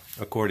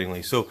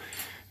accordingly. So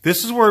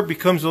this is where it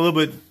becomes a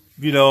little bit,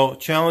 you know,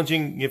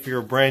 challenging if you're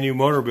a brand new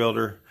motor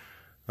builder.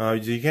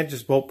 You can't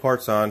just bolt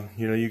parts on.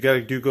 You know, you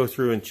got to go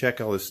through and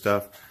check all this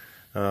stuff.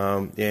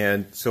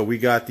 And so we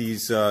got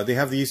these. They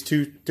have these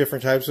two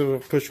different types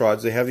of push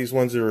rods. They have these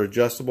ones that are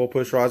adjustable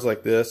push rods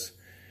like this.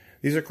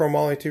 These are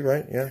chromoly too,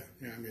 right? Yeah.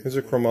 Yeah, I mean, these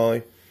are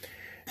chromoly.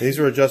 And these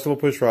are adjustable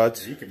push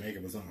rods. Yeah, you can make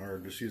them. It's not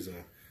hard. Just use a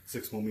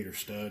 6mm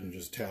stud and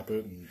just tap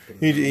it. And put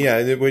it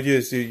yeah, we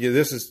use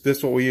this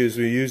is what we use.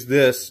 We use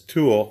this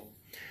tool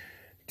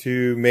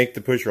to make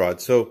the push rod.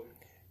 So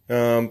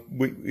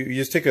we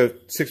just take a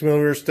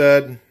 6mm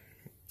stud,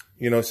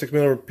 you know,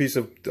 6mm piece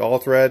of all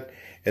thread,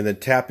 and then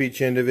tap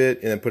each end of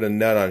it, and then put a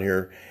nut on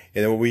here,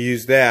 and then we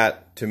use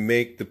that to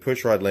make the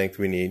push rod length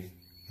we need.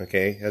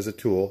 Okay, as a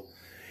tool,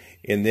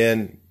 and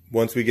then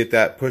once we get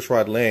that push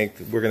rod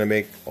length, we're going to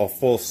make a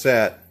full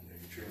set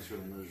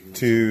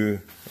to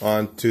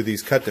onto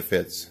these cut to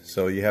fits.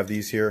 So you have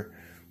these here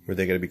where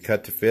they're going to be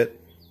cut to fit.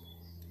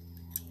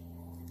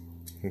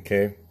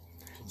 Okay,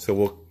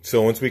 so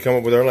once we come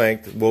up with our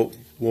length,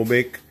 we'll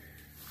make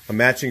a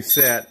matching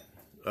set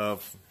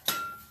of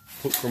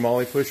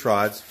chromoly push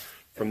rods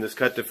from this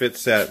cut to fit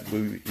set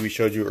we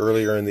showed you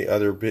earlier in the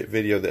other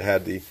video that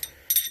had the.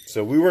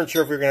 So we weren't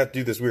sure if we were going to have to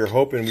do this. We were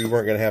hoping we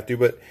weren't going to have to,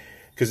 but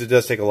because it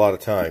does take a lot of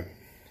time,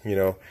 you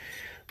know.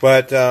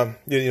 But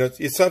you know,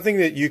 it's something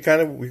that you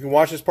we can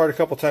watch this part a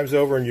couple times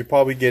over, and you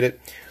probably get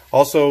it.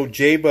 Also,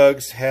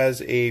 J-Bugs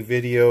has a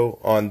video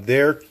on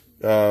their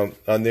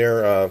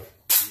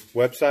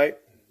website,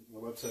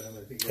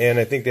 and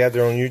I think they have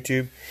their own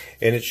YouTube,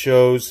 and it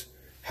shows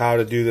how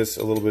to do this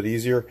a little bit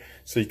easier.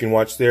 So you can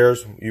watch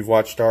theirs. You've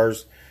watched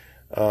ours,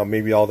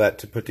 maybe all that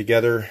to put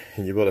together,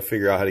 and you'll be able to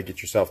figure out how to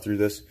get yourself through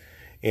this.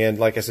 And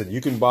like I said,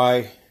 you can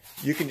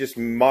just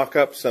mock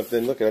up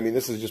something. Look, I mean,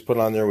 this is just put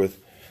on there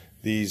with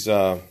these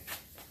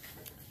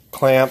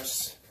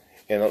clamps,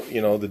 and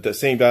you know, the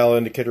same dial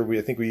indicator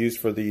I think we used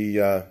for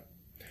the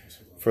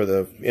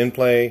in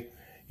play,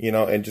 you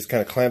know, and just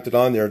kind of clamped it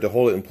on there to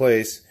hold it in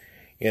place.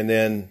 And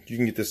then you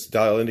can get this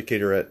dial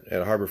indicator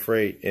at Harbor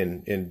Freight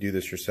and do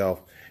this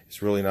yourself.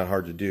 It's really not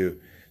hard to do.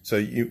 So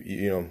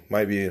you know,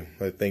 might be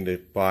a thing to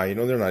buy. You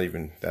know, they're not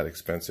even that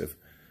expensive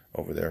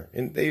over there,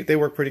 and they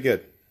work pretty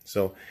good.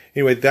 So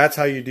anyway, that's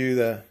how you do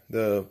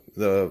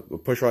the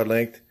push rod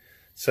length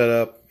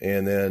setup.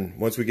 And then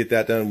once we get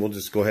that done, we'll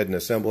just go ahead and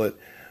assemble it.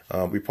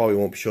 We probably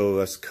won't show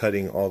us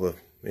cutting all the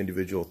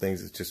individual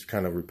things. It's just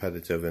kind of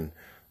repetitive and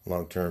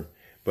long term.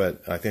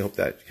 But I hope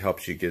that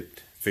helps you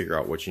figure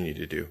out what you need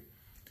to do.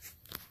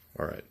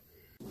 All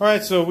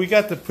right, so we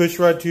got the push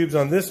rod tubes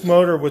on this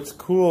motor. What's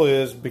cool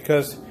is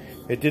because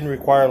it didn't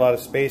require a lot of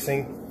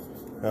spacing,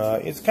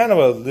 it's kind of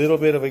a little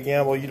bit of a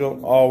gamble. You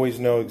don't always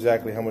know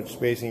exactly how much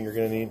spacing you're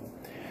going to need.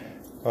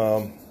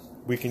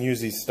 We can use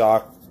these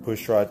stock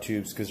push rod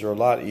tubes because they're a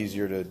lot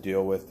easier to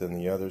deal with than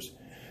the others.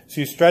 So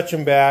you stretch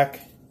them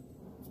back.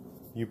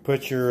 You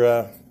put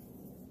your,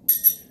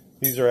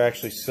 these are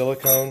actually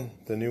silicone,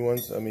 the new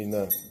ones. I mean,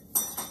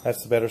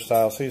 that's the better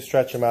style. So you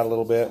stretch them out a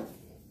little bit.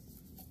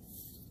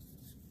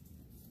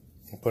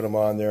 And put them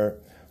on there.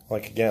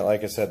 Like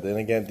I said, then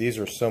again, these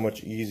are so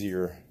much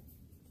easier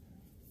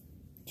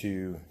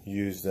to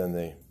use than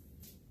the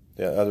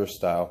other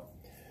style.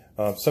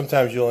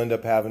 Sometimes you'll end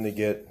up having to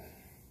get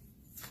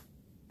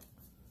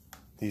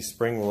these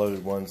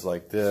spring-loaded ones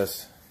like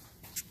this.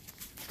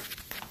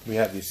 We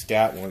have these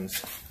scat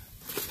ones,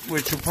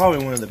 which are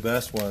probably one of the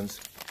best ones.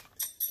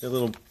 They're a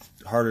little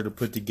harder to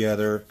put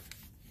together.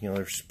 You know,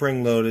 they're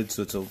spring-loaded,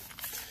 so it's a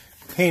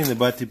pain in the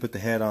butt to put the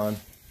head on.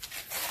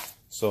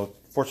 So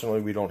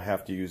fortunately, we don't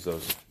have to use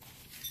those.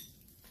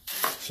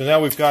 So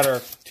now we've got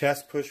our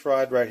test push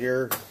rod right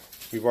here.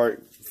 We've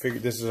already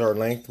figured this is our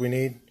length we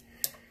need.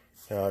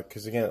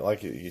 Because again,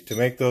 to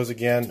make those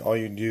again, all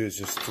you do is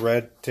just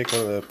take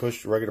one of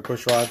the regular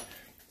push rod,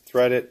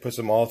 thread it, put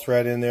some all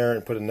thread in there,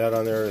 and put a nut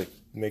on there to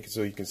make it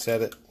so you can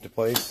set it to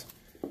place.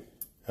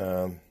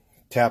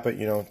 Tap it,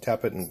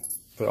 and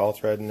put all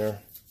thread in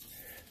there.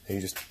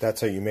 And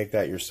that's how you make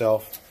that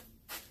yourself.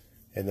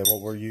 And then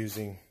what we're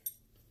using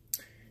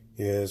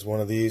is one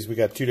of these. We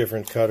got two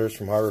different cutters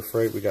from Harbor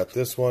Freight. We got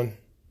this one,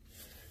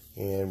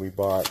 and we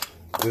bought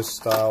this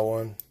style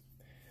one.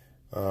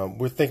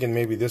 We're thinking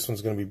maybe this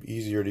one's going to be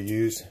easier to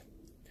use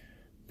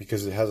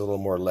because it has a little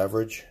more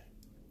leverage,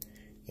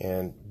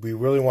 and we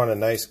really want a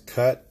nice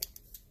cut,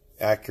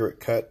 accurate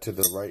cut to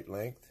the right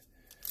length.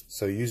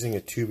 So using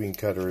a tubing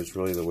cutter is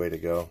really the way to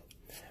go,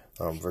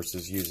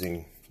 versus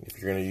using, if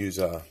you're going to use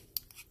a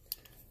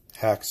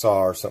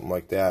hacksaw or something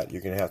like that,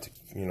 you're going to have to,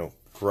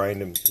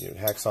 grind them,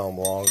 hacksaw them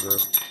longer,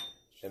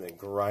 and then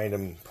grind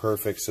them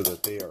perfect so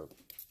that they are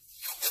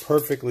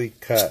perfectly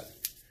cut.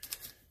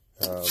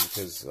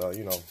 Because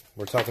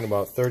we're talking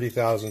about 30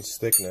 thousandths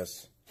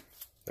thickness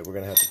that we're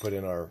going to have to put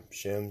in our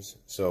shims.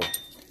 So,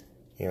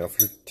 if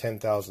you're 10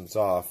 thousandths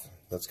off,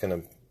 that's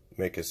going to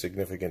make a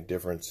significant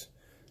difference.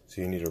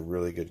 So you need a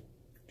really good,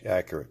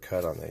 accurate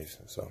cut on these.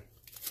 So,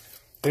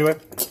 anyway,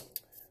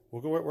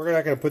 we're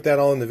not going to put that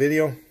all in the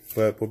video,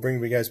 but we'll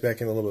bring you guys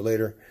back in a little bit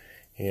later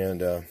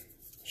and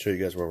show you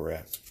guys where we're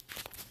at.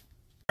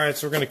 All right,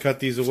 so we're going to cut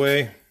these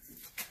away.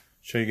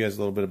 Show you guys a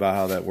little bit about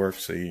how that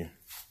works, so you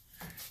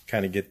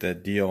kind of get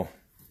that deal.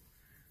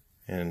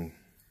 And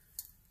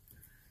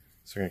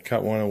so we're going to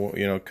cut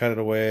one, cut it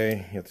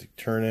away. You have to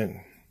turn it.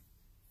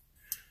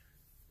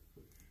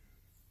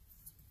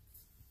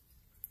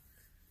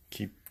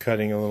 Keep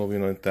cutting a little,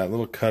 that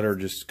little cutter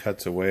just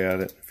cuts away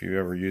at it. If you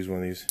ever use one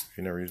of these, if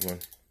you never use one.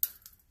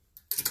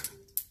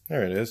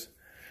 There it is.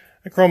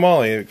 A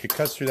chromoly, it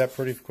cuts through that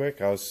pretty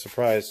quick. I was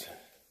surprised.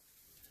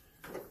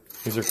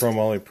 These are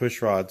chromoly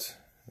push rods,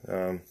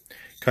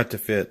 cut to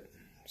fit.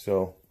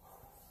 So,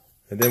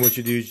 and then what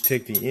you do is you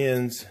take the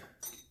ends.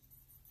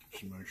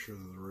 Should make sure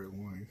they're the right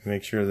length.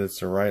 Make sure that's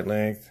the right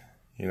length.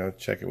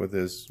 Check it with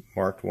this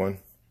marked one.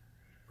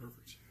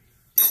 Perfect.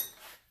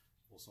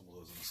 We'll assemble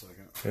those in a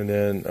second. And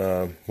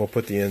then we'll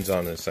put the ends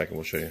on in a second.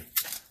 We'll show you.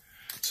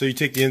 So you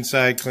take the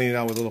inside, clean it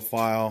out with a little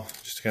file,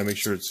 just to kind of make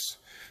sure it's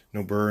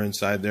no burr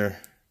inside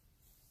there.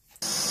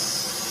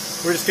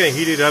 We're just going to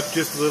heat it up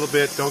just a little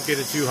bit. Don't get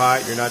it too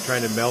hot. You're not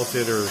trying to melt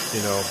it, or,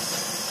 you know,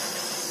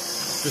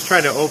 just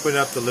trying to open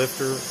up the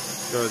lifter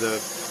or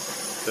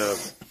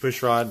the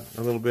push rod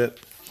a little bit.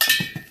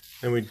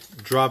 Then we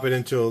drop it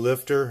into a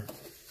lifter,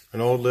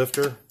 an old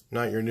lifter,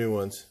 not your new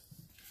ones.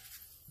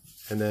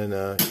 And then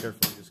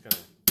carefully just kind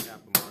of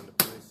tap them onto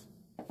place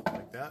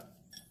like that.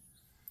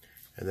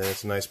 And then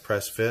it's a nice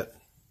press fit.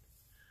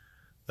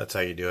 That's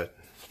how you do it.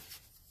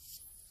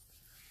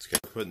 Let's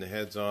get putting the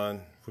heads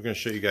on. We're going to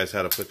show you guys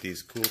how to put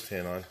these cool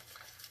tin on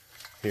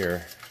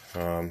here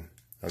on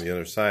the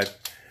other side.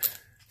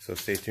 So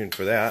stay tuned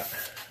for that.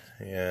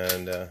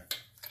 And we'll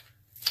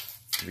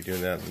be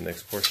doing that in the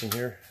next portion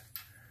here.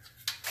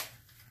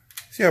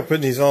 See how we're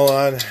putting these all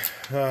on.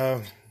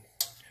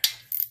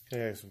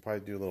 Okay, so we'll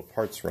probably do a little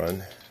parts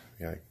run.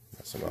 Yeah,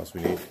 that's something else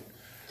we need.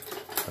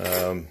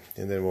 And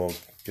then we'll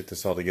get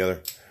this all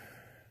together.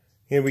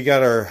 And we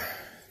got our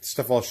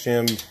stuff all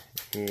shimmed,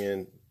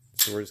 and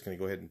so we're just going to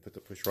go ahead and put the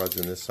push rods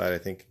in this side, I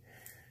think.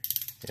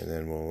 And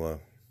then we'll,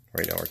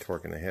 right now we're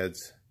torquing the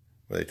heads.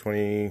 Are they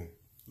 20?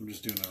 I'm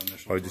just doing an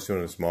initial. Oh, just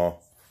doing a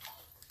small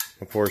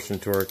portion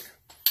torque.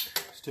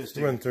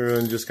 Run through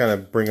and just kind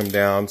of bring them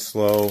down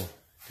slow,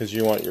 because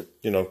you want your,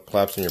 you know,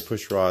 collapsing your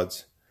push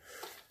rods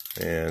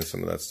and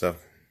some of that stuff.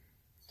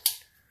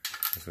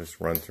 So just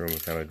run through them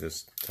and kind of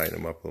just tighten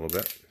them up a little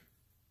bit.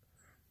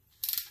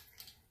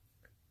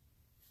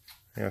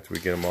 After we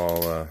get them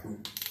all,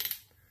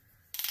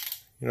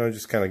 you know,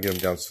 just kind of get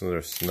them down so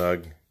they're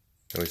snug.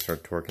 Then we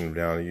start torquing them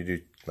down. You do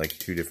like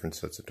 2 different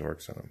sets of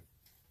torques on them.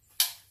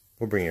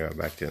 We'll bring you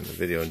back to in the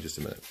video in just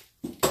a minute.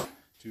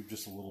 Tube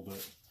just a little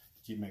bit.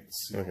 Keep making the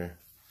seal. Okay.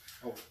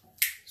 Oh.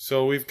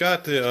 So we've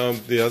got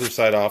the other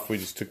side off. We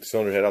just took the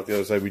cylinder head off the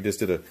other side. We just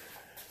did a.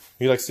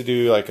 He likes to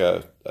do like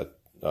a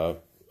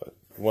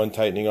one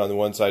tightening on the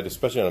one side,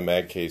 especially on a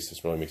mag case.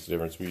 This really makes a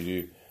difference. We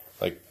do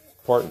like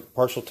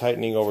partial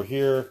tightening over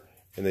here,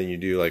 and then you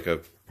do like a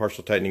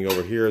partial tightening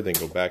over here, then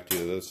go back to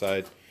the other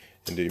side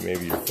and do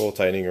maybe your full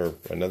tightening or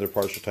another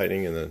partial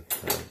tightening and then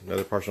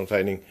another partial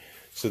tightening.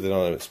 So that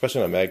on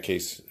especially on a mag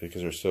case,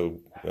 because they're so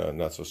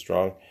not so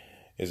strong,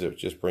 is it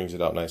just brings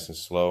it out nice and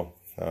slow,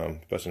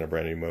 especially on a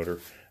brand new motor.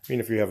 I mean,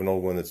 if you have an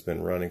old one that's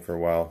been running for a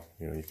while,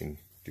 you know, you can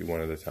do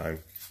one at a time.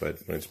 But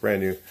when it's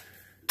brand new,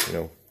 you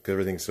know, because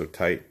everything's so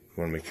tight, you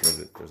want to make sure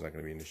that there's not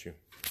going to be an issue.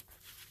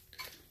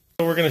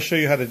 So we're going to show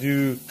you how to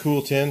do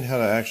cool tin, how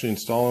to actually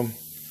install them.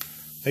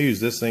 I use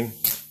this thing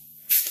to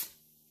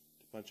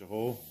punch a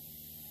hole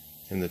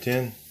in the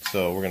tin.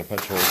 So we're going to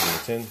punch holes in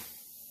the tin,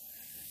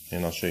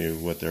 and I'll show you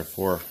what they're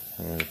for.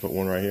 I'm going to put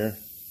one right here.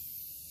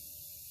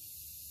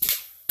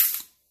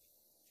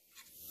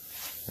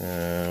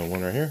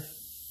 One right here.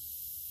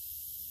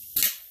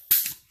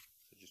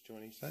 So just 2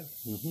 on each side.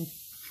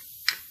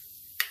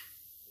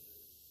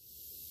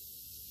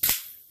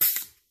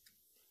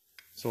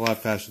 It's a lot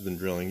faster than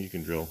drilling. You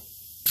can drill.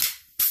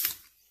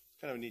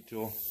 Kind of a neat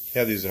tool. I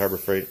have these at Harbor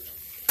Freight.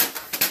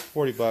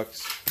 40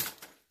 bucks.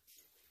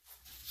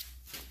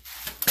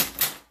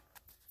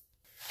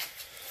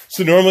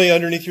 So normally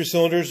underneath your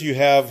cylinders you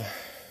have,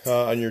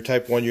 on your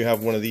Type 1, you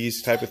have one of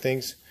these type of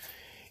things.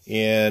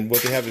 And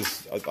what they have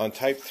is, on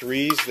Type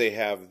 3s, they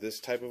have this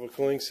type of a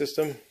cooling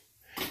system.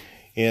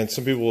 And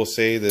some people will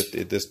say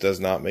that this does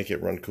not make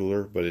it run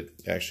cooler, but it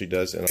actually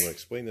does. And I'm going to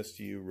explain this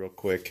to you real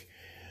quick.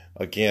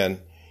 Again,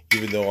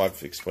 even though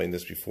I've explained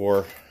this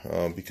before,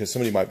 because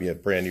somebody might be a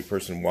brand new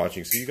person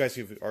watching. So you guys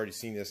who've already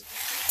seen this,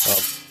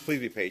 please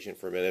be patient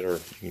for a minute, or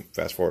you can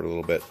fast forward a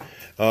little bit.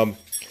 But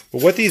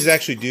what these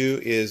actually do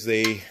is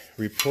they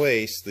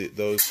replace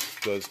those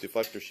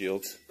deflector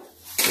shields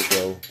that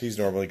go. These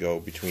normally go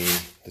between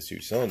the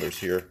 2 cylinders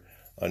here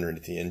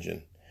underneath the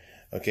engine.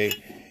 Okay,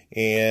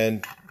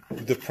 and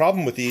the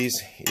problem with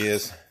these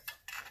is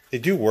they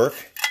do work,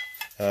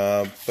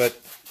 but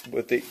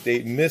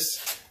they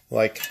miss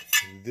like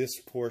this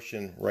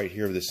portion right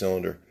here of the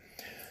cylinder.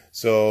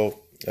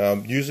 So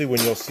usually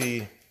when you'll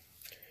see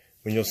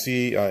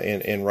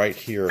and right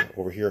here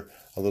over here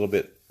a little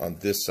bit on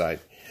this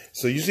side.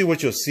 So usually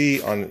what you'll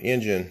see on an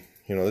engine,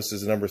 you know, this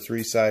is the number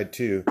 3 side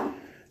too.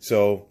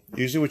 So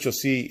usually what you'll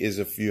see is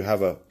if you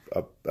have a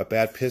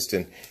bad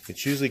piston,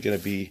 it's usually going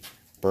to be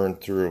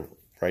burned through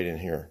right in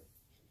here,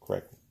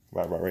 correct?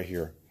 Right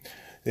here.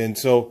 And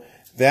so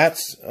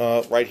that's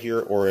right here,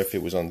 or if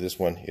it was on this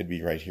one, it'd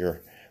be right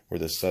here where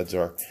the studs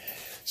are.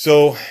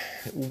 So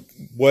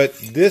what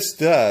this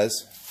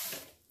does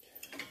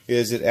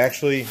is it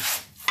actually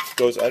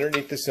goes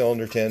underneath the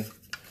cylinder tin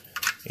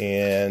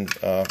and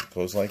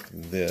goes like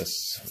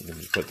this. Let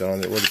me just put that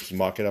on there. We'll just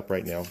mock it up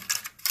right now.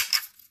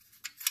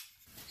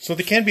 So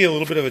they can be a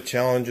little bit of a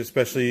challenge,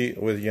 especially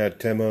with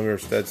 10mm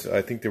studs.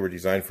 I think they were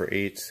designed for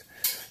 8s.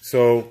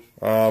 So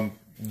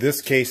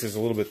this case is a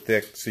little bit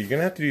thick, so you're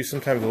gonna have to do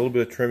sometimes a little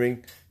bit of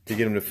trimming to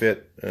get them to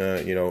fit.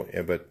 You know,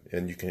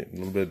 and you can a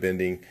little bit of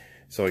bending,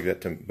 so like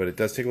that. But it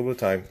does take a little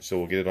bit of time. So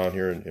we'll get it on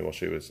here and we'll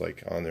show you what it's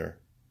like on there.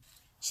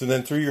 So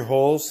then through your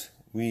holes,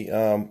 We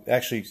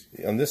actually,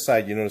 on this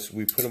side, you notice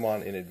we put them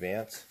on in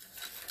advance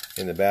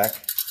in the back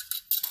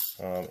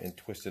and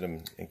twisted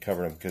them and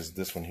covered them, because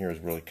this one here is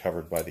really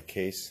covered by the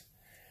case.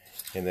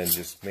 And then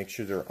just make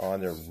sure they're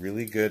on there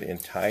really good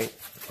and tight.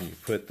 And you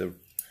put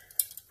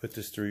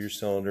this through your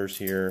cylinders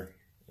here,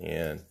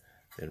 and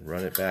then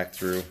run it back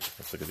through.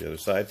 Let's look at the other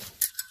side.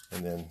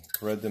 And then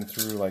thread them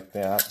through like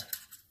that.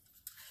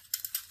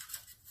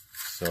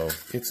 So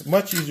it's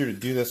much easier to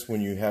do this when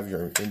you have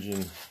your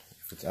engine,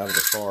 if it's out of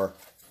the car.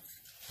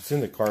 If it's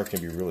in the car, it can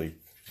be really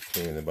a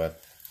pain in the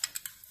butt.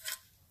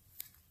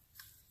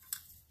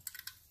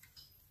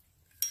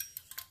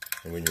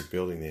 And when you're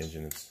building the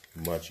engine, it's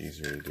much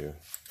easier to do.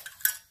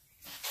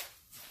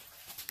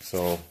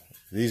 So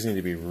these need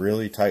to be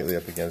really tightly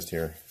up against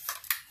here.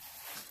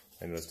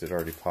 I noticed it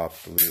already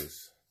popped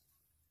loose.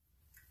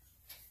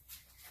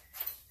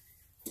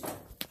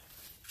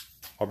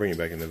 I'll bring you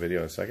back in the video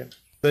in a second.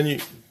 Then you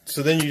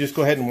just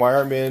go ahead and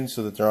wire them in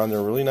so that they're on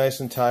there really nice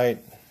and tight,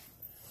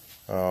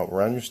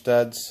 around your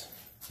studs,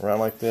 around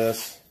like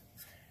this,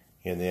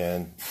 and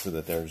then so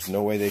that there's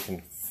no way they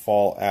can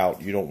fall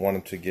out. You don't want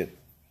them to get,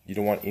 you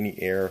don't want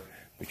any air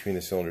between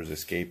the cylinders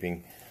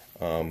escaping.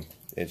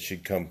 It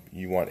should come,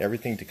 you want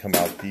everything to come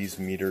out these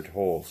metered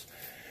holes.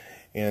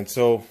 And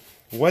so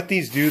what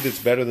these do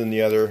that's better than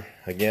the other,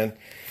 again,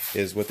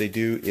 is what they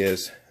do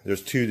is,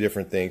 there's two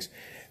different things.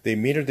 They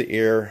meter the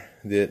air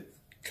that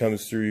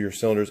comes through your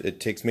cylinders.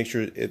 It takes, make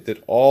sure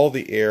that all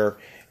the air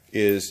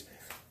is,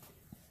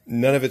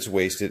 none of it's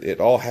wasted. It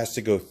all has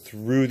to go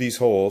through these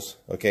holes,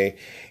 okay?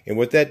 And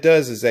what that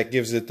does is that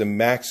gives it the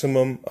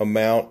maximum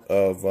amount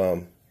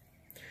of,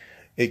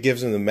 it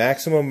gives them the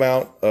maximum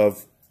amount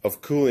of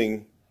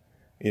cooling,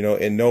 you know,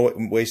 and no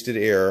wasted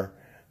air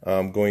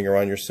going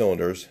around your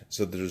cylinders,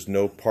 so that there's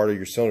no part of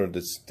your cylinder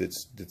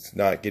that's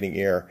not getting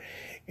air.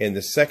 And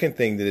the second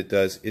thing that it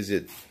does is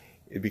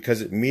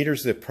because it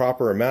meters the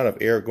proper amount of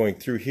air going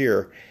through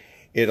here,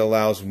 it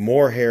allows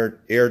more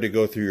air to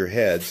go through your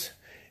heads,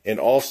 and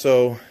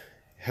also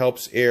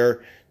helps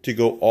air to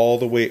go all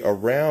the way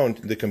around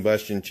the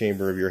combustion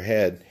chamber of your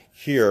head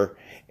here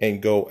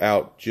and go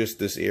out just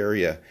this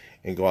area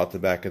and go out the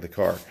back of the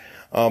car.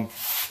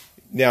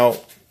 Now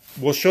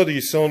we'll show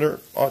the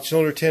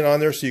cylinder tin on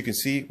there so you can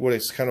see what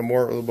it's kind of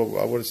more, a little bit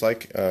what it's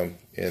like, and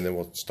then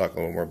we'll talk a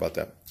little more about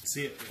that.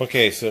 See it.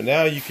 Okay, so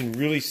now you can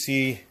really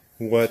see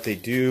what they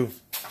do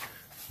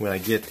when I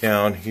get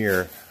down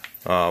here.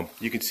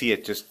 You can see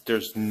it just,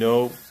 there's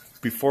no,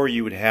 before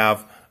you would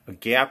have a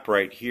gap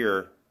right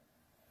here,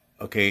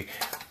 okay,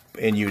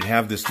 and you would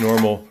have this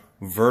normal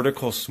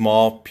vertical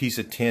small piece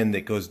of tin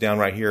that goes down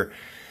right here.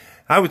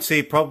 I would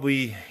say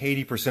probably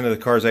 80% of the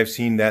cars I've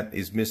seen that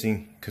is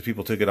missing because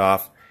people took it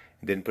off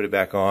and didn't put it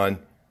back on.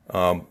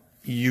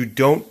 You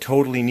don't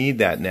totally need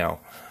that now.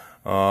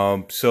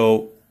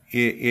 So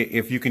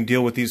if you can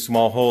deal with these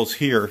small holes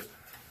here,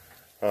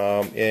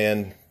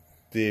 and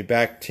the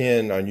back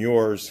tin on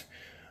yours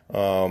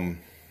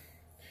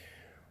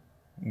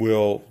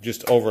will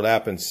just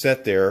overlap and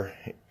set there,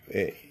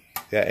 and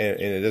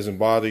it doesn't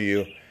bother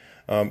you,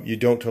 you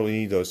don't totally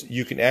need those.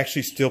 You can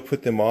actually still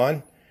put them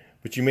on,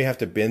 but you may have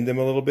to bend them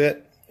a little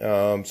bit,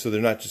 so they're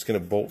not just going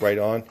to bolt right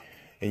on.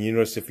 And you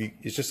notice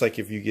it's just like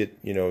if you get,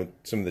 you know,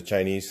 some of the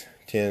Chinese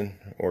tin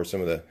or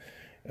some of the,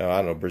 I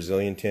don't know,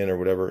 Brazilian tin or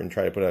whatever, and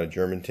try to put on a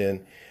German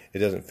tin, it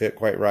doesn't fit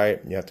quite right.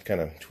 You have to kind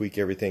of tweak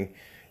everything.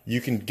 You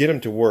can get them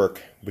to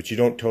work, but you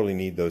don't totally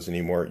need those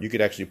anymore. You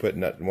could actually put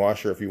nut and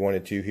washer if you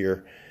wanted to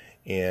here,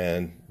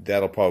 and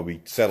that'll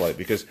probably settle it,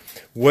 because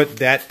what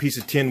that piece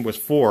of tin was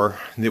for,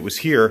 that was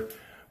here,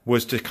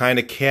 was to kind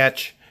of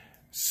catch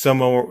some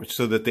more,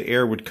 so that the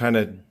air would kind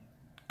of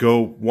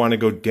want to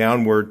go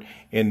downward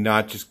and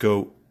not just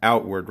go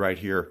outward right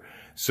here,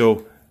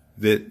 so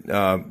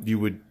that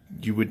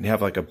you wouldn't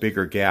have like a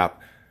bigger gap.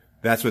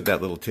 That's what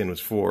that little tin was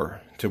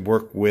for, to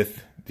work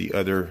with the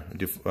other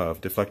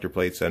deflector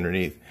plates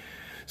underneath.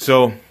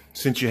 So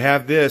since you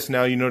have this,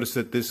 now you notice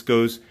that this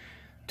goes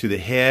to the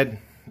head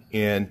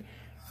and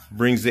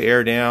brings the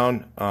air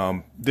down.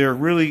 They're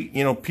really,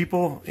 you know,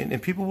 people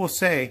will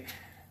say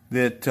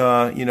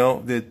that, you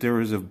know, that there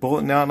was a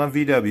bullet out on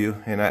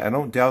VW, and I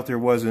don't doubt there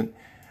wasn't.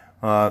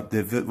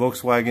 The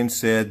Volkswagen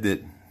said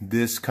that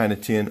this kind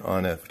of tin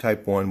on a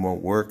Type 1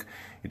 won't work.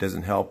 It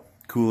doesn't help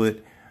cool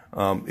it.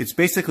 It's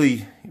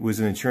basically, it was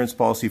an insurance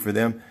policy for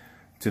them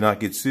to not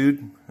get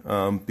sued,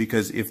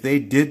 because if they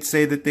did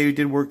say that they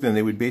did work, then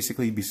they would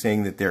basically be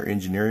saying that their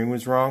engineering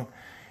was wrong.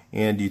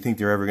 And do you think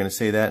they're ever going to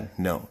say that?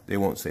 No, they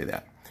won't say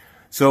that.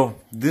 So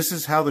this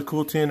is how the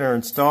cool tin are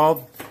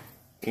installed,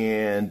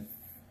 and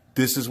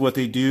this is what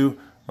they do.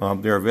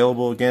 They're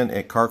available again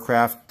at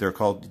CarCraft. They're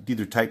called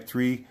either Type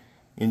 3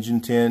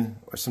 engine tin,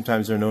 or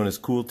sometimes they're known as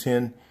cool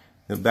tin.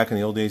 Back in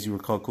the old days, you were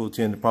called cool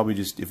tin. Probably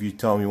just, if you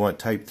tell them you want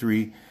Type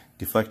 3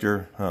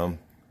 deflector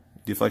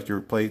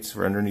plates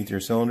for underneath your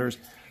cylinders,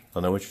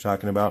 they'll know what you're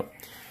talking about.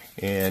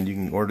 And you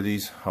can order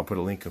these. I'll put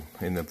a link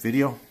in the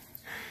video.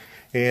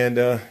 And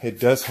it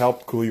does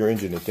help cool your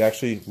engine. It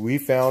actually, we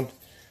found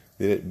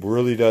that it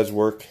really does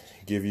work,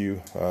 give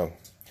you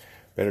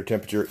better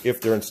temperature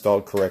if they're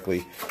installed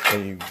correctly,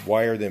 and you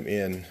wire them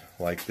in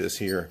like this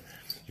here.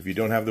 If you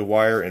don't have the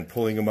wire and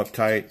pulling them up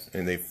tight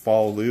and they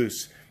fall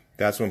loose,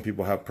 that's when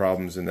people have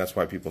problems, and that's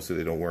why people say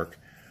they don't work.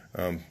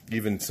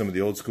 Even some of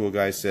the old school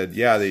guys said,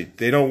 yeah,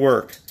 they don't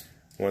work.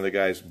 One of the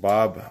guys,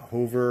 Bob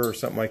Hoover or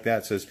something like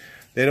that, says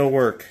they don't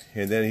work.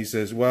 And then he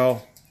says,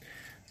 well,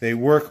 they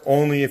work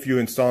only if you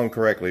install them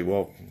correctly.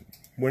 Well,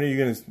 when are you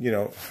going to, you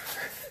know,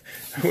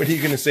 when are you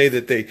going to say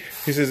that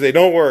he says they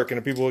don't work, and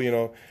the people, you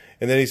know,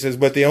 and then he says,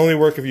 but they only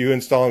work if you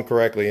install them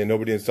correctly, and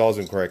nobody installs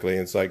them correctly.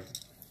 And it's like,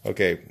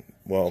 okay,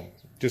 well,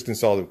 just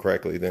install them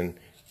correctly, then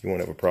you won't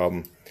have a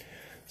problem.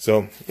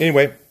 So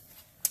anyway,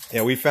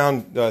 yeah, we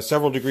found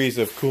several degrees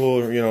of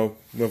cooler, you know,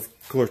 of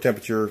cooler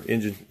temperature,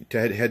 engine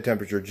head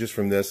temperature just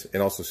from this,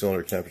 and also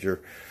cylinder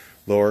temperature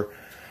lower.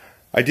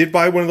 I did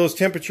buy one of those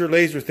temperature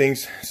laser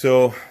things,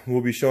 so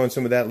we'll be showing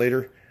some of that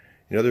later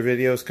in other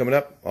videos coming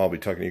up. I'll be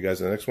talking to you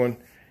guys in the next one.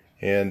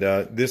 And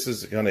this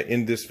is going to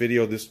end this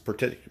video,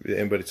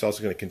 but it's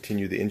also going to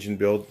continue the engine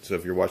build. So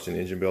if you're watching the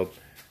engine build,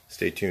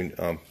 stay tuned.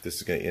 This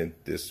is going to end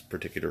this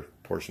particular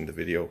portion of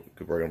the video,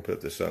 because we're going to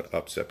put this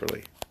up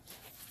separately.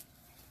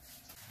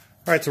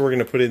 Alright, so we're going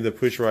to put in the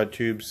push rod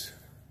tubes.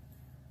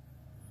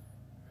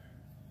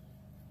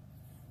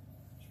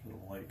 Just put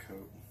a light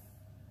coat.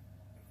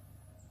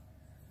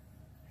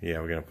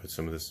 Yeah, we're going to put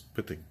some of this,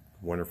 put the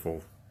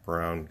wonderful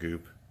brown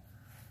goop.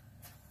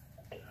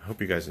 I hope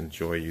you guys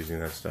enjoy using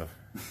that stuff.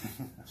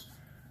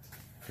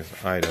 Because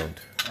I don't.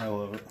 I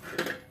love it.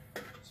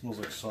 It smells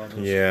like sawdust.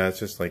 Yeah, it's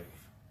just like,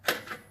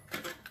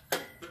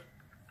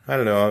 I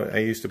don't know, I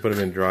used to put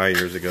them in dry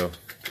years ago.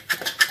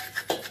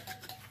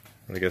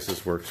 I guess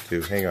this works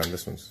too. Hang on,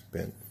 this one's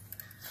bent.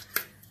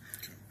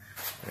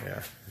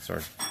 Yeah, it's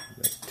our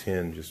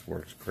tin just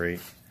works great.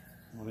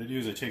 What they do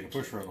is they take a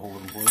push rod, hold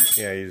it in place.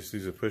 Yeah, you just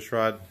use a push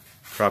rod,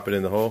 drop it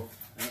in the hole.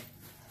 Yep.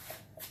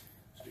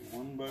 Just do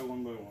one by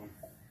one by one.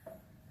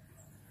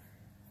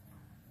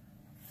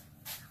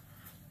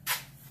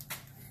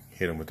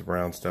 Hit them with the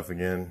brown stuff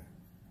again.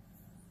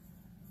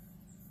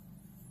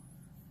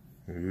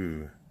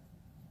 Ooh.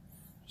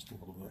 Just a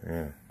little bit.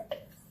 Yeah.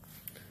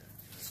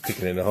 Stick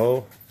it in the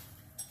hole.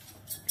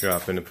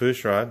 Drop in the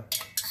push rod.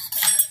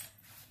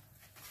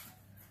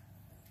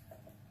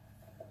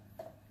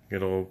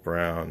 Good old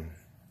brown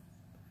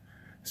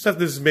stuff.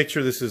 This is, make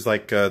sure this is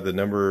like the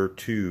number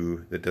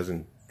 2 that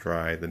doesn't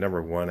dry. The number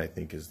 1, I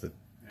think, is the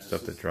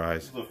stuff that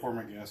dries. This is the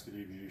format gasket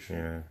aviation.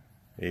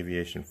 Yeah,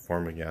 aviation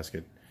format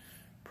gasket.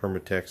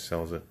 Permatex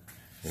sells it.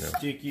 You know.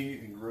 Sticky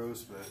and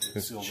gross, but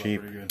it seals up pretty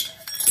good.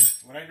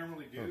 What I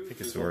normally do, I think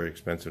it's very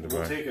expensive to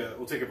buy.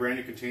 We'll take a brand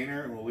new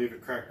container and we'll leave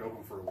it cracked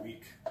open for a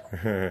week,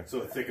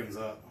 so it thickens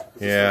up.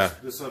 Yeah.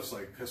 This stuff's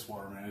like piss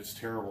water, man. It's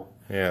terrible.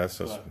 Yeah, that's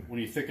but when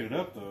you thicken it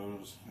up, though,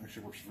 it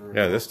actually works very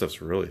yeah, well. this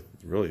stuff's really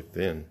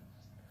thin.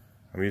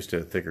 I'm used to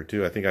it thicker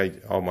too. I think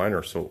all mine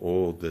are so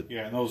old that.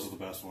 Yeah, and those are the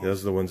best ones.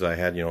 Those are the ones I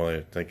had. You know,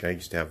 I think I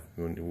used to have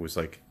when it was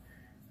like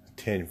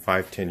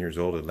 5, 10 years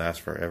old. It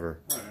lasts forever.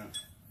 Oh,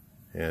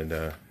 yeah.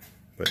 And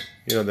but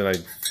you know, then I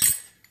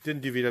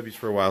didn't do VWs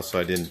for a while, so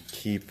I didn't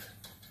keep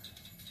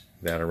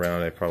that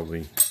around. I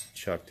probably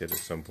chucked it at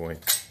some point.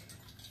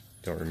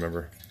 Don't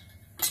remember.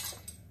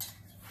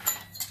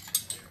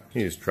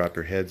 You just drop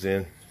your heads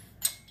in.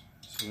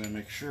 So then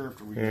make sure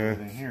after we get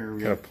everything here,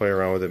 we kind of play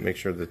around with it, make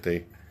sure that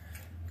they.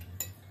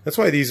 That's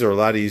why these are a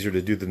lot easier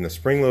to do than the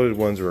spring-loaded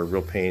ones are a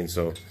real pain.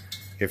 So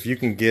if you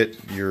can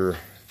get your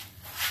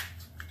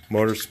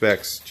motor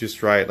specs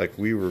just right, like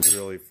we were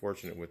really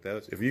fortunate with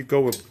that. If you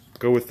go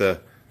with the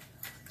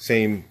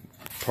same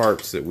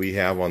parts that we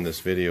have on this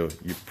video,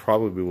 you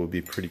probably will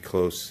be pretty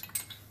close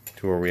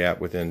to where we're at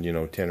within, you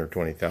know, 10 or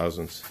 20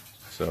 thousandths.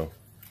 So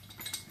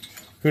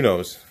who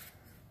knows?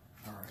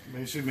 All right, but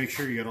you should make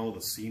sure you got all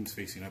the seams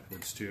facing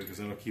upwards too, because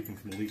that'll keep them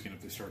from leaking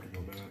if they start to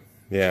go bad.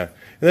 Yeah, and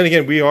then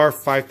again, we are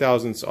 5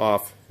 thousandths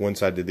off one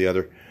side to the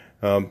other,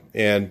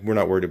 and we're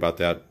not worried about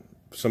that.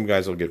 Some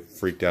guys will get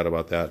freaked out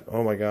about that.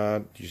 Oh my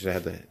God, you should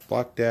have the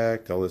block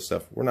deck, all this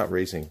stuff. We're not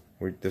racing.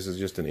 This is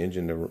just an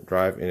engine to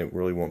drive, and it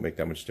really won't make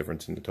that much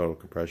difference in the total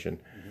compression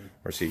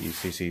or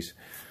CECCs.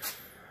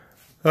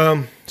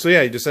 So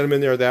yeah, you just set them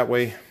in there that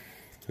way,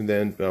 and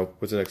then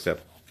what's the next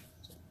step?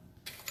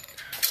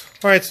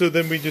 All right, so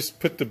then we just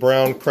put the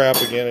brown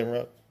crap again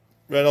and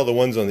run all the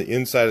ones on the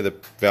inside of the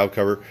valve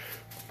cover.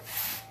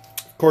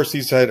 Of course,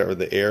 these side are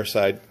the air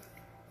side.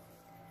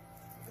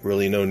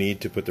 Really no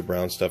need to put the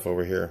brown stuff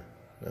over here.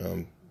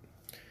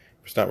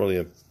 It's not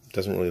really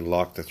doesn't really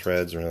lock the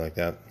threads or anything like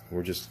that.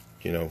 We're just,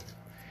 you know,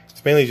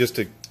 it's mainly just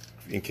to,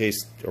 in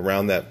case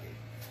around that,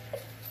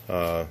 you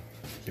know,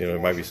 there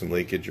might be some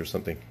leakage or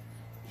something.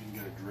 You can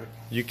get a drip.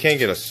 You can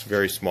get a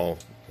very small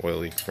oil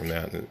leak from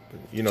that.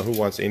 You know, who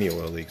wants any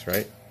oil leaks,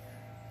 right?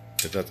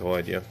 That's not the whole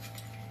idea.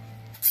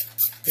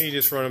 And you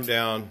just run them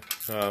down,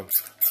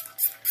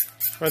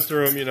 run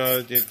through them, you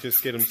know,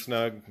 just get them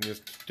snug.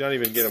 Just don't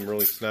even get them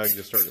really snug.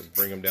 Just start to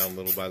bring them down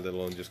little by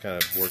little and just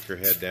kind of work your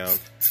head down.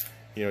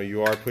 You know,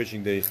 you are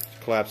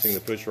collapsing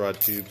the push rod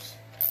tubes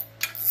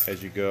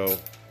as you go.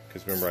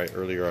 Because remember,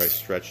 earlier I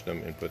stretched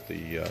them and put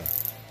the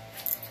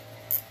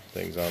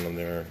things on them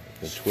there,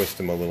 and twist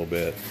them a little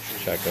bit,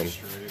 check them.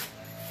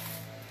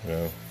 You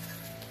know,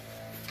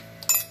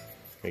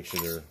 make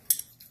sure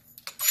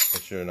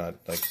they're not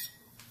like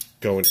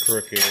going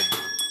crooked.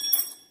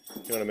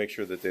 You want to make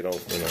sure that they don't,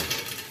 you know,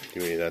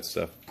 do any of that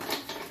stuff.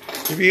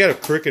 If you got a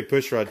crooked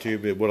push rod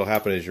tube, what'll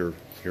happen is your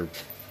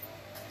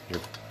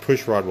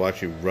push rod will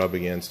actually rub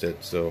against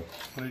it. So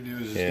what I do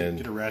is just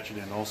get a ratchet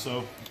end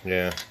also.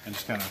 Yeah. And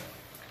just kind of.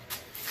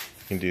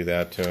 You can do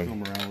that to them. Pull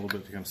them around a little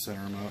bit to kind of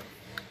center them up.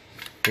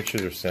 Make sure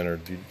they're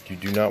centered. You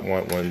do not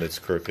want one that's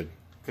crooked.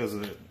 Because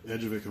the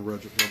edge of it can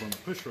rub on the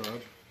push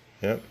rod.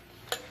 Yep.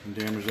 And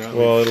damage that.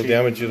 Well, it'll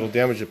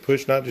damage the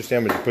push, not just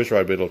damage the push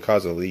rod, but it'll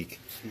cause a leak.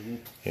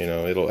 You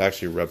know, it'll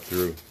actually rub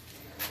through.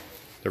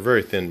 They're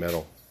very thin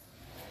metal.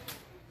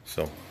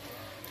 So,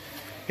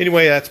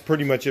 anyway, that's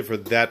pretty much it for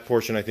that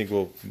portion. I think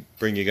we'll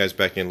bring you guys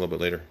back in a little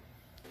bit later.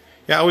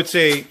 Yeah, I would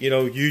say, you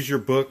know, use your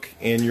book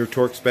and your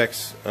torque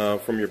specs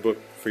from your book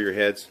for your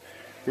heads.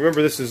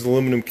 Remember, this is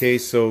aluminum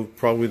case, so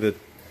probably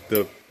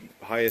the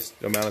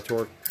highest amount of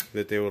torque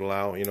that they would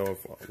allow, you know,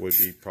 would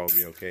be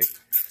probably okay.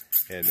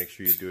 And make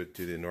sure you do it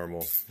to the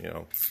normal, you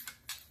know,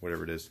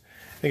 whatever it is.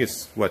 I think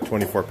it's, what,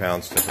 24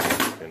 pounds to,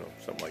 you know,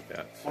 something like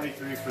that.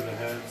 23 for the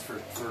heads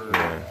for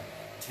yeah.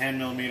 10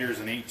 millimeters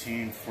and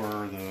 18 for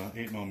the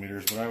 8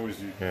 millimeters, but I always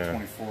do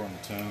 24 on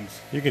the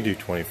tones. You can do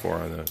 24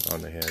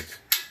 on the heads,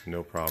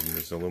 no problem.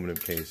 It's an aluminum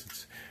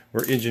case.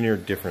 We're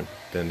engineered different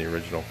than the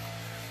original,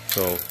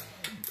 so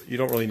you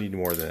don't really need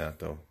more than that,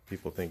 though.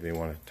 People think they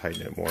want to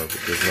tighten it more, but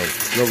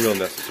there's no real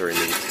necessary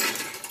need.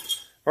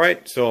 All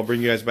right, so I'll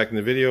bring you guys back in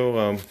the video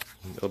a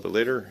little bit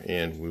later,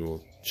 and we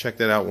will check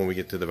that out when we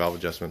get to the valve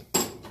adjustment.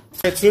 All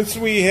right, since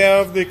we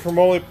have the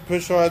chromoly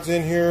push rods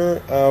in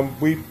here,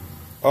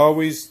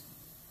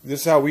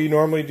 this is how we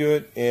normally do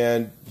it,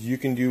 and you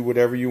can do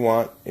whatever you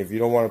want. If you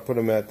don't want to put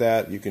them at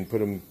that, you can put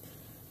them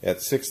at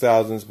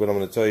 6,000s, but I'm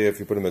going to tell you, if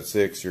you put them at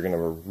 6, you're going to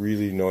have a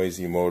really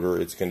noisy motor.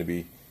 It's going to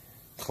be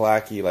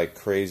clacky like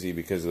crazy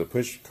because the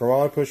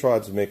chromoly push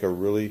rods make a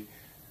really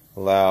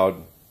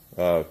loud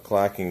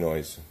clacking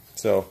noise.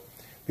 So,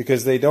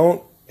 because they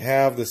don't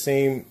have the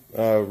same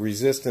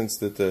resistance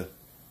that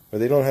or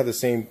they don't have the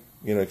same,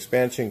 you know,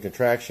 expansion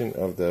contraction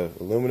of the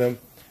aluminum,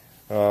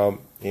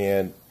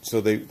 and so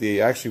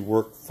they actually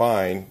work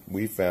fine,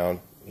 we found,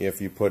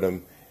 if you put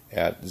them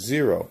at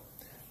 0,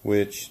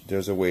 which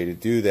there's a way to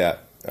do that,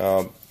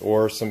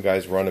 or some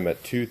guys run them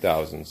at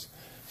 2,000s.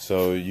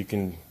 So you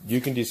can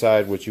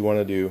decide what you want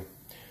to do,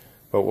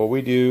 but what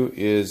we do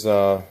is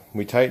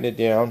we tighten it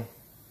down.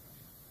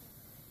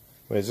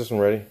 Wait, is this one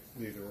ready?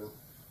 Either one.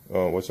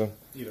 Oh, what's one?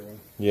 Either one.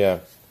 Yeah.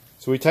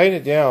 So we tighten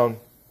it down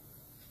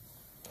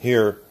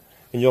here,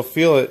 and you'll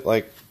feel it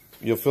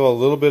you'll feel a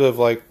little bit of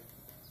like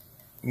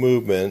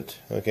movement.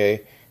 Okay,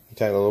 you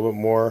tighten a little bit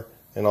more,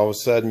 and all of a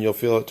sudden you'll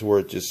feel it to where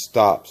it just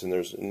stops, and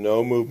there's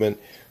no movement.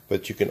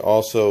 But you can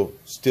also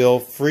still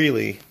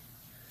freely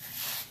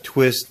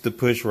twist the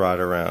push rod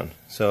around.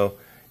 So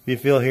you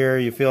feel here,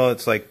 you feel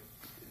it's like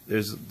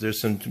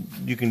there's some,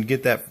 you can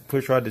get that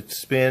push rod to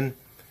spin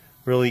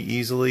really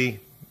easily.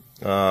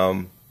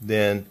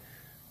 Then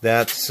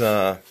that's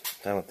I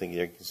don't think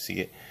you can see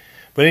it,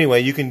 but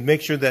anyway, you can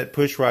make sure that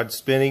push rod's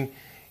spinning,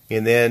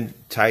 and then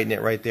tighten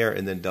it right there,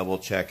 and then double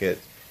check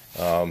it.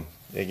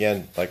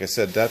 Again, like I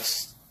said,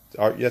 that's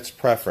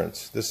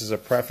preference. This is a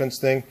preference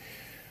thing.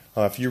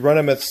 If you run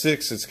them at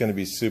 6, it's going to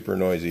be super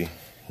noisy.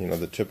 You know,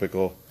 the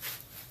typical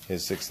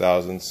is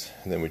 6,000s,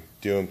 and then we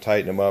do them,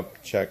 tighten them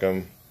up, check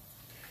them,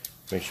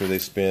 make sure they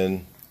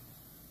spin,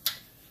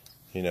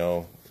 you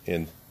know,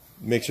 and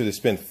make sure they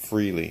spin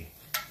freely,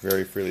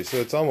 very freely. So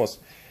it's almost,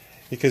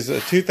 because a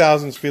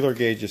 2,000s feeler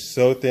gauge is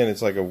so thin,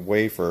 it's like a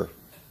wafer,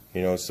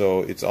 you know,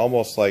 so it's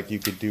almost like you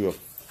could do a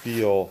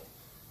feel,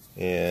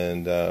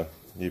 and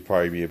you'd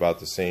probably be about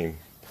the same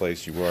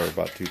place you were,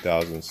 about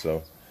 2,000s.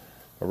 So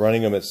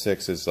running them at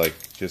 6 is like,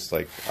 just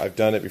like, I've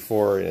done it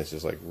before, and it's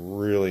just like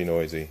really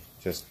noisy,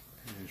 just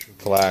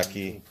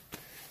clacky.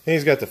 And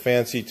he's got the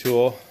fancy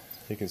tool,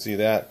 you can see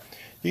that.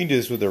 You can do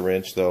this with a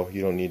wrench, though.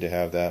 You don't need to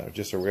have that.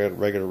 Just a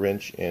regular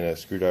wrench and a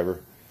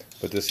screwdriver.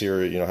 But this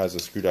here, you know, has a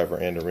screwdriver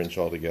and a wrench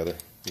all together.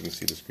 You can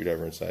see the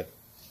screwdriver inside.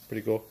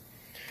 Pretty cool.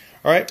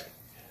 All right.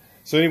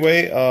 So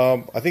anyway,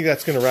 I think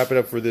that's going to wrap it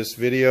up for this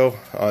video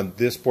on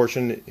this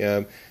portion.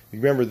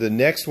 Remember, the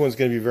next one's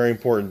going to be very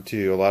important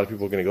too. A lot of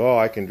people are going to go, oh,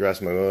 I can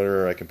dress my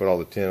motor, I can put all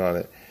the tin on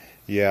it.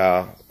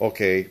 Yeah,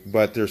 okay,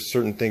 but there's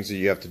certain things that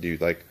you have to do.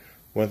 Like,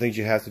 one of the things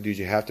you have to do is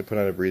you have to put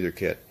on a breather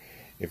kit.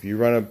 If you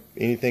run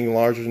anything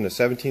larger than a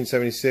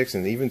 1776,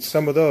 and even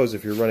some of those,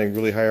 if you're running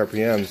really high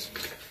RPMs,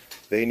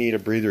 they need a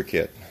breather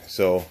kit.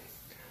 So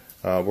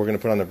we're going to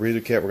put on the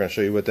breather kit. We're going to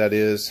show you what that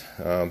is.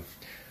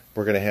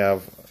 We're going to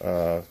have,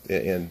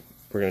 and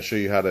we're going to show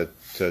you how to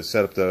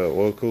set up the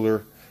oil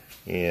cooler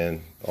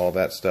and all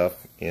that stuff,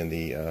 and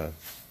the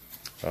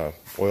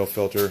oil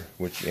filter,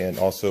 and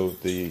also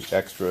the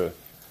extra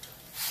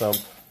sump.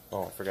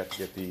 Oh, I forgot to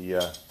get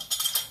the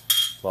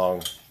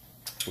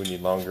we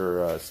need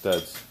longer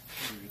studs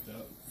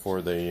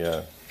for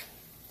the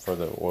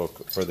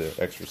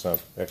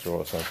extra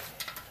oil sump.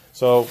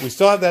 So we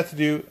still have that to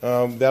do.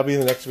 That'll be in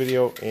the next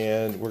video,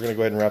 and we're going to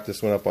go ahead and wrap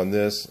this one up on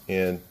this.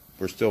 And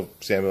we're still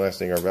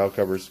sandblasting our valve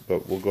covers,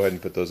 but we'll go ahead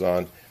and put those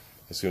on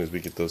as soon as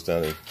we get those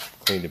done and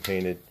cleaned and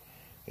painted.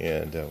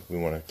 And we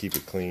want to keep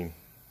it clean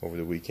over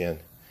the weekend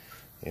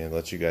and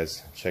let you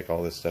guys check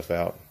all this stuff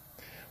out.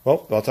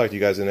 Well, I'll talk to you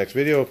guys in the next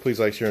video.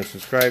 Please like, share, and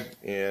subscribe,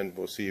 and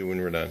we'll see you when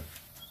we're done.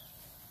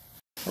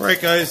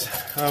 Alright guys,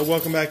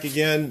 welcome back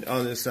again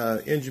on this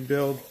engine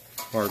build,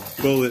 or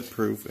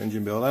bulletproof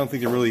engine build. I don't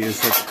think there really is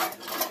such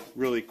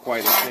really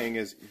quite a thing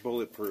as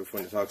bulletproof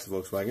when it talks to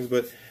Volkswagens,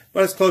 but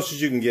as close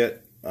as you can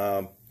get.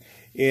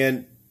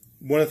 And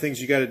one of the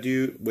things you got to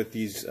do with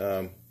these,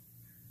 one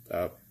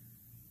of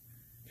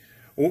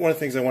the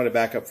things I want to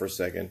back up for a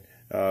second.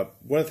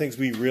 One of the things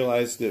we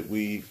realized that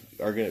we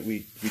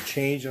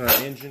changed on our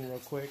engine real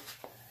quick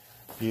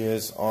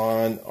is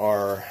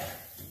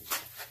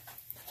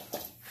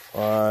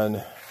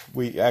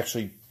we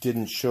actually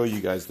didn't show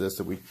you guys this,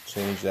 that we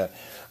changed that.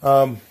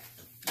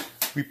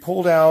 We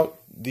pulled out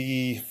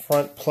the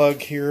front plug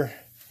here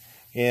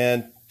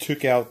and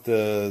took out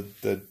the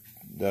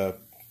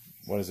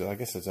what is it? I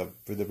guess it's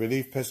for the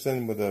relief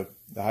piston with the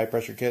high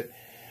pressure kit.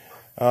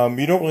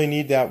 You don't really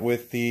need that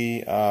with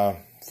the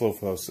full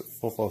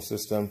flow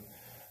system.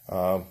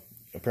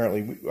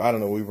 Apparently, I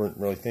don't know, we weren't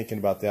really thinking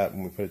about that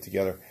when we put it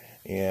together.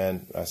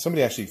 And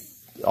somebody actually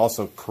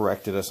also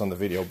corrected us on the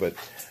video, but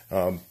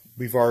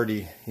we've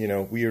already,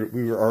 we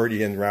were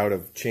already en route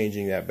of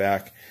changing that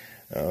back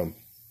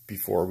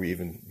before he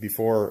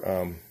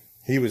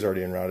was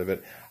already en route of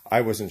it.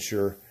 I wasn't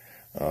sure,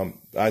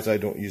 as I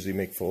don't usually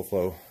make full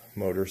flow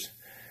motors.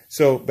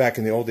 So back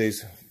in the old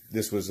days,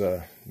 this was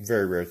a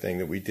very rare thing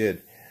that we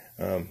did.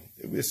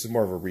 This is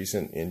more of a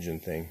recent engine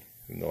thing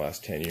in the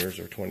last 10 years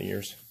or 20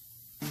 years.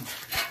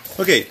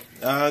 Okay,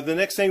 the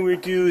next thing we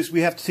do is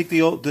we have to take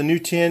the new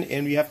tin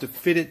and we have to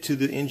fit it to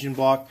the engine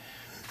block.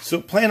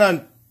 So plan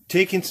on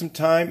taking some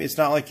time. It's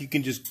not like you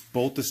can just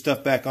bolt the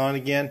stuff back on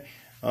again.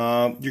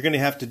 You're going to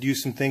have to do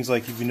some things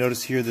like, if you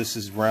notice here, this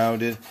is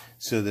rounded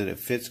so that it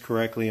fits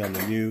correctly on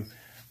the new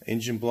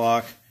engine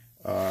block.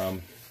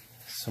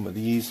 Some of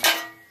these,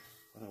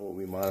 I don't know what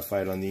we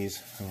modified on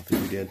these. I don't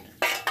think we did.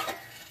 I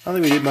don't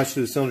think we did much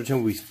to the cylinder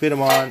trim. We fit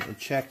them on and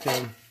checked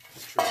them.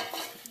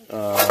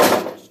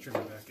 Just trim the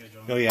back edge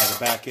on. Oh yeah, the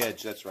back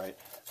edge. That's right.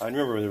 I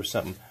remember there was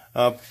something.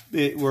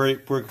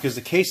 Because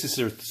the cases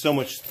are so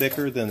much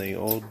thicker than the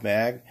old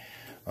mag.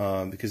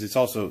 Because it's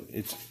also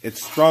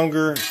it's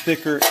stronger,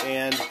 thicker,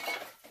 and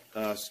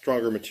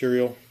stronger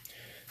material.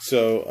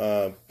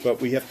 So,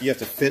 but you have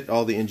to fit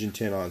all the engine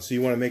tin on. So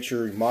you want to make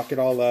sure you mock it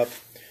all up.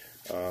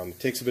 It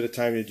takes a bit of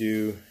time to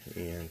do,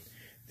 and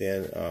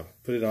then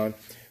put it on.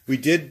 We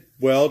did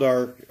weld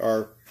our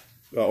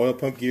oil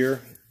pump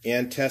gear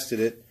and tested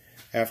it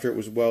after it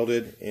was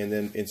welded, and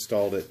then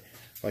installed it.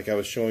 Like I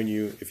was showing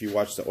you, if you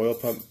watch the oil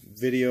pump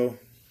video,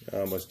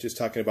 I was just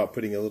talking about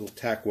putting a little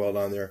tack weld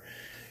on there.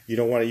 You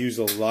don't want to use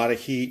a lot of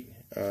heat.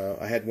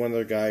 I had one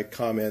other guy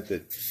comment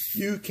that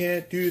you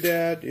can't do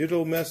that,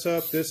 it'll mess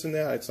up this and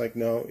that. It's like,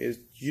 no,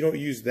 you don't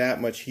use that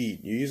much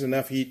heat. You use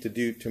enough heat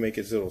to make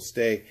it so it'll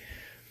stay.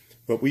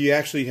 But we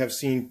actually have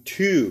seen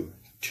two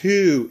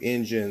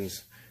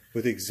engines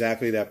with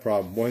exactly that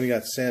problem. One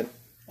got sent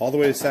all the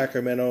way to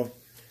Sacramento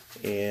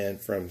and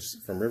from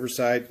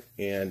Riverside,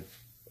 and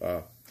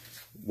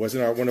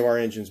wasn't one of our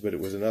engines, but it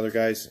was another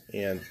guy's,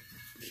 and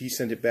he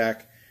sent it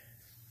back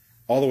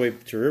all the way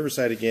to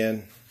Riverside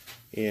again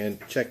and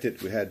checked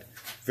it. We had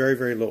very,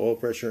 very low oil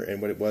pressure,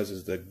 and what it was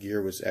is the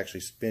gear was actually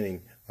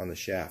spinning on the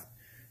shaft.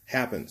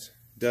 Happens.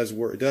 Does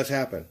work. It does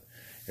happen.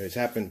 And it's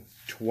happened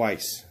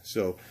twice.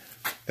 So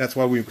that's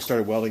why we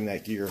started welding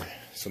that gear.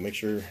 So make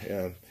sure,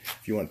 if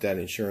you want that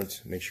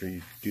insurance, make sure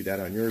you do that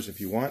on yours if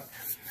you want.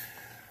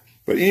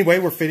 But anyway,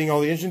 we're fitting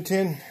all the engine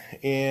tin,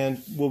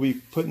 and we'll be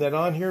putting that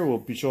on here. We'll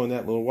be showing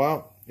that in a little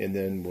while, and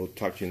then we'll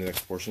talk to you in the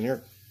next portion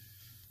here.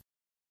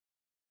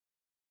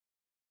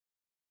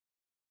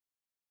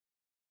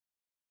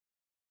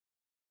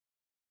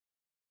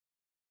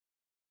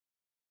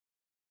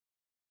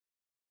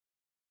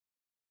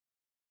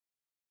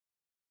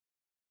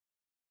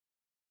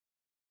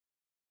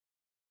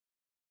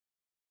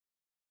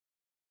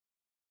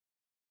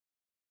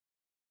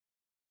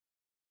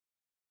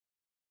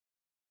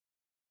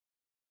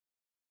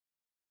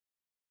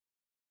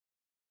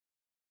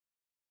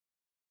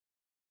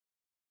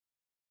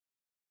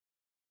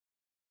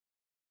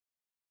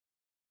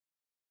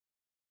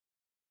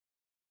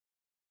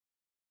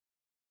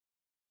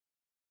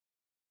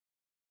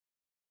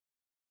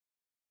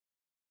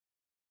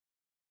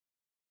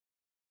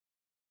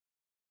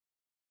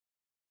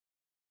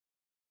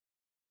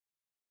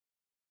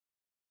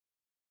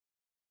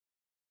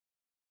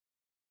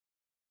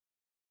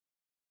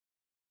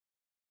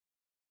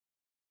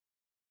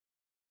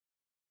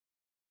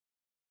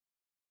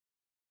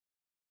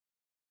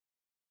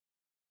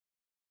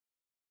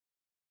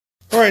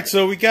 Alright,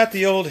 so we got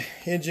the old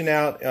engine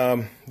out.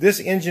 This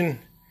engine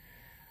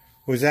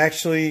was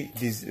actually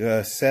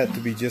set to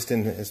be just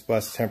in this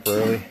bus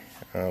temporarily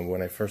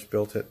when I first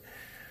built it.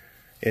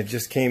 It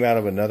just came out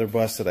of another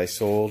bus that I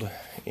sold,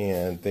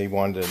 and they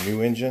wanted a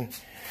new engine.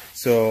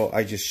 So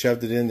I just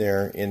shoved it in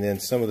there, and then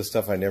some of the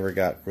stuff I never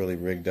got really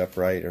rigged up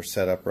right or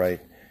set up right.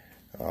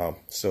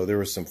 So there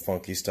was some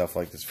funky stuff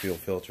like this fuel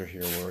filter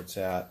here where it's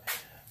at.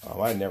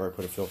 I never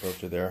put a fuel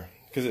filter there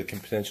because it can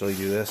potentially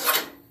do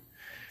this.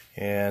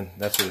 And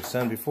that's what it's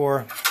done before.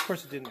 Of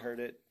course, it didn't hurt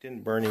it,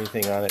 didn't burn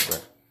anything on it,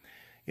 but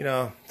you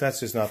know, that's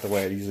just not the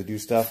way I usually do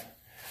stuff.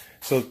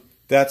 So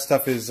that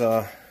stuff is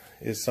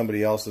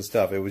somebody else's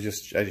stuff. It was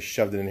just, I just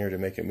shoved it in here to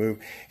make it move.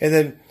 And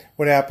then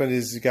what happened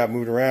is it got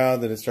moved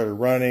around, then it started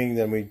running,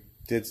 then we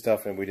did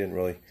stuff and we didn't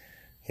really,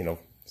 you know,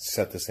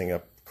 set this thing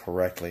up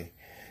correctly.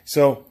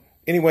 So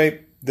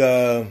anyway,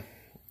 so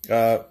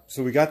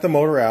we got the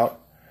motor out.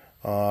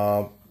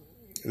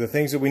 The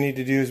things that we need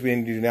to do is we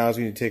need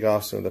to take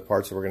off some of the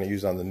parts that we're going to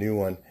use on the new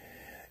one.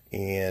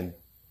 And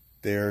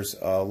there's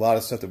a lot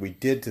of stuff that we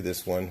did to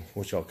this one,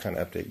 which I'll kind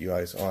of update you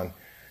guys on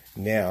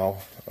now,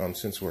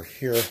 since we're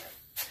here.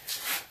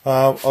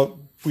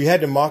 We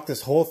had to mock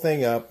this whole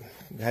thing up.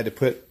 We had to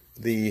put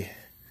the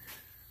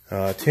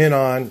tin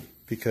on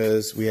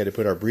because we had to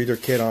put our breather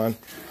kit on.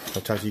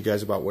 I'll talk to you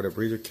guys about what a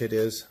breather kit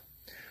is.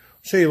 I'll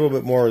show you a little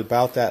bit more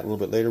about that a little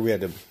bit later. We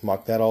had to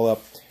mock that all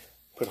up,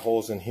 put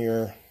holes in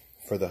here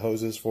for the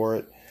hoses for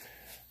it,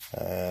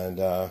 and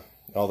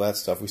all that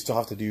stuff. We still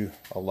have to do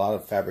a lot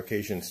of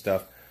fabrication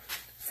stuff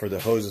for the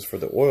hoses for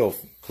the oil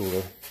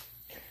cooler.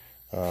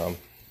 One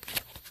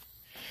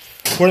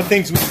of the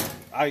things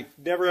I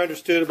never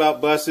understood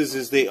about buses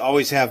is they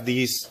always have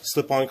these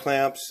slip-on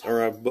clamps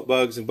or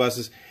bugs in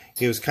buses.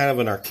 It was kind of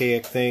an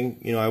archaic thing.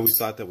 You know, I always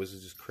thought that was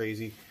just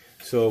crazy.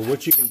 So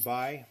what you can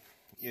buy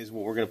is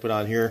what we're going to put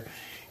on here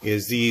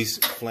is these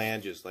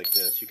flanges like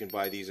this. You can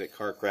buy these at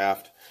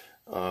Carcraft.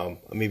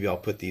 Maybe I'll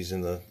put these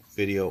in the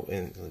video,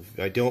 and if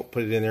I don't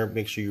put it in there,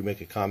 make sure you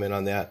make a comment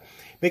on that.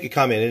 Make a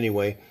comment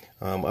anyway.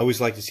 I always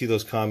like to see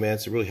those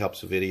comments. It really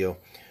helps the video.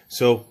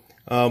 So,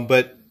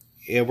 but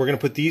we're going to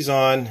put these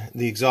on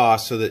the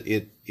exhaust so that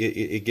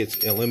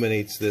it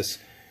eliminates this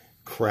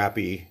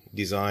crappy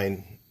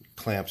design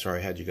clamp. Sorry,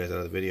 I had you guys out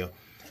of the video.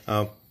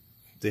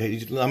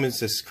 It's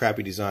this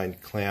crappy design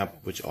clamp,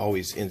 which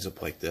always ends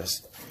up like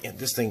this. And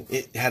this thing,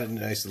 it had a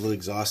nice little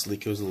exhaust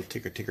leak. It was a little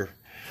ticker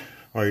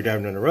while you're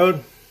driving down the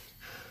road.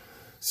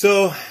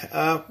 So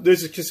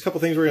there's just a couple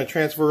things we're going to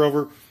transfer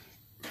over.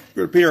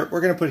 We're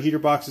going to put heater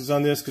boxes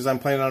on this because I'm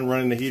planning on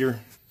running the heater.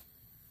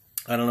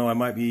 I don't know, I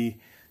might be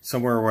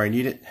somewhere where I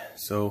need it,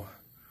 so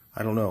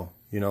I don't know,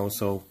 you know.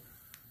 So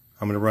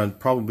I'm going to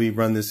probably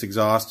run this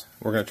exhaust.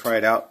 We're going to try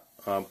it out.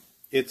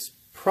 It's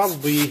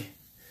probably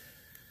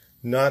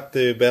not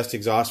the best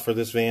exhaust for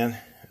this van,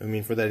 I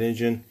mean for that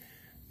engine,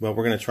 but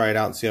we're going to try it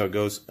out and see how it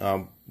goes.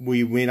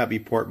 We may not be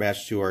port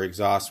matched to our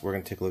exhaust. We're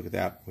going to take a look at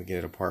that when we get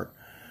it apart.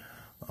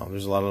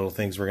 There's a lot of little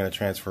things we're going to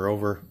transfer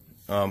over.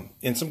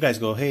 And some guys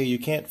go, hey, you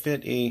can't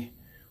fit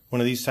one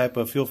of these type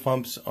of fuel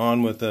pumps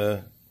on with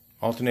a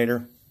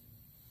alternator.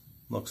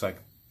 Looks like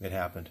it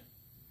happened.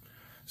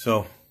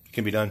 So it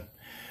can be done.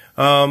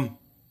 Or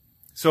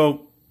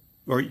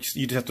you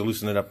just have to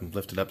loosen it up and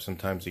lift it up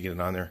sometimes to get it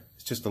on there.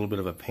 It's just a little bit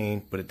of a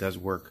pain, but it does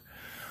work.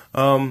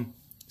 So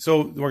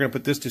we're going to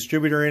put this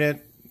distributor in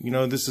it. You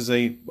know, this is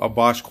a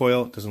Bosch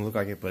coil. It doesn't look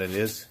like it, but it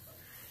is.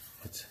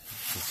 You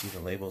can see the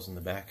labels in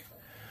the back.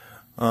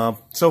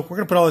 So we're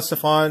going to put all this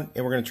stuff on,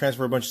 and we're going to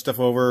transfer a bunch of stuff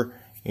over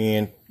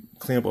and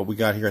clean up what we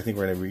got here. I think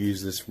we're going to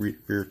reuse this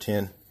rear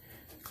tin,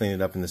 clean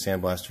it up in the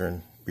sandblaster,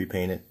 and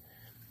repaint it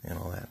and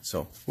all that.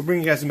 So we'll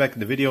bring you guys back in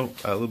the video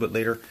a little bit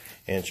later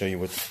and show you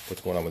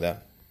what's going on with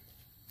that.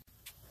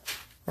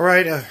 All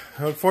right,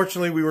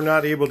 unfortunately we were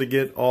not able to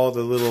get all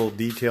the little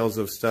details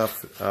of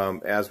stuff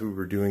as we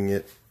were doing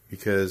it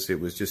because it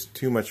was just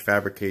too much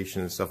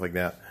fabrication and stuff like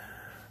that.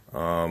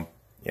 But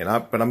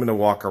I'm going to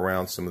walk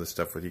around some of the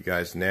stuff with you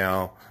guys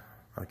now.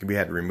 We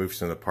had to remove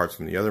some of the parts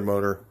from the other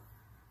motor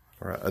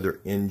or other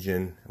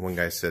engine. One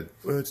guy said,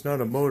 well, it's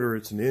not a motor,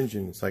 it's an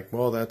engine. It's like,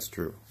 well, that's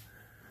true.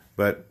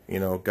 But, you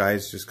know,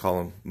 guys just call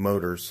them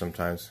motors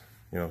sometimes.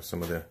 You know,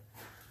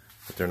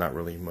 but they're not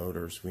really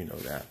motors. We know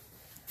that.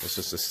 It's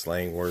just a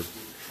slang word.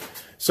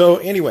 So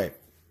anyway,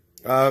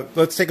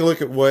 let's take a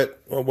look at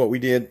what we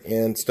did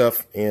and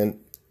stuff.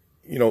 And,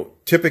 you know,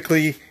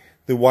 typically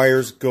the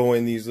wires go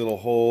in these little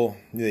hole.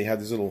 They have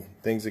these little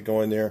things that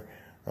go in there.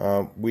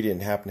 We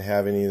didn't happen to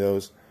have any of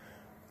those.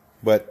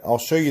 But I'll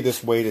show you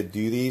this way to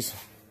do these.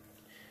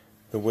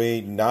 The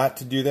way not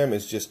to do them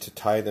is just to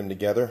tie them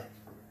together.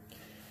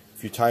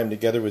 If you tie them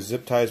together with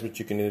zip ties, what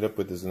you can end up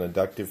with is an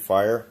inductive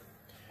fire.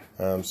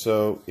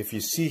 So if you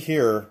see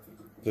here,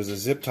 there's a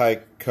zip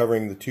tie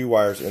covering the two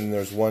wires, and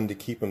there's one to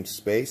keep them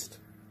spaced,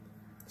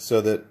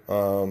 so that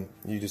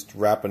you just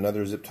wrap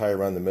another zip tie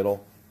around the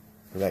middle,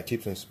 and that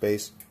keeps them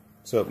spaced.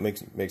 So it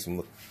makes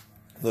them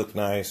look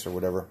nice or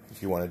whatever.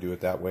 If you want to do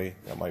it that way,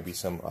 that might be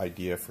some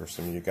idea for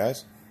some of you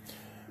guys.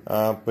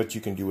 But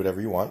you can do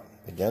whatever you want.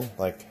 Again,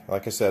 like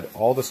I said,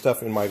 all the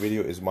stuff in my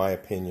video is my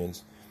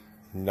opinions,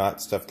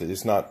 not stuff that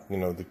it's not, you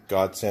know, the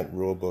God sent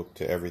rule book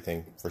to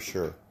everything for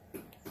sure.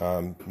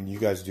 You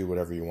guys do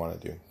whatever you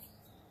want to do.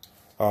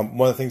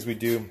 One of the things we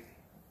do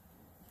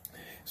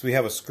is we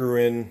have a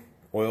screw-in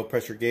oil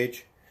pressure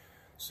gauge,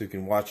 so you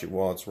can watch it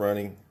while it's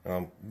running.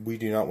 We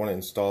do not want to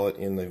install it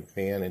in the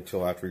van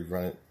until after we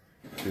run it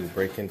through the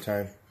break-in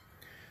time.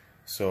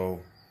 So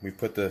we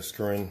put the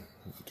screw-in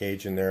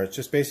gauge in there. It's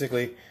just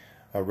basically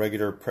a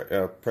regular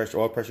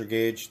oil pressure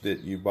gauge that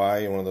you buy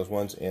in one of those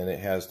ones, and it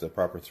has the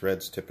proper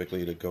threads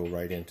typically to go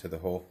right into the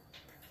hole.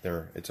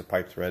 It's a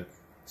pipe thread,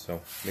 so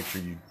make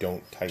sure you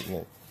don't tighten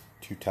it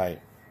too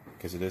tight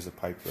because it is a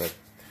pipe thread.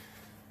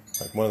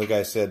 Like one of the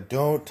guys said,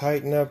 don't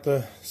tighten up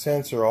the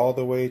sensor all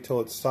the way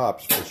till it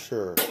stops. For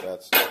sure,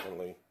 that's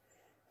definitely,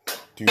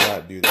 do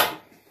not do that.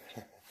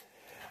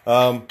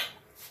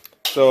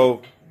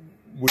 So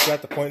we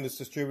got the pointless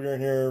distributor in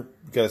here.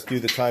 We got to do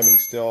the timing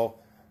still.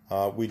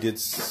 We did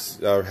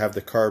have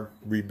the carb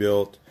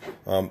rebuilt.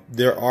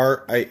 There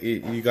are,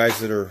 you guys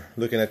that are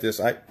looking at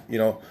this, you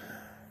know,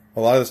 a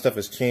lot of the stuff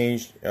has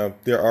changed.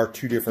 There are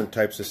two different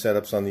types of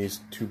setups on these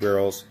two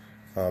barrels.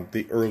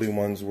 The early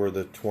ones were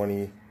the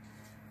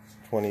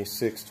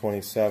 26,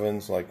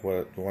 27s, like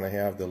what the one I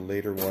have. The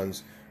later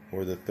ones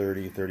were the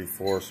 30,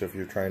 34. So if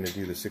you're trying to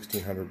do the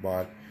 1600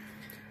 baud,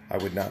 I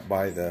would not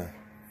buy the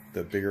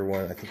bigger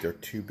one. I think they're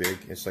too big.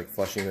 It's like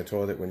flushing the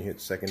toilet when you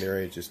hit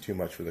secondary. It's just too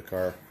much for the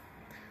car.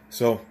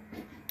 So,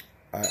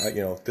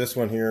 you know, this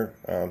one here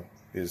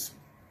is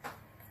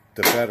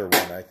the better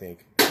one, I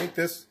think. I think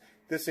this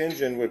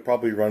engine would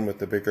probably run with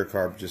the bigger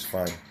carb just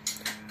fine,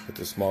 but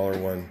the smaller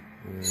one,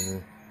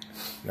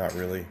 not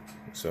really.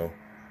 So,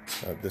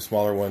 the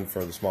smaller one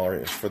for the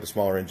smaller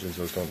engines,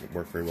 those don't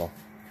work very well.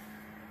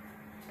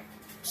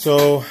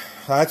 So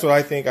that's what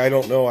I think. I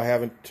don't know. I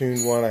haven't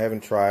tuned one. I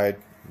haven't tried,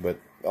 but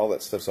all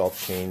that stuff's all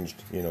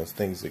changed. You know,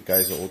 things that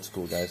guys, old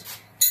school guys.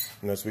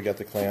 You know, so we got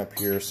the clamp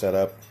here set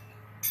up.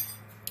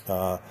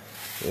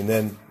 And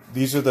then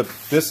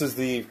this is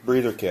the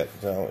breather kit.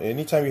 Now,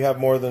 anytime you have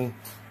more than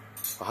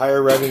a higher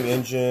revving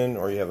engine,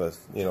 or you have a,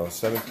 you know,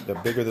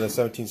 bigger than a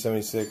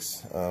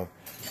 1776,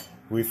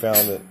 we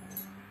found that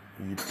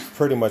you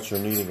pretty much are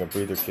needing a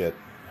breather kit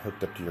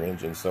hooked up to your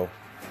engine. So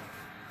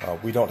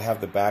we don't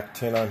have the back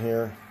tin on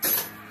here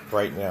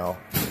right now,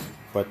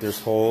 but there's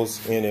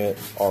holes in it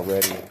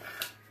already.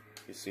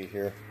 You see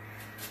here,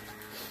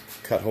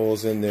 cut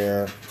holes in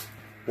there.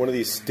 One of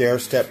these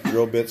stair-step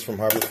drill bits from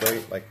Harbor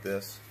Freight, like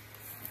this,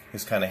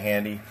 is kind of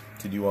handy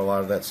to do a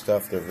lot of that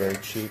stuff. They're very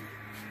cheap.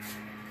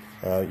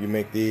 You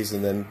make these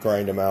and then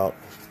grind them out.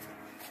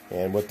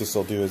 And what this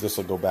will do is this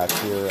will go back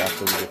here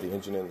after we get the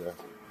engine in there.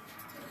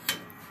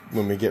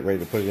 When we get ready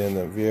to put it in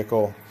the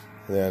vehicle,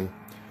 then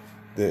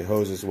the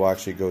hoses will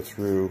actually go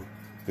through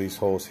these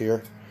holes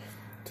here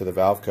to the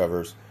valve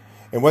covers.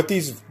 And what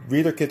these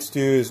breather kits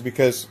do is,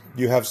 because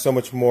you have so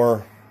much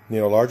more, you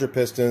know, larger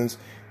pistons,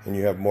 and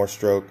you have more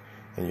stroke,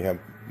 and you have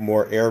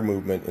more air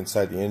movement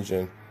inside the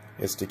engine,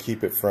 is to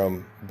keep it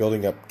from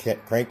building up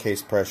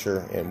crankcase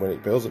pressure. And when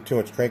it builds up too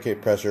much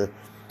crankcase pressure,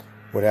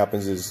 what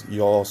happens is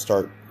you'll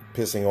start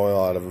pissing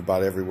oil out of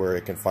about everywhere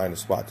it can find a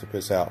spot to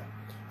piss out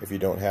if you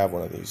don't have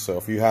one of these. So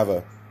if you have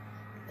a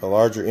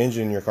larger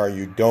engine in your car,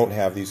 you don't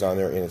have these on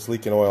there, and it's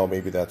leaking oil,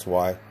 maybe that's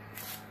why.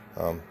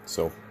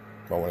 So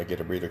I want to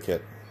get a breather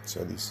kit.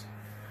 So these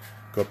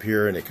go up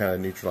here, and it kind of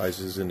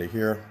neutralizes into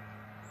here.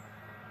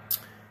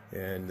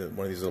 And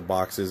one of these little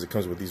boxes, it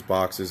comes with these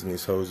boxes and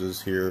these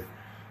hoses here,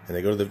 and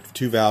they go to the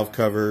two valve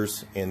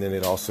covers, and then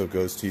it also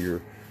goes to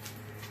your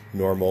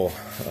normal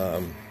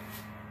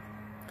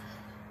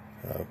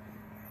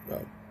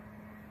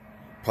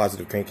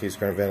positive crankcase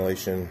current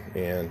ventilation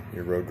and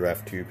your road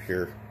draft tube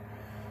here.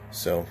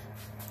 So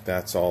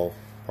that's all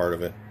part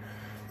of it.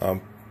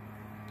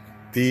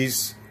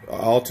 These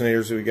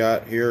alternators that we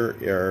got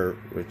here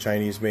are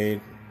Chinese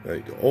made.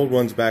 The old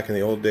ones back in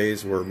the old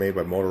days were made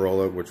by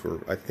Motorola, which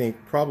were, I think,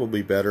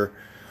 probably better.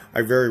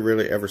 I very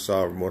rarely ever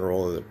saw a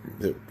Motorola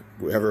that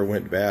ever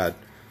went bad.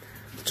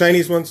 The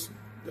Chinese ones,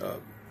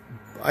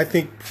 I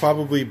think,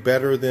 probably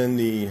better than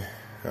the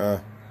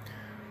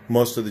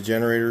most of the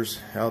generators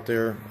out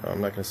there. I'm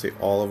not going to say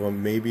all of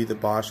them. Maybe the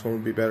Bosch one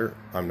would be better.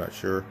 I'm not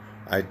sure.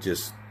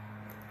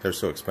 They're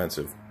so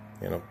expensive.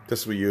 You know,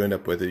 this is what you end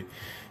up with.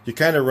 You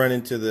kind of run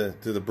into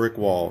the brick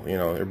wall. You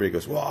know, everybody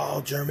goes, well,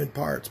 all German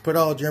parts, put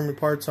all German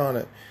parts on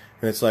it.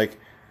 And it's like,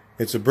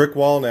 it's a brick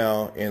wall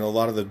now, and a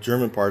lot of the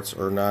German parts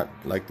are not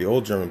like the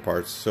old German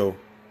parts. So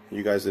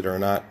you guys that are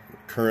not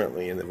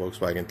currently in the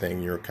Volkswagen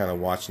thing, you're kind of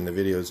watching the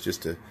videos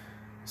just to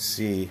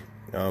see.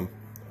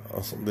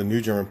 The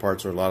new German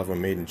parts are a lot of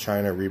them made in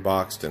China,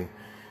 reboxed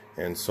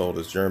and sold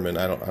as German.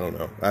 I don't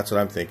know. That's what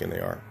I'm thinking they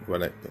are,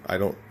 but I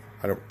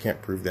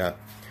can't prove that.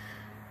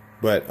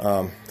 But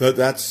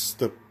that's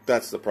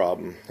the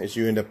problem, is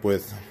you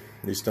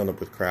still end up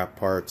with crap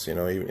parts, you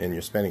know, and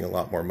you're spending a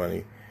lot more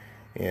money.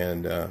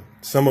 And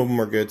some of them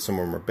are good, some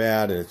of them are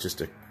bad, and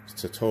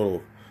it's a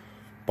total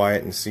buy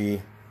it and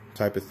see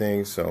type of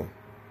thing. So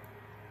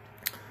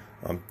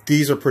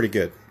these are pretty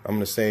good. I'm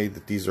going to say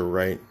that these are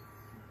right.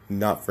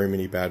 Not very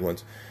many bad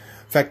ones.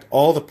 In fact,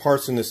 all the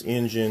parts in this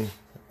engine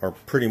are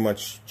pretty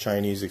much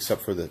Chinese,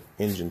 except for the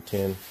engine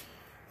tin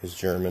is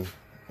German.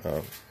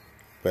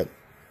 But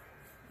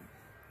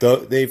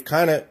they've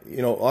kind of,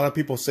 you know, a lot of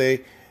people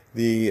say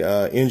the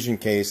engine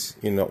case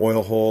in the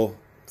oil hole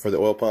for the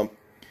oil pump,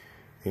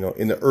 you know,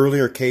 in the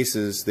earlier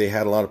cases, they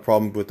had a lot of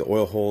problems with the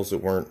oil holes that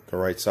weren't the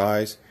right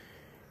size,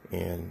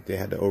 and they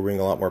had to O-ring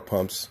a lot more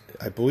pumps.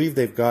 I believe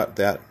they've got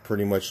that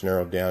pretty much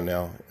narrowed down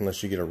now,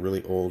 unless you get a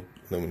really old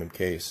aluminum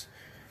case,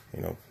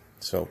 you know.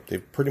 So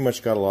they've pretty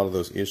much got a lot of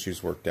those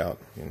issues worked out,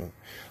 you know.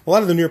 A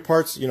lot of the newer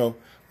parts, you know,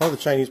 a lot of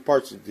the Chinese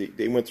parts,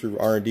 they went through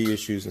R&D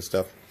issues and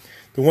stuff.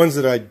 The ones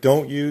that I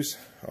don't use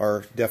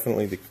are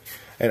definitely the,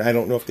 and I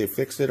don't know if they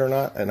fixed it or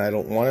not, and I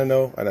don't want to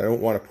know, and I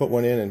don't want to put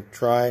one in and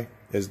try,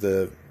 is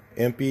the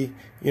MP.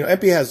 You know,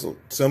 MP has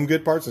some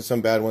good parts and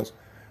some bad ones.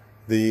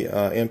 The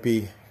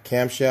MP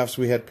camshafts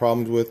we had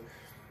problems with,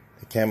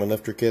 the cam and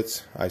lifter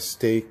kits, I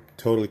stay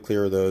totally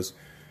clear of those.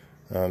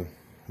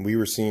 We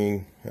were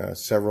seeing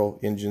several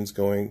engines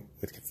going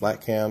with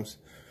flat cams,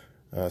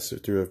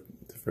 so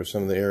for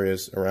some of the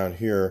areas around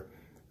here,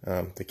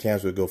 the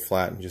cams would go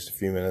flat in just a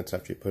few minutes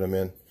after you put them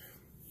in.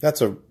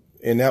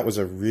 That was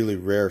a really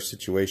rare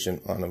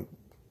situation on a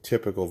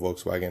typical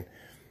Volkswagen,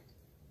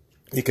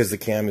 because the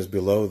cam is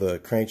below the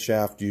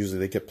crankshaft. Usually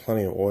they get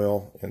plenty of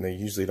oil and they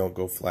usually don't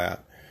go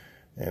flat.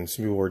 And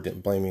some people were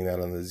blaming that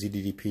on the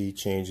ZDDP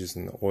changes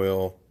in the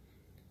oil.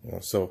 You know,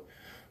 so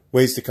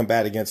ways to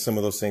combat against some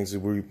of those things,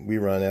 we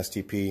run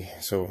STP.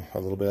 So a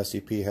little bit of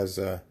STP has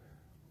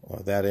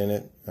that in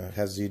it. It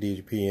has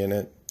ZDDP in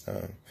it.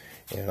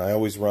 And I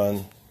always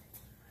run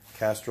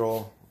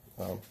Castrol.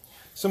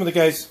 Some of the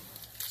guys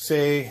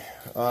say,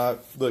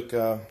 look,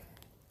 there's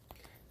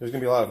going to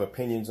be a lot of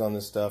opinions on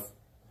this stuff.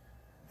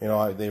 You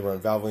know, they run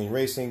Valvoline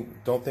Racing.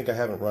 Don't think I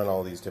haven't run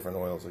all these different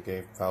oils,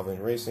 okay?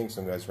 Valvoline Racing,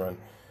 some guys run,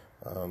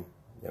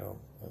 you know,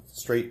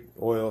 straight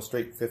oil,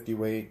 straight 50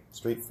 weight,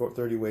 straight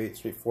 30 weight,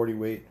 straight 40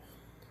 weight.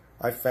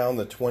 I found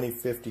the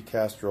 2050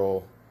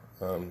 Castrol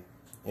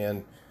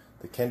and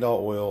the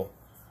Kendall oil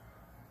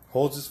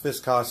holds its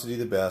viscosity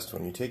the best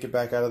when you take it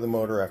back out of the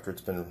motor after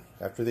it's been,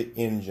 after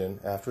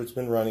it's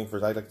been running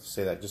for, I like to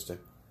say that just to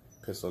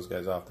piss those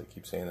guys off that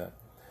keep saying that.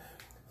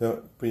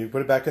 So, when you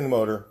put it back in the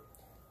motor,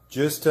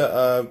 just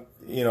to,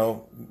 you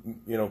know,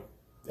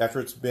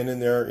 after it's been in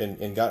there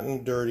and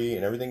gotten dirty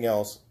and everything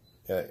else,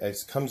 it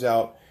comes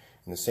out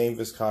in the same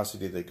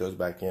viscosity that goes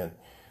back in.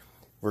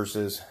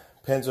 Versus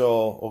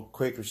Pennzoil, Old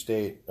Quaker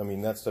State, I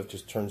mean, that stuff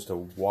just turns to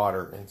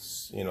water. And,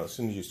 you know, as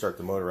soon as you start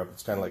the motor up,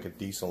 it's kind of like a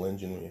diesel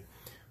engine when you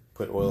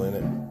put oil in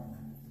it.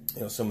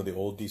 You know, some of the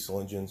old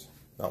diesel engines,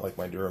 not like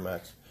my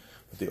Duramax,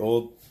 but the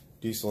old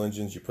diesel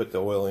engines, you put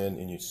the oil in,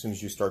 and as soon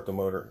as you start the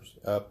motor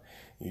up,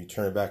 you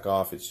turn it back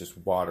off, it's just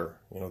water.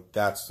 You know,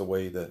 that's the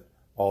way that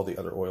all the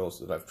other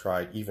oils that I've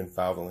tried, even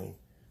Valvoline,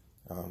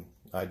 you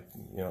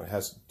know, it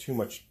has too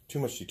much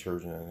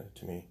detergent in it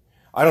to me.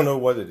 I don't know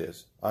what it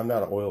is. I'm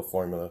not an oil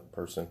formula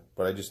person,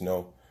 but I just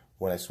know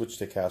when I switched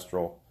to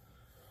Castrol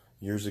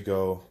years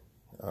ago,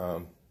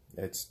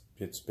 it's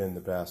been the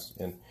best.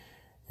 And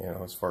you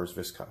know, as far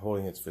as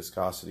holding its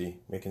viscosity,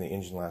 making the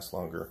engine last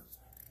longer.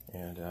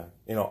 And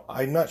you know,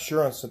 I'm not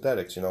sure on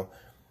synthetics. You know,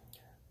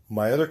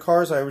 my other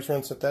cars I always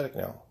run synthetic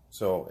now.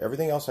 So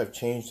everything else I've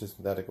changed to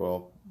synthetic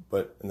oil,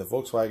 but in the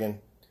Volkswagen,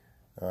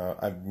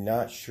 I'm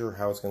not sure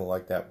how it's going to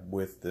like that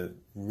with the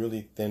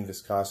really thin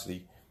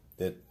viscosity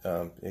that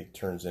it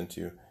turns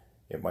into.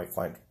 It might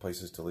find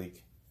places to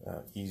leak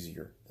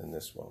easier than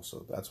this will.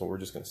 So that's what we're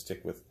just going to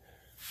stick with,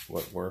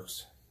 what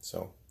works.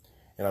 So,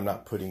 and I'm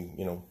not putting,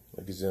 you know,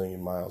 a gazillion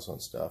miles on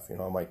stuff. You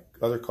know, on my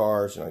other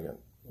cars, you know, I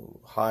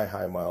got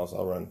high miles.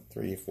 I'll run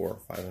 300,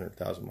 400,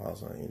 500,000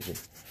 miles on an engine.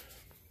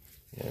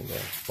 And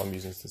I'm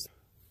using this.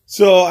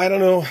 So I don't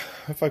know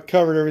if I've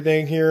covered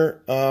everything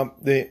here.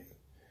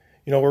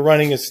 You know, we're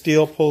running a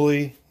steel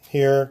pulley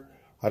here.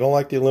 I don't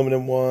like the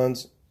aluminum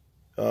ones,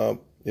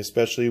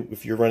 especially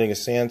if you're running a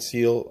sand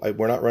seal.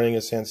 We're not running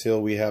a sand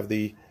seal. We have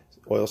the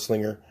oil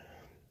slinger.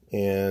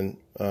 And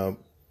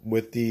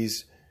with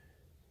these,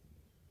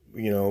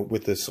 you know,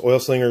 with this oil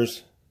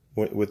slingers,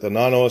 with the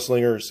non-oil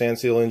slinger sand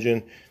seal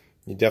engine,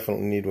 you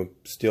definitely need a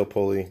steel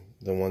pulley.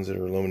 The ones that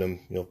are aluminum,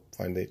 you'll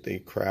find they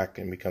crack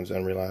and becomes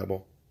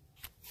unreliable.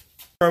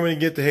 I'm going to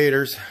get the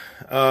haters.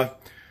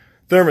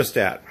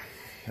 Thermostat.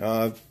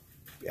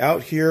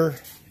 Out here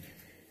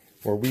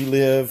where we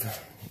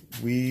live,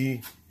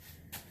 we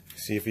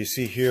see, if you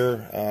see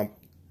here,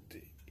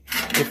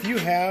 if you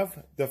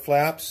have the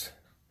flaps,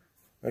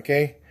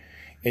 okay,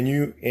 and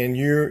you're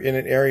in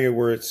an area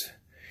where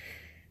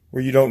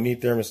you don't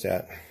need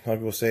thermostat. A lot of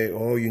people say,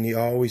 oh, you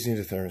always need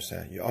a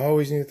thermostat. You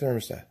always need a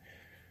thermostat.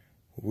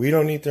 We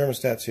don't need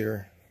thermostats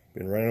here.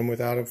 Been running them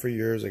without them for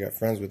years. I got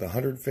friends with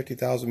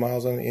 150,000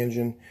 miles on the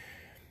engine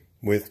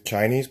with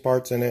Chinese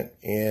parts in it,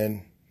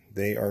 and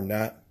they are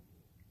not,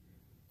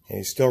 and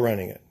he's still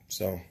running it.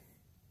 So,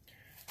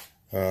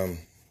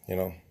 you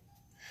know,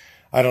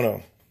 I don't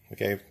know.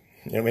 Okay,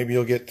 you know, maybe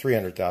you'll get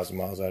 300,000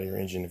 miles out of your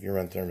engine if you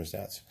run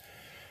thermostats.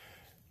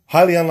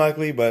 Highly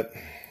unlikely, but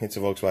it's a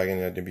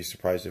Volkswagen. I'd be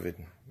surprised if it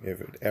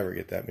would ever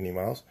get that many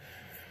miles.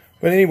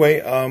 But anyway,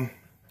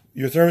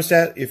 your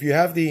thermostat, if you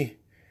have the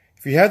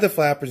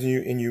flappers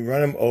and you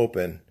run them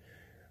open,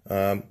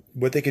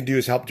 What they can do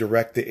is help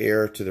direct the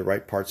air to the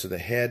right parts of the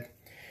head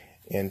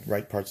and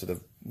right parts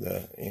of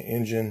the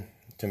engine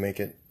to make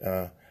it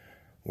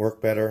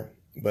work better.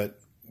 But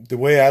the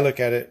way I look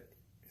at it,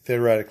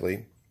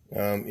 theoretically,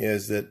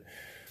 is that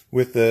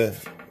with the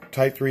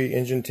Type 3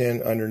 engine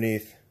tin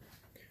underneath,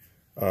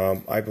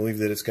 I believe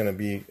that it's going to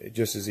be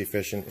just as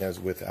efficient as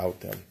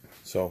without them.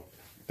 So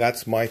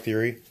that's my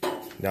theory,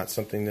 not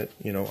something that,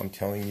 you know, I'm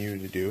telling you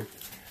to do.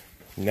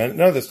 None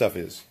of this stuff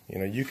is. You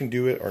know, you can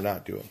do it or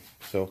not do it.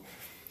 So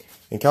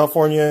in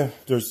California,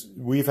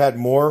 we had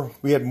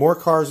more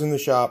cars in the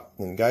shop,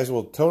 and guys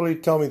will totally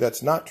tell me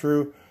that's not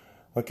true.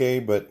 Okay,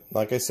 but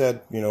like I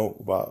said, you know,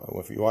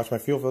 if you watch my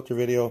fuel filter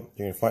video,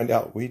 you're gonna find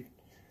out we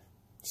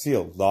see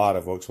a lot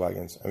of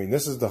Volkswagens. I mean,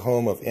 this is the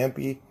home of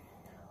EMPI.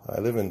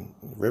 I live in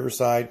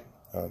Riverside,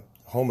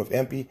 home of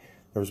EMPI.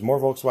 There was more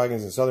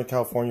Volkswagens in Southern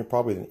California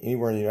probably than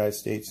anywhere in the United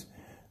States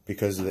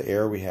because of the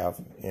air we have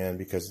and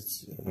because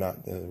it's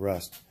not the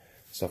rust,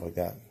 stuff like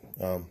that.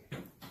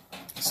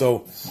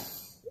 So,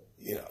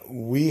 you know,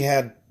 we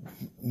had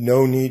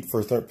no need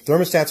for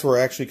thermostats were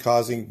actually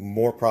causing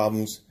more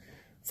problems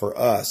for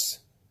us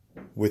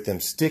with them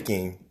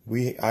sticking.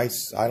 I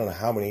don't know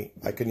how many,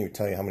 I couldn't even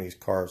tell you how many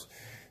cars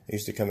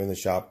used to come in the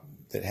shop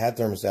that had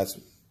thermostats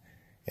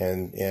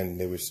and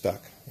they were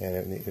stuck,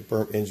 and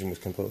the engine was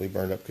completely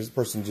burned up because the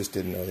person just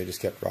didn't know. They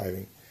just kept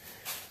driving.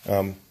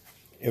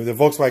 If the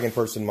Volkswagen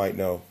person might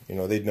know, you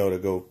know, they'd know to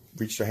go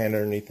reach their hand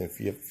underneath and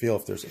feel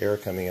if there's air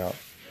coming out.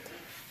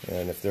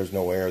 And if there's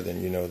no air,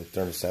 then you know the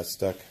thermostat's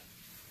stuck.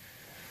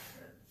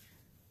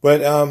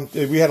 But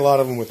we had a lot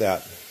of them with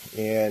that.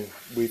 And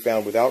we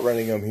found without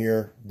running them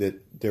here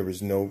that there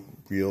was no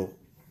real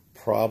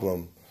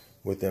problem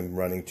with them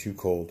running too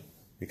cold,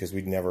 because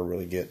we'd never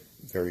really get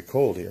very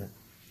cold here.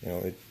 You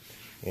know,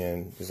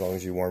 and as long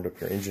as you warmed up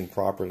your engine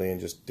properly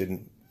and just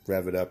didn't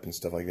rev it up and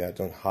stuff like that,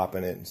 don't hop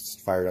in it and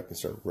fire it up and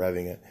start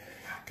revving it.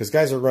 Because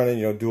guys are running,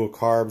 you know, dual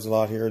carbs a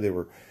lot here. They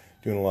were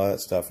doing a lot of that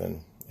stuff,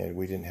 and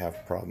we didn't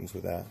have problems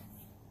with that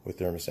with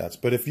thermostats.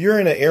 But if you're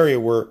in an area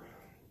where,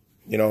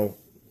 you know,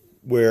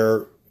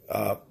 where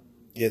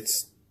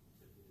it's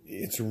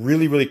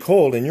really, really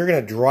cold and you're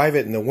going to drive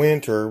it in the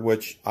winter,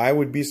 which I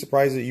would be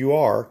surprised that you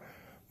are,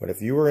 but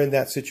if you were in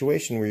that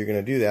situation where you're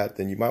going to do that,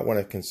 then you might want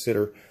to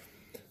consider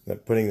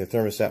putting the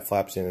thermostat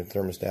flaps in and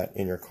thermostat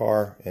in your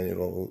car,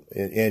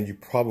 and you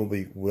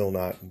probably will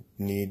not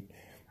need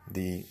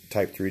the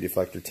Type 3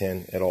 deflector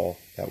tin at all.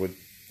 That would,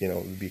 you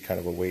know, be kind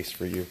of a waste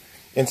for you.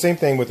 And same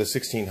thing with a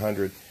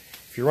 1600.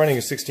 If you're running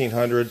a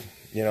 1600,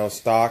 you know,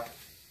 stock,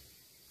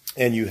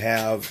 and you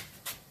have,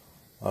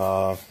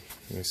 let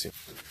me see,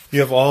 you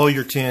have all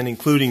your tin,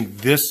 including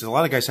this. A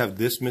lot of guys have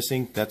this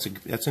missing. That's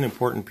an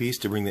important piece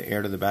to bring the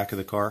air to the back of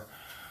the car.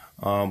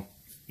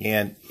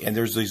 And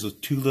there's these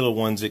two little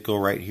ones that go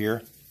right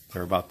here.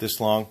 They're about this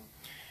long,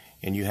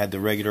 and you had the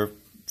regular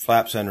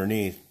flaps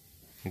underneath.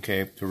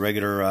 Okay, the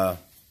regular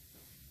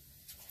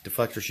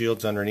deflector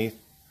shields underneath,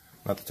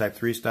 not the Type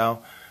 3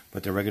 style,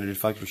 but the regular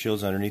deflector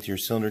shields underneath your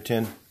cylinder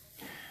tin.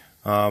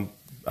 On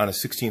a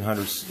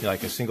 1600,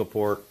 like a single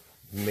port,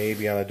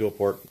 maybe on a dual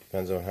port,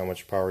 depends on how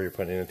much power you're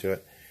putting into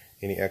it,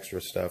 any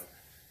extra stuff,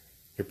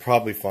 you're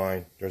probably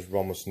fine. There's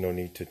almost no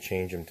need to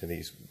change them to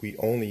these. We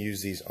only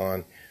use these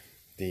on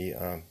the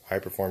high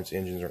performance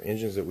engines, or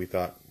engines that we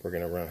thought were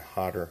going to run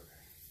hotter.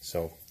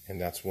 So,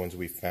 and that's ones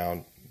we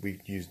found. We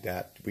used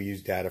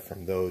data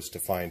from those to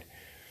find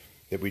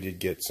that we did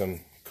get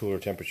some cooler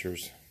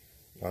temperatures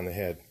on the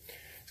head.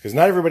 Because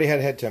not everybody had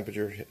a head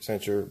temperature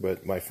sensor,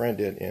 but my friend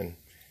did, and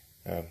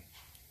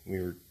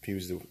he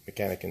was the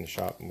mechanic in the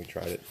shop, and we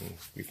tried it, and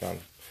we found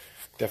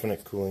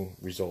definite cooling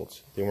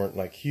results. They weren't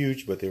like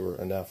huge, but they were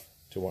enough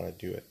to want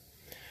to do it.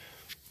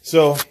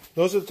 So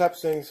those are the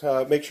types of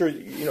things. Make sure,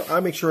 you know,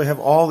 I make sure I have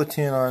all the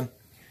tin on.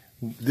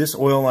 This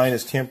oil line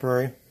is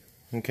temporary.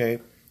 Okay,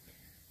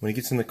 when it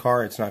gets in the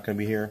car, it's not going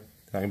to be here.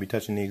 It's not going to be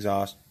touching the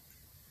exhaust.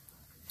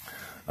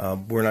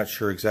 We're not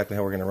sure exactly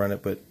how we're going to run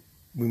it, but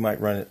we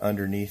might run it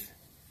underneath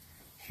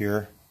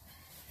here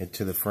and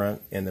to the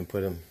front, and then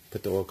put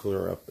the oil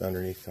cooler up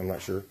underneath. I'm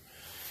not sure.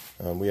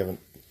 We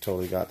haven't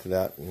totally got to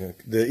that. You know,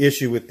 the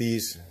issue with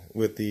these,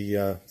 with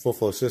the full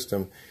flow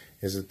system,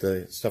 is that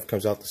the stuff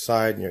comes out the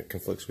side and it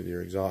conflicts with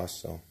your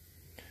exhaust. So,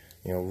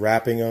 you know,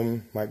 wrapping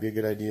them might be a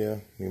good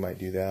idea. We might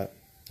do that.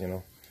 You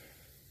know,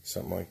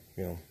 something like,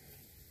 you know,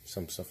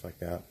 some stuff like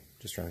that.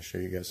 Just trying to show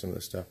you guys some of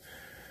this stuff.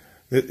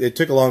 It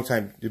took a long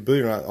time,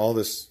 believe it or not. All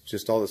this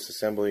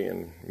assembly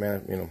and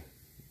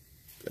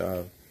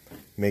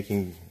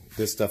making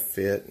this stuff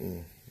fit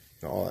and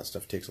all that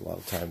stuff takes a lot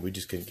of time. We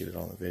just couldn't get it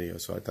on the video,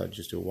 so I thought I'd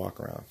just do a walk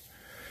around.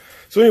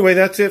 So anyway,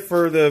 that's it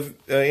for the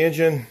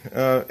engine.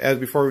 As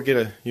before we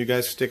get you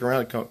guys stick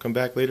around and come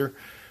back later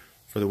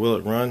for the Will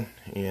It Run,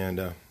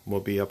 and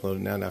we'll be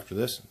uploading that after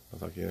this. I'll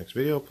talk to you in the next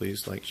video.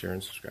 Please like, share,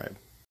 and subscribe.